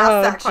 Then ask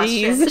Oh, that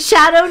question. jeez.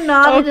 Shadow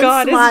nodded Oh,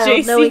 God, and is smiled,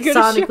 JC knowing gonna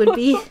Sonic show would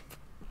be.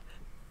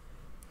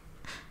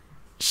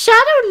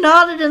 Shadow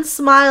nodded and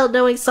smiled,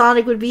 knowing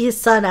Sonic would be his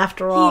son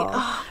after all.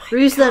 oh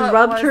Ruse then What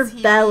rubbed was her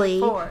he belly,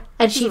 for?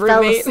 and she His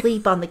fell roommate.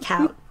 asleep on the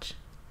couch.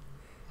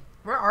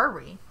 Where are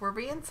we? Were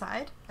we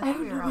inside? I thought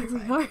don't we know were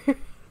where outside.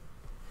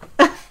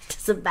 we are.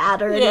 Doesn't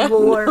matter Yeah.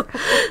 anymore.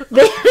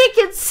 Manic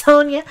and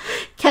Sonia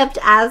kept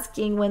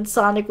asking when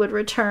Sonic would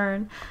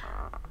return,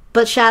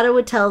 but Shadow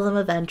would tell them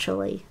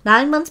eventually.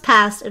 9 months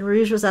passed, and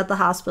Rouge was at the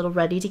hospital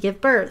ready to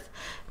give birth.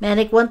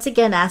 Manic once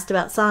again asked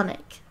about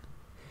Sonic.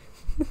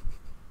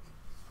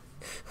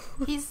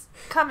 He's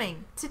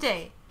coming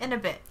today, in a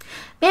bit.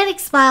 Manic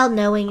smiled,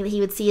 knowing that he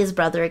would see his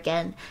brother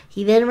again.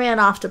 He then ran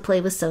off to play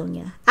with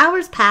Sonia.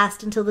 Hours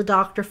passed until finally the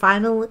doctor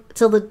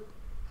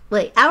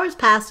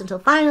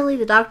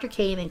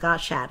came and got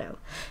Shadow.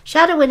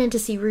 Shadow went in to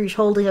see Rouge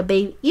holding a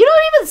baby. You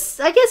don't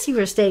even, I guess you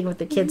were staying with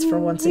the kids for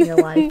once in your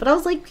life, but I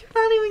was like, you're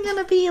not even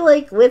gonna be,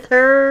 like, with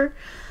her.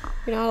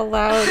 You're not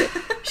allowed.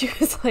 She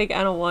was like,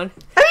 I don't want.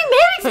 I mean,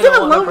 Manic's I don't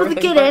gonna want a love with the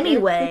birthday kid partner.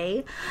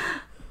 anyway.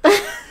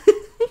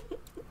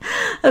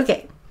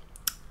 Okay.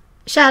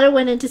 Shadow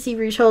went in to see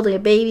Rouge holding a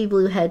baby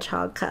blue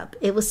hedgehog cup.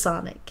 It was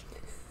Sonic.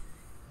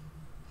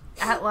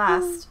 At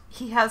last,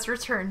 he has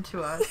returned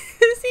to us.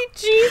 Is he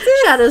Jesus?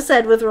 Shadow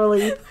said with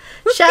relief.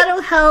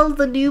 Shadow held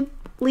the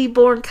newly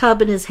born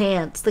cub in his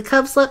hands. The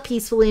cub slept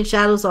peacefully in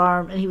Shadow's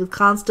arm, and he would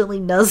constantly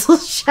nuzzle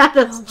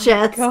Shadow's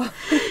chest. God.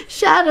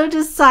 Shadow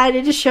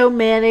decided to show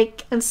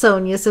Manic and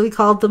Sonia, so he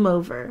called them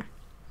over.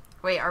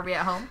 Wait, are we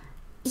at home?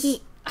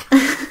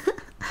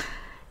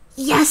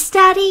 Yes,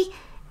 Daddy?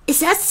 Is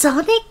that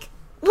Sonic?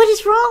 What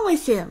is wrong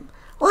with him?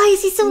 Why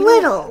is he so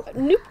little?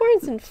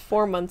 Newborns and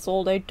 4 months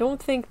old, I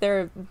don't think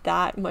they're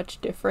that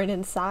much different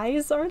in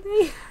size, are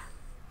they?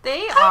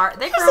 They are.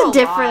 They There's grow a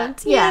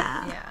difference, lot.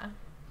 yeah. Yeah.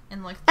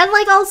 And like, And,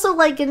 like, also,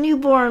 like, a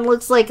newborn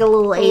looks like a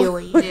little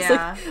alien. Looks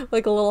yeah.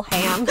 like a little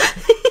ham.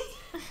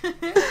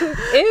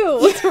 Ew,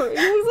 what's wrong?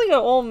 He looks like an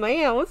old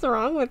man. What's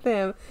wrong with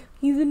him?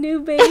 He's a new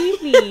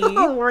baby.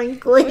 All Why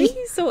wrinkly. is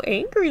he so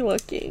angry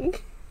looking?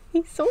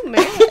 He's so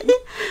mad.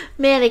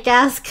 Manic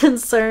asked,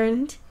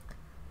 concerned.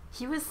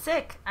 He was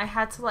sick. I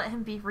had to let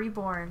him be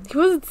reborn. He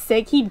wasn't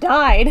sick, he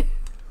died.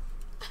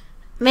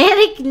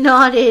 Manic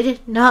nodded,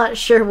 not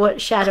sure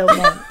what Shadow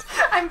meant.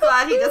 I'm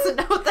glad he doesn't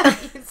know what that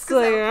means. 'cause It's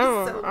like, that I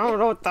would be don't, so I don't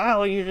know what the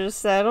hell you just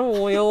said. I'm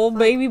a wee old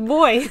baby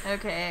boy. weird.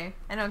 Okay,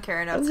 I don't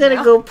care enough I'm to gonna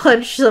know. go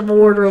punch some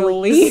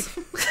orderlies.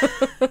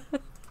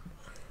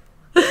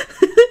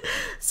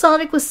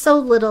 Sonic was so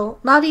little,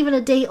 not even a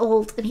day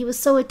old, and he was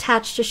so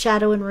attached to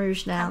Shadow and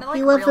Rouge now. Kinda like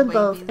He loved real them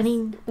both,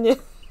 babies. and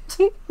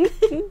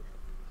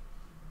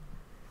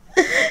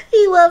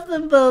he loved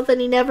them both,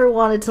 and he never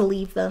wanted to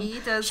leave them. He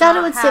does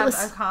Shadow not would sit have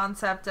with- a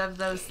concept of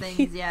those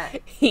things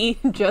yet. He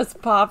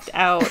just popped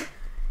out.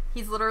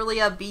 He's literally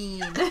a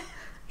bean.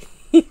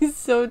 He's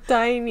so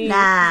tiny.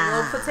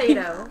 Nah. Little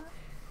potato.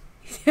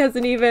 He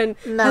hasn't even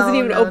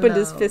No, opened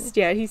his no. fist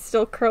yet. He's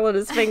still curling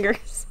his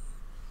fingers.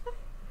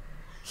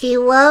 He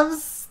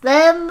loves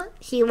them.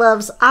 He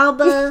loves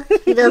Abba.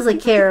 He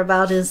doesn't care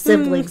about his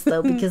siblings,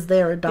 though, because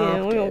they're Yeah, we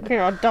don't adopted.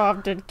 care.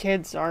 Adopted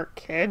kids aren't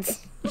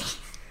kids.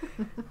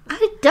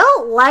 I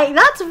don't like...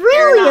 That's They're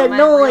really not my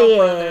real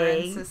brother and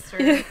annoying. sister.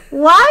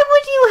 Why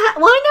would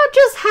you why not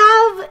just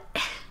have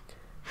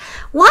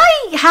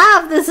Why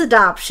have this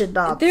adoption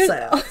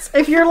nonsense?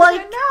 If you're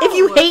like, if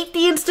you hate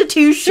the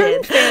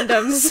institution Certain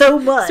fandoms so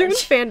much. Certain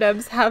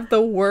fandoms have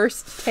the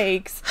worst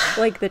takes.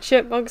 Like the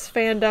Chipmunks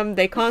fandom,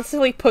 they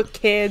constantly put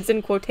kids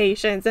in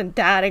quotations and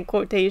dad in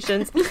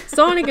quotations.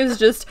 Sonic is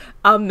just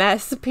a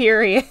mess,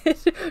 period.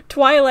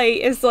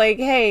 Twilight is like,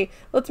 hey,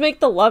 let's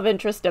make the love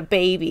interest a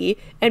baby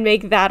and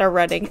make that a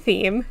running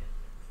theme.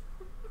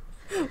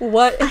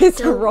 What is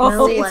don't wrong?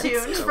 know Stay what's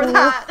tuned for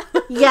that.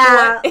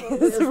 Yeah,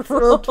 What is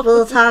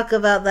we'll talk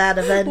about that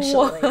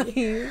eventually.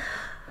 Why?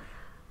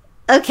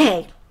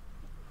 Okay.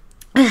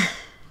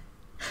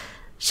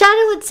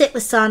 Shadow would sit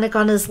with Sonic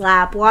on his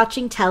lap,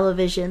 watching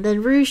television,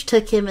 then Rouge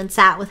took him and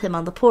sat with him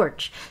on the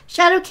porch.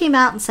 Shadow came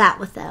out and sat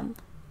with them.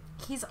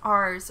 He's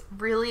ours.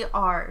 Really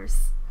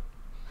ours.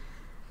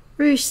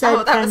 Rouge said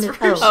Oh, that kind was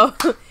of... Rouge.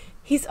 Oh,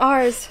 he's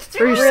ours.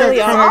 Rouge Really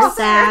said kind ours. of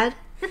sad.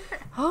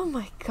 Oh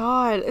my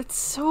god, it's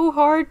so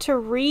hard to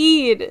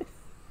read.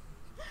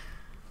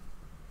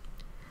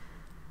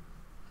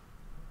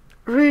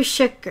 Rouge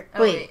shook her...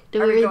 Oh, wait,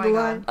 do are we read the going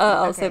line? on?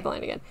 I'll Okay. say the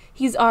line again.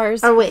 He's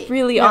ours. Oh, wait.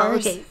 Really No,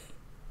 ours. okay.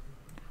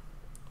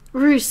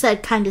 Rouge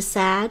said kind of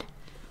sad.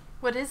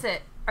 What is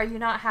it? Are you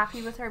not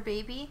happy with our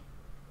baby?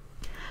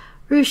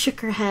 Rouge shook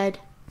her head.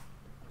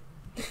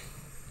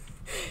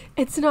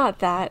 It's not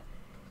that.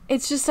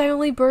 It's just I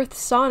only birthed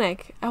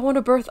Sonic. I want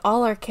to birth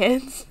all our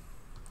kids.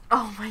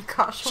 Oh my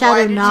gosh. Shadow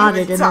why did nodded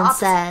you and then adopt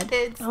said,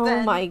 kids Oh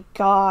then? my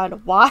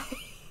god, why?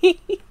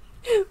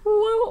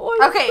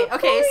 What Okay, the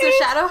okay, so point?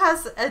 Shadow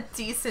has a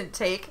decent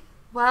take.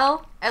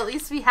 Well, at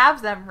least we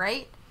have them,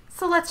 right?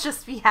 So let's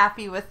just be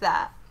happy with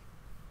that.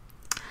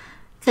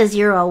 because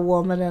you're a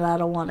woman and I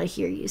don't want to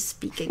hear you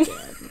speak again.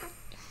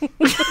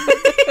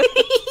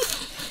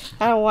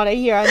 I don't want to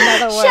hear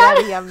another word Shut out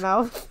of your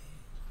mouth.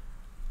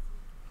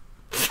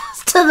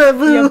 To the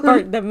You moon.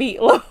 burnt the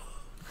meatloaf.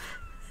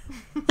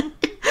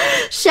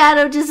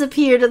 Shadow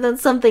disappeared and then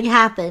something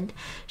happened.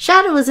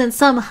 Shadow was in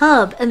some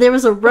hub and there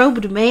was a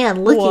robed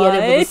man looking at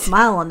him with a What?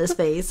 smile on his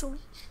face.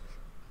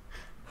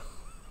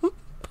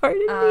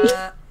 Pardon me.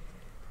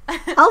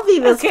 I'll be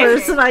this Okay.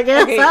 person, I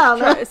guess. Okay, I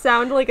don't know.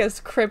 sound like as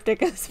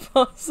cryptic as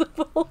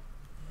possible.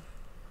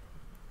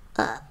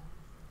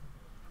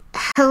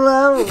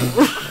 Hello.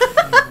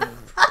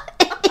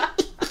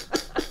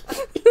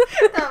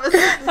 That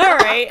was All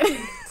right.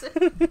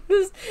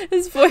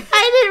 This voice.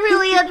 I didn't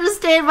really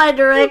understand my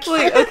direction.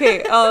 Wait,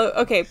 okay.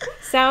 Okay.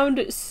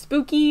 Sound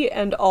spooky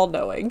and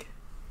all-knowing.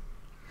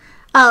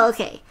 Oh,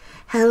 okay.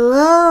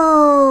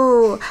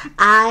 Hello.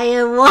 I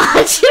am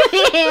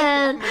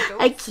Watchman.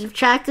 I keep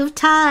track of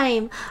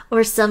time.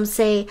 Or some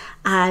say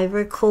I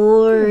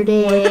record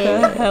What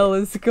the it. hell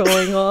is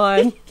going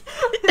on?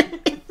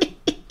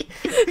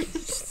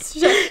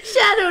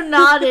 Shadow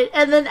nodded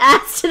and then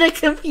asked in a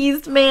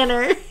confused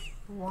manner.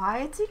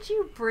 Why did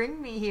you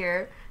bring me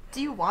here?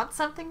 Do you want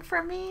something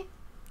from me?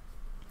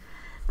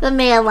 The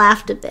man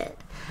laughed a bit.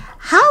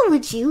 How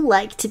would you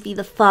like to be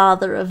the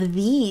father of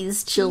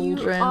these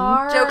children?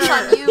 Joke's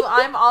on you,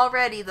 I'm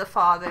already the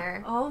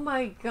father. Oh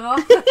my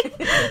god.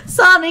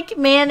 Sonic,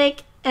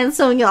 Manic, and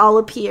Sonia all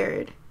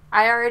appeared.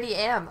 I already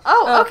am.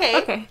 Oh, okay.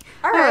 Okay.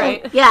 All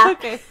right. Yeah.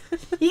 Okay.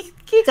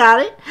 You got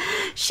it.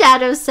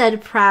 Shadow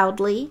said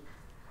proudly.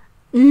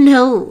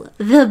 No,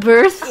 the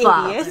birth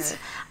father. Idiot.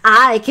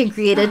 I can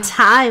create a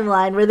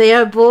timeline where they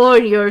are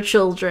born, your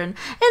children. And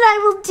I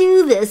will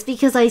do this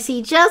because I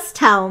see just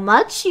how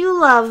much you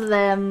love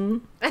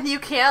them. And you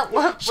can't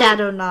love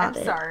Shadow wait, nodded.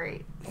 I'm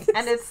sorry.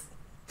 And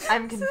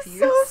I'm confused.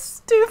 So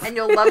stupid. And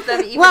you'll love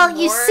them even Well, more.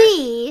 you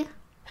see,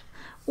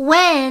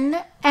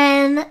 when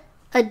an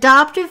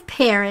adoptive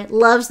parent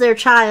loves their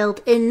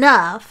child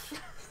enough,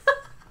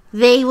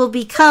 they will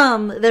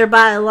become their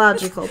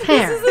biological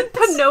parent. This isn't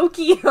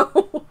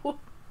Pinocchio.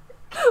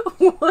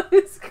 What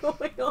is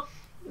going on?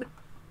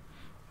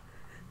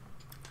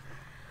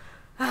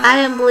 I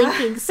am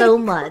blinking so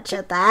much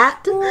at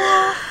that.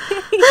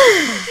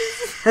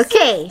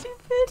 Okay.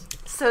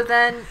 So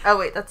then, oh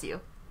wait, that's you.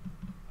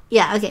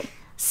 Yeah, okay.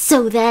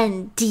 So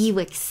then, do you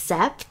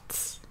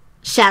accept?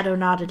 Shadow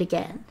nodded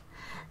again.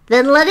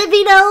 Then let it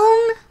be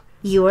known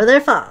you are their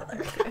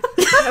father.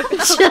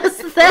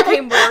 Just then,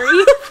 Okay,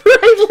 Maury.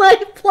 bright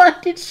light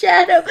blinded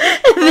Shadow,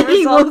 and then he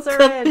results woke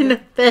are up in in. a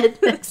bed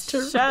next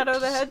to Shadow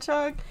the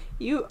Hedgehog,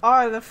 you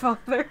are the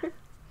father.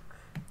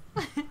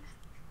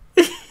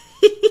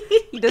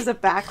 He does a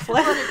Let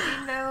backflip. it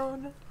be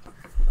known.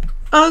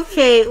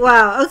 Okay,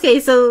 wow. Okay,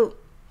 so,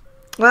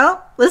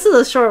 well, this is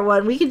a short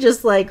one. We can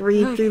just, like,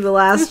 read through the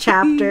last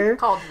chapter.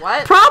 Called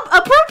what?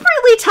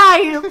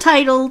 Appropriately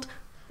titled,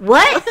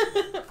 What?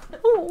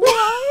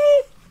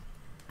 What?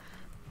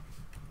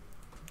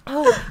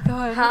 Oh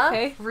god. Huh?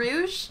 Okay.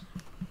 Rouge?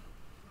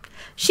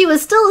 She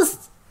was still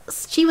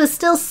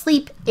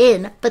asleep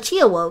in, but she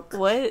awoke.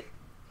 What?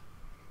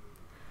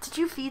 Did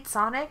you feed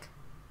Sonic?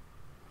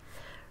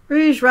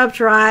 Rouge rubbed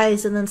her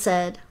eyes and then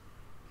said,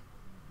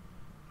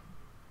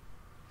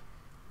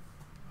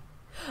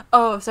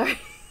 Oh, sorry.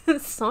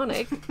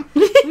 Sonic.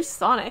 Who's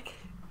Sonic?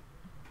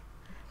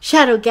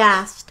 Shadow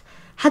gasped.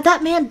 Had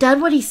that man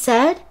done what he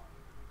said?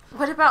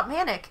 What about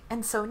Manic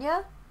and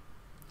Sonia?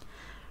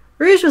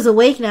 Rouge was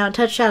awake now and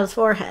touched Shadow's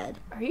forehead.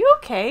 Are you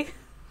okay?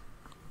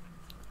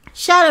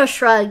 Shadow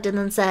shrugged and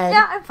then said,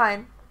 Yeah, I'm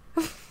fine.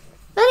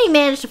 Then he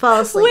managed to fall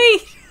asleep.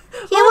 Wait!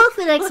 He awoke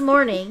the next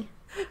morning.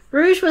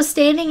 Rouge was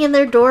standing in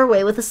their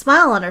doorway with a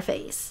smile on her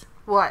face.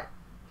 What?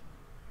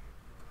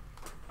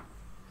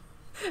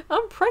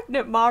 I'm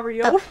pregnant,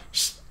 Mario.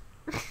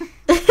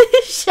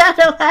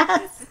 Shadow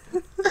asked.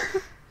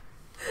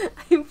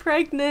 I'm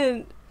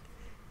pregnant.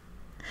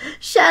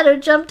 Shadow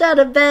jumped out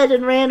of bed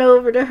and ran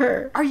over to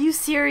her. Are you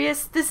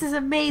serious? This is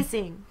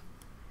amazing.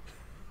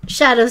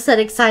 Shadow said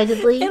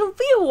excitedly. It'll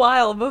be a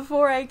while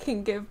before I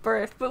can give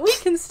birth, but we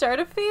can start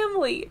a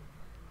family.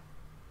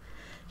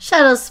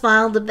 Shadow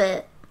smiled a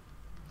bit.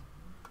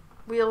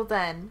 Well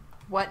then,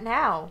 what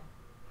now?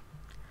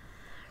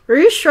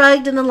 Rouge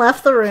shrugged and then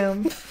left the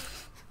room.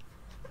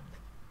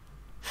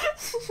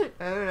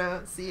 Oh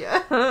no, see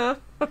ya. Well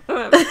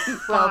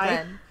Well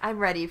then, I'm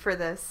ready for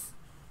this.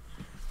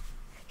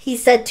 He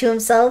said to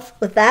himself.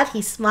 With that,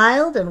 he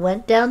smiled and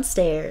went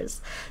downstairs.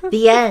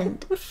 The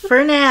end.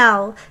 For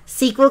now.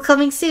 Sequel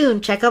coming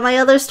soon. Check out my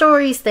other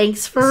stories.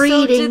 Thanks for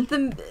reading. So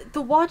did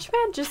the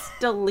Watchman just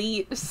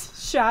delete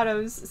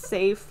Shadow's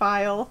save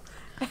file?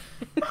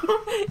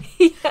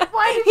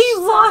 Why did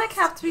Sonic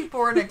have to be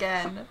born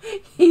again?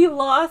 He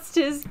lost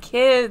his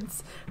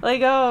kids.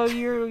 Like, oh,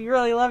 you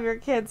really love your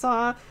kids,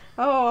 huh?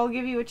 Oh, I'll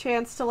give you a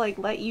chance to, like,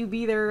 let you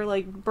be their,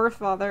 like, birth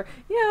father.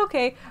 Yeah,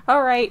 okay.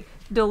 Alright.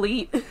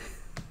 Delete.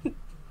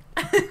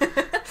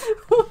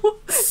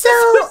 So,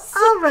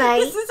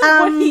 alright. This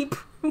is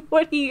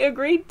what he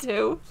agreed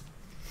to.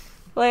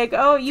 Like,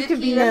 oh, you Did can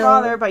be he their know?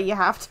 father, but you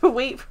have to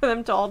wait for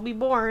them to all be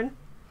born.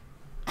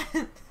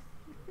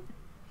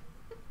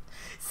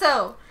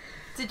 So,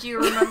 did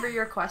you remember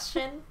your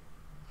question?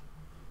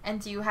 And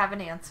do you have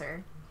an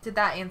answer? Did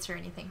that answer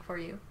anything for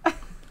you?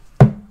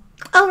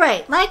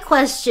 Alright, my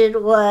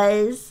question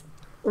was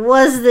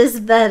this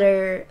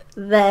better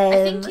than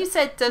I think you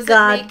said, does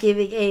God it make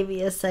giving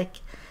Amy a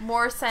second?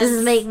 more sense?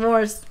 Does it make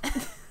more...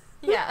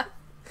 Yeah.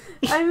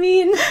 I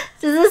mean...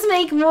 Does this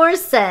make more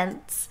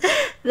sense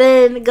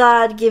than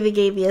God giving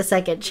Amy a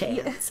second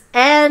chance?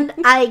 And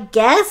I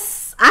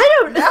guess... I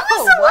don't know. No,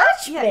 Who's the what?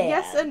 Yeah, Watchman?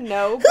 yes and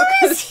no. Who is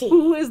because he?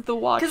 Who is the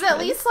Watchman? Because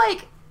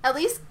at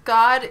least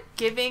God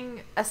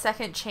giving a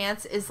second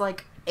chance is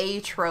like a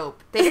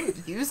trope. They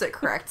didn't use it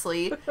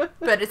correctly,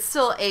 but it's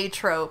still a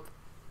trope.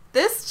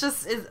 This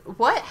just is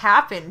what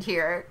happened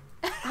here.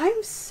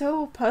 I'm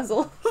so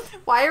puzzled.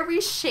 Why are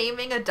we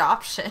shaming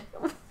adoption?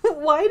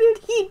 Why did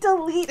he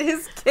delete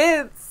his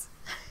kids?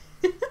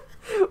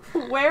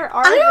 Where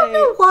are I don't they?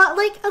 know what...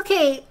 Like,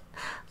 okay.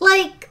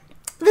 Like,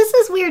 this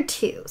is weird,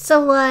 too.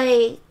 So,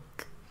 like...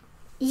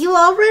 You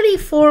already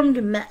formed...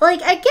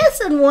 Like, I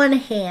guess on one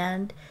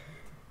hand...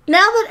 Now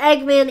that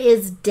Eggman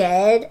is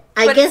dead...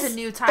 I But guess it's a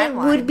new it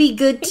timeline. would be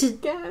good to...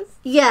 Yes.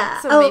 Yeah.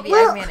 So maybe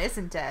Eggman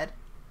isn't dead.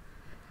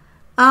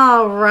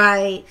 Oh,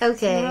 right.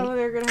 Okay. Now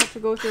they're gonna have to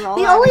go through all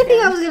The that only thing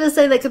I again. was going to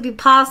say that could be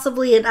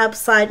possibly an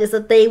upside is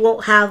that they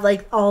won't have,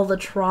 like, all the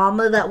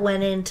trauma that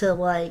went into,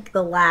 like,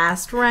 the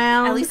last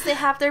round. At least they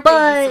have their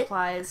but- baby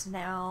supplies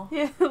now.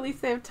 Yeah, at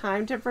least they have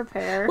time to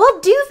prepare. Well,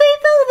 do they,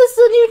 though? This is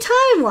a new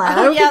timeline. I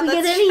don't yeah, think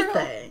we get that's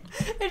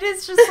anything. It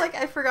is just like,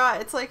 I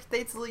forgot. It's like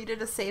they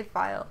deleted a save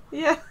file.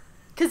 Yeah.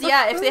 Because,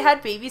 yeah, if they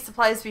had baby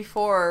supplies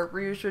before,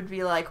 Rouge would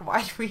be like,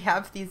 why do we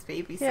have these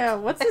baby supplies? Yeah,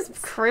 what's his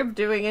crib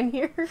doing in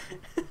here?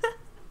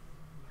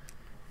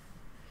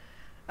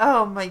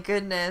 Oh my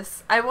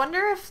goodness. I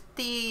wonder if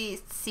the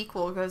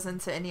sequel goes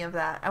into any of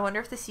that. I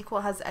wonder if the sequel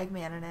has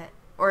Eggman in it.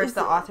 Or Is if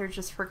the it- author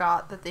just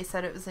forgot that they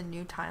said it was a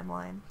new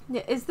timeline.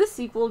 Yeah, is the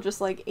sequel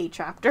just like a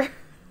chapter?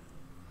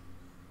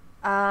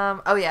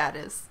 Oh yeah, it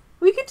is.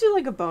 We could do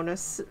like a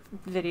bonus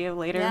video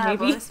later, Yeah, maybe.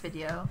 bonus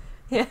video.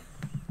 Yeah.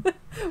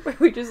 Where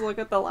we just look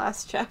at the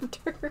last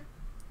chapter.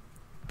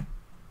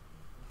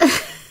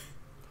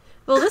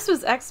 Well, this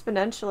was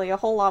exponentially a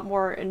whole lot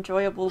more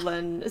enjoyable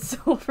than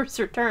Silver's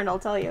Return, I'll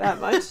tell you that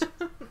much.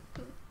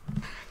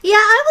 Yeah,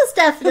 I was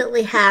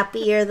definitely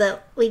happier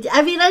that we...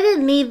 I mean, I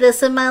didn't need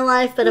this in my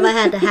life, but if I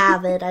had to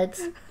have it,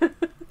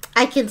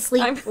 I can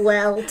sleep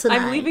well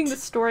tonight. I'm leaving the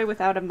story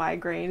without a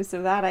migraine,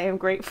 so that I am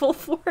grateful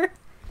for.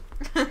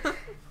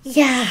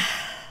 Yeah.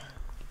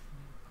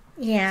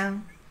 Yeah.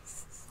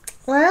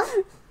 Well,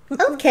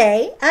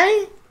 okay.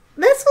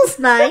 This was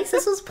nice.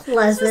 This was This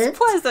pleasant.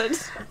 was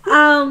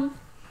pleasant.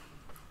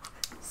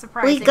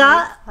 Surprisingly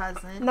got-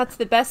 pleasant. And that's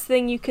the best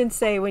thing you can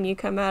say when you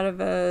come out of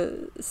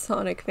a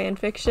Sonic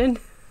fanfiction.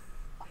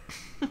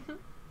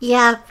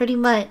 Yeah, pretty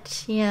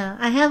much. Yeah.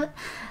 I have...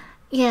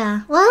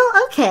 Yeah. Well,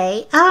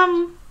 okay.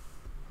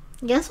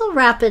 Guess we'll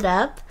wrap it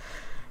up.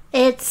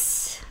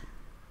 It's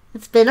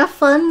been a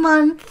fun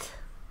month.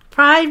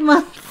 Pride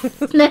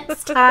month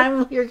next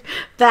time we're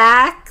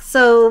back,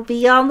 so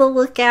be on the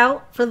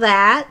lookout for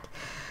that.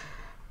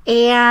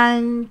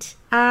 And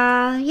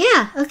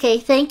yeah, okay,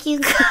 thank you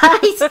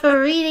guys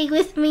for reading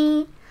with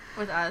me.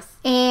 With us.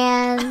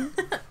 And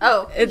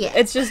Oh.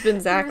 It's just been we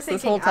were Zach's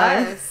this thinking whole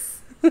time.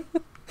 us.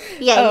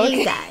 Yeah, Oh,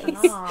 you okay. guys.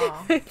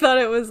 Oh. I thought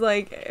it was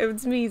like, it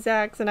was me,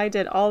 Zax, and I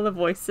did all the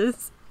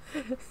voices.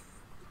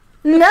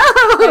 No!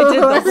 I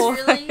did the That's whole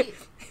really,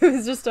 It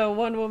was just a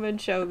one-woman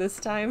show this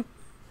time.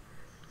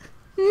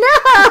 No!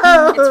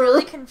 it's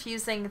really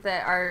confusing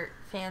that our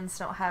fans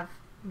don't have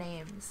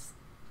names.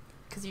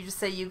 Because you just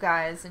say you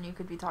guys, and you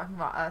could be talking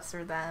about us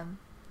or them.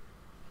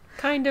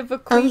 Kind of Oh,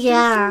 acquaintances.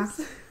 yeah.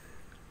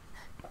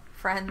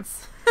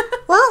 Friends.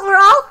 Well,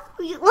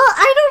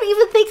 I don't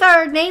even think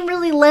our name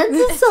really lends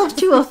itself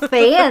to a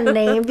fan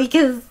name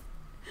because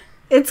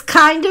it's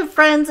kind of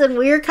friends and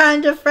we're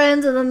kind of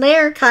friends and then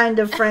they're kind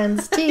of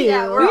friends too.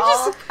 Yeah, we're We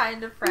all just-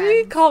 kind of We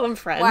friends. call them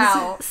friends.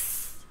 Wow.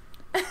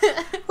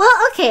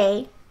 Well,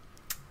 okay.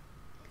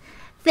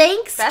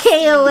 Thanks, Besties.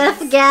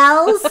 KOF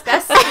gals.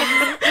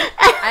 Besties.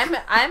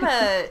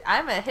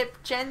 I'm a hip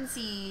Gen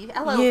Z.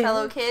 Hello, Yeah.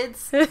 fellow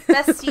kids.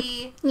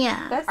 Bestie.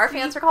 Yeah. Our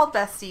fans are called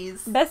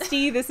besties.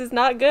 Bestie, this is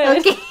not good.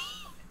 Okay.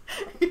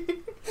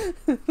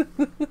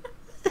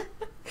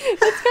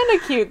 That's kind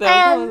of cute though.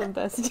 Calling them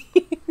besties.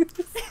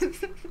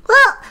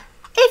 Well,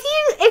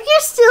 if you're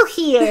still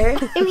here,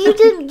 if you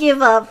didn't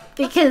give up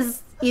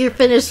because you're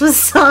finished with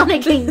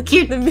Sonic and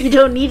you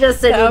don't need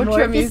us anymore, outro if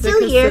you're music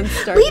still has here, been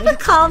started. leave a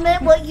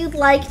comment what you'd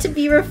like to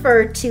be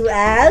referred to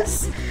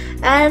as,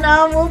 and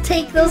we'll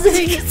take those into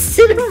Take your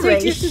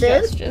consideration.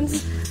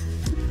 suggestions.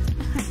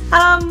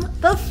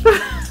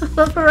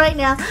 But for right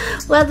now,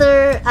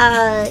 whether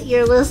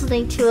you're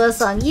listening to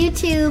us on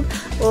YouTube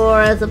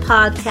or as a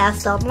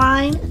podcast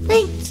online,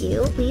 thank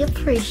you. We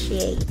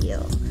appreciate you.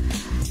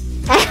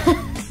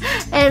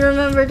 And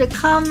remember to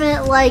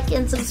comment, like,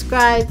 and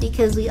subscribe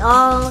because we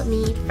all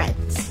need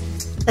friends.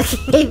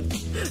 Okay,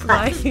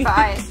 bye. Bye.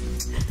 Bye.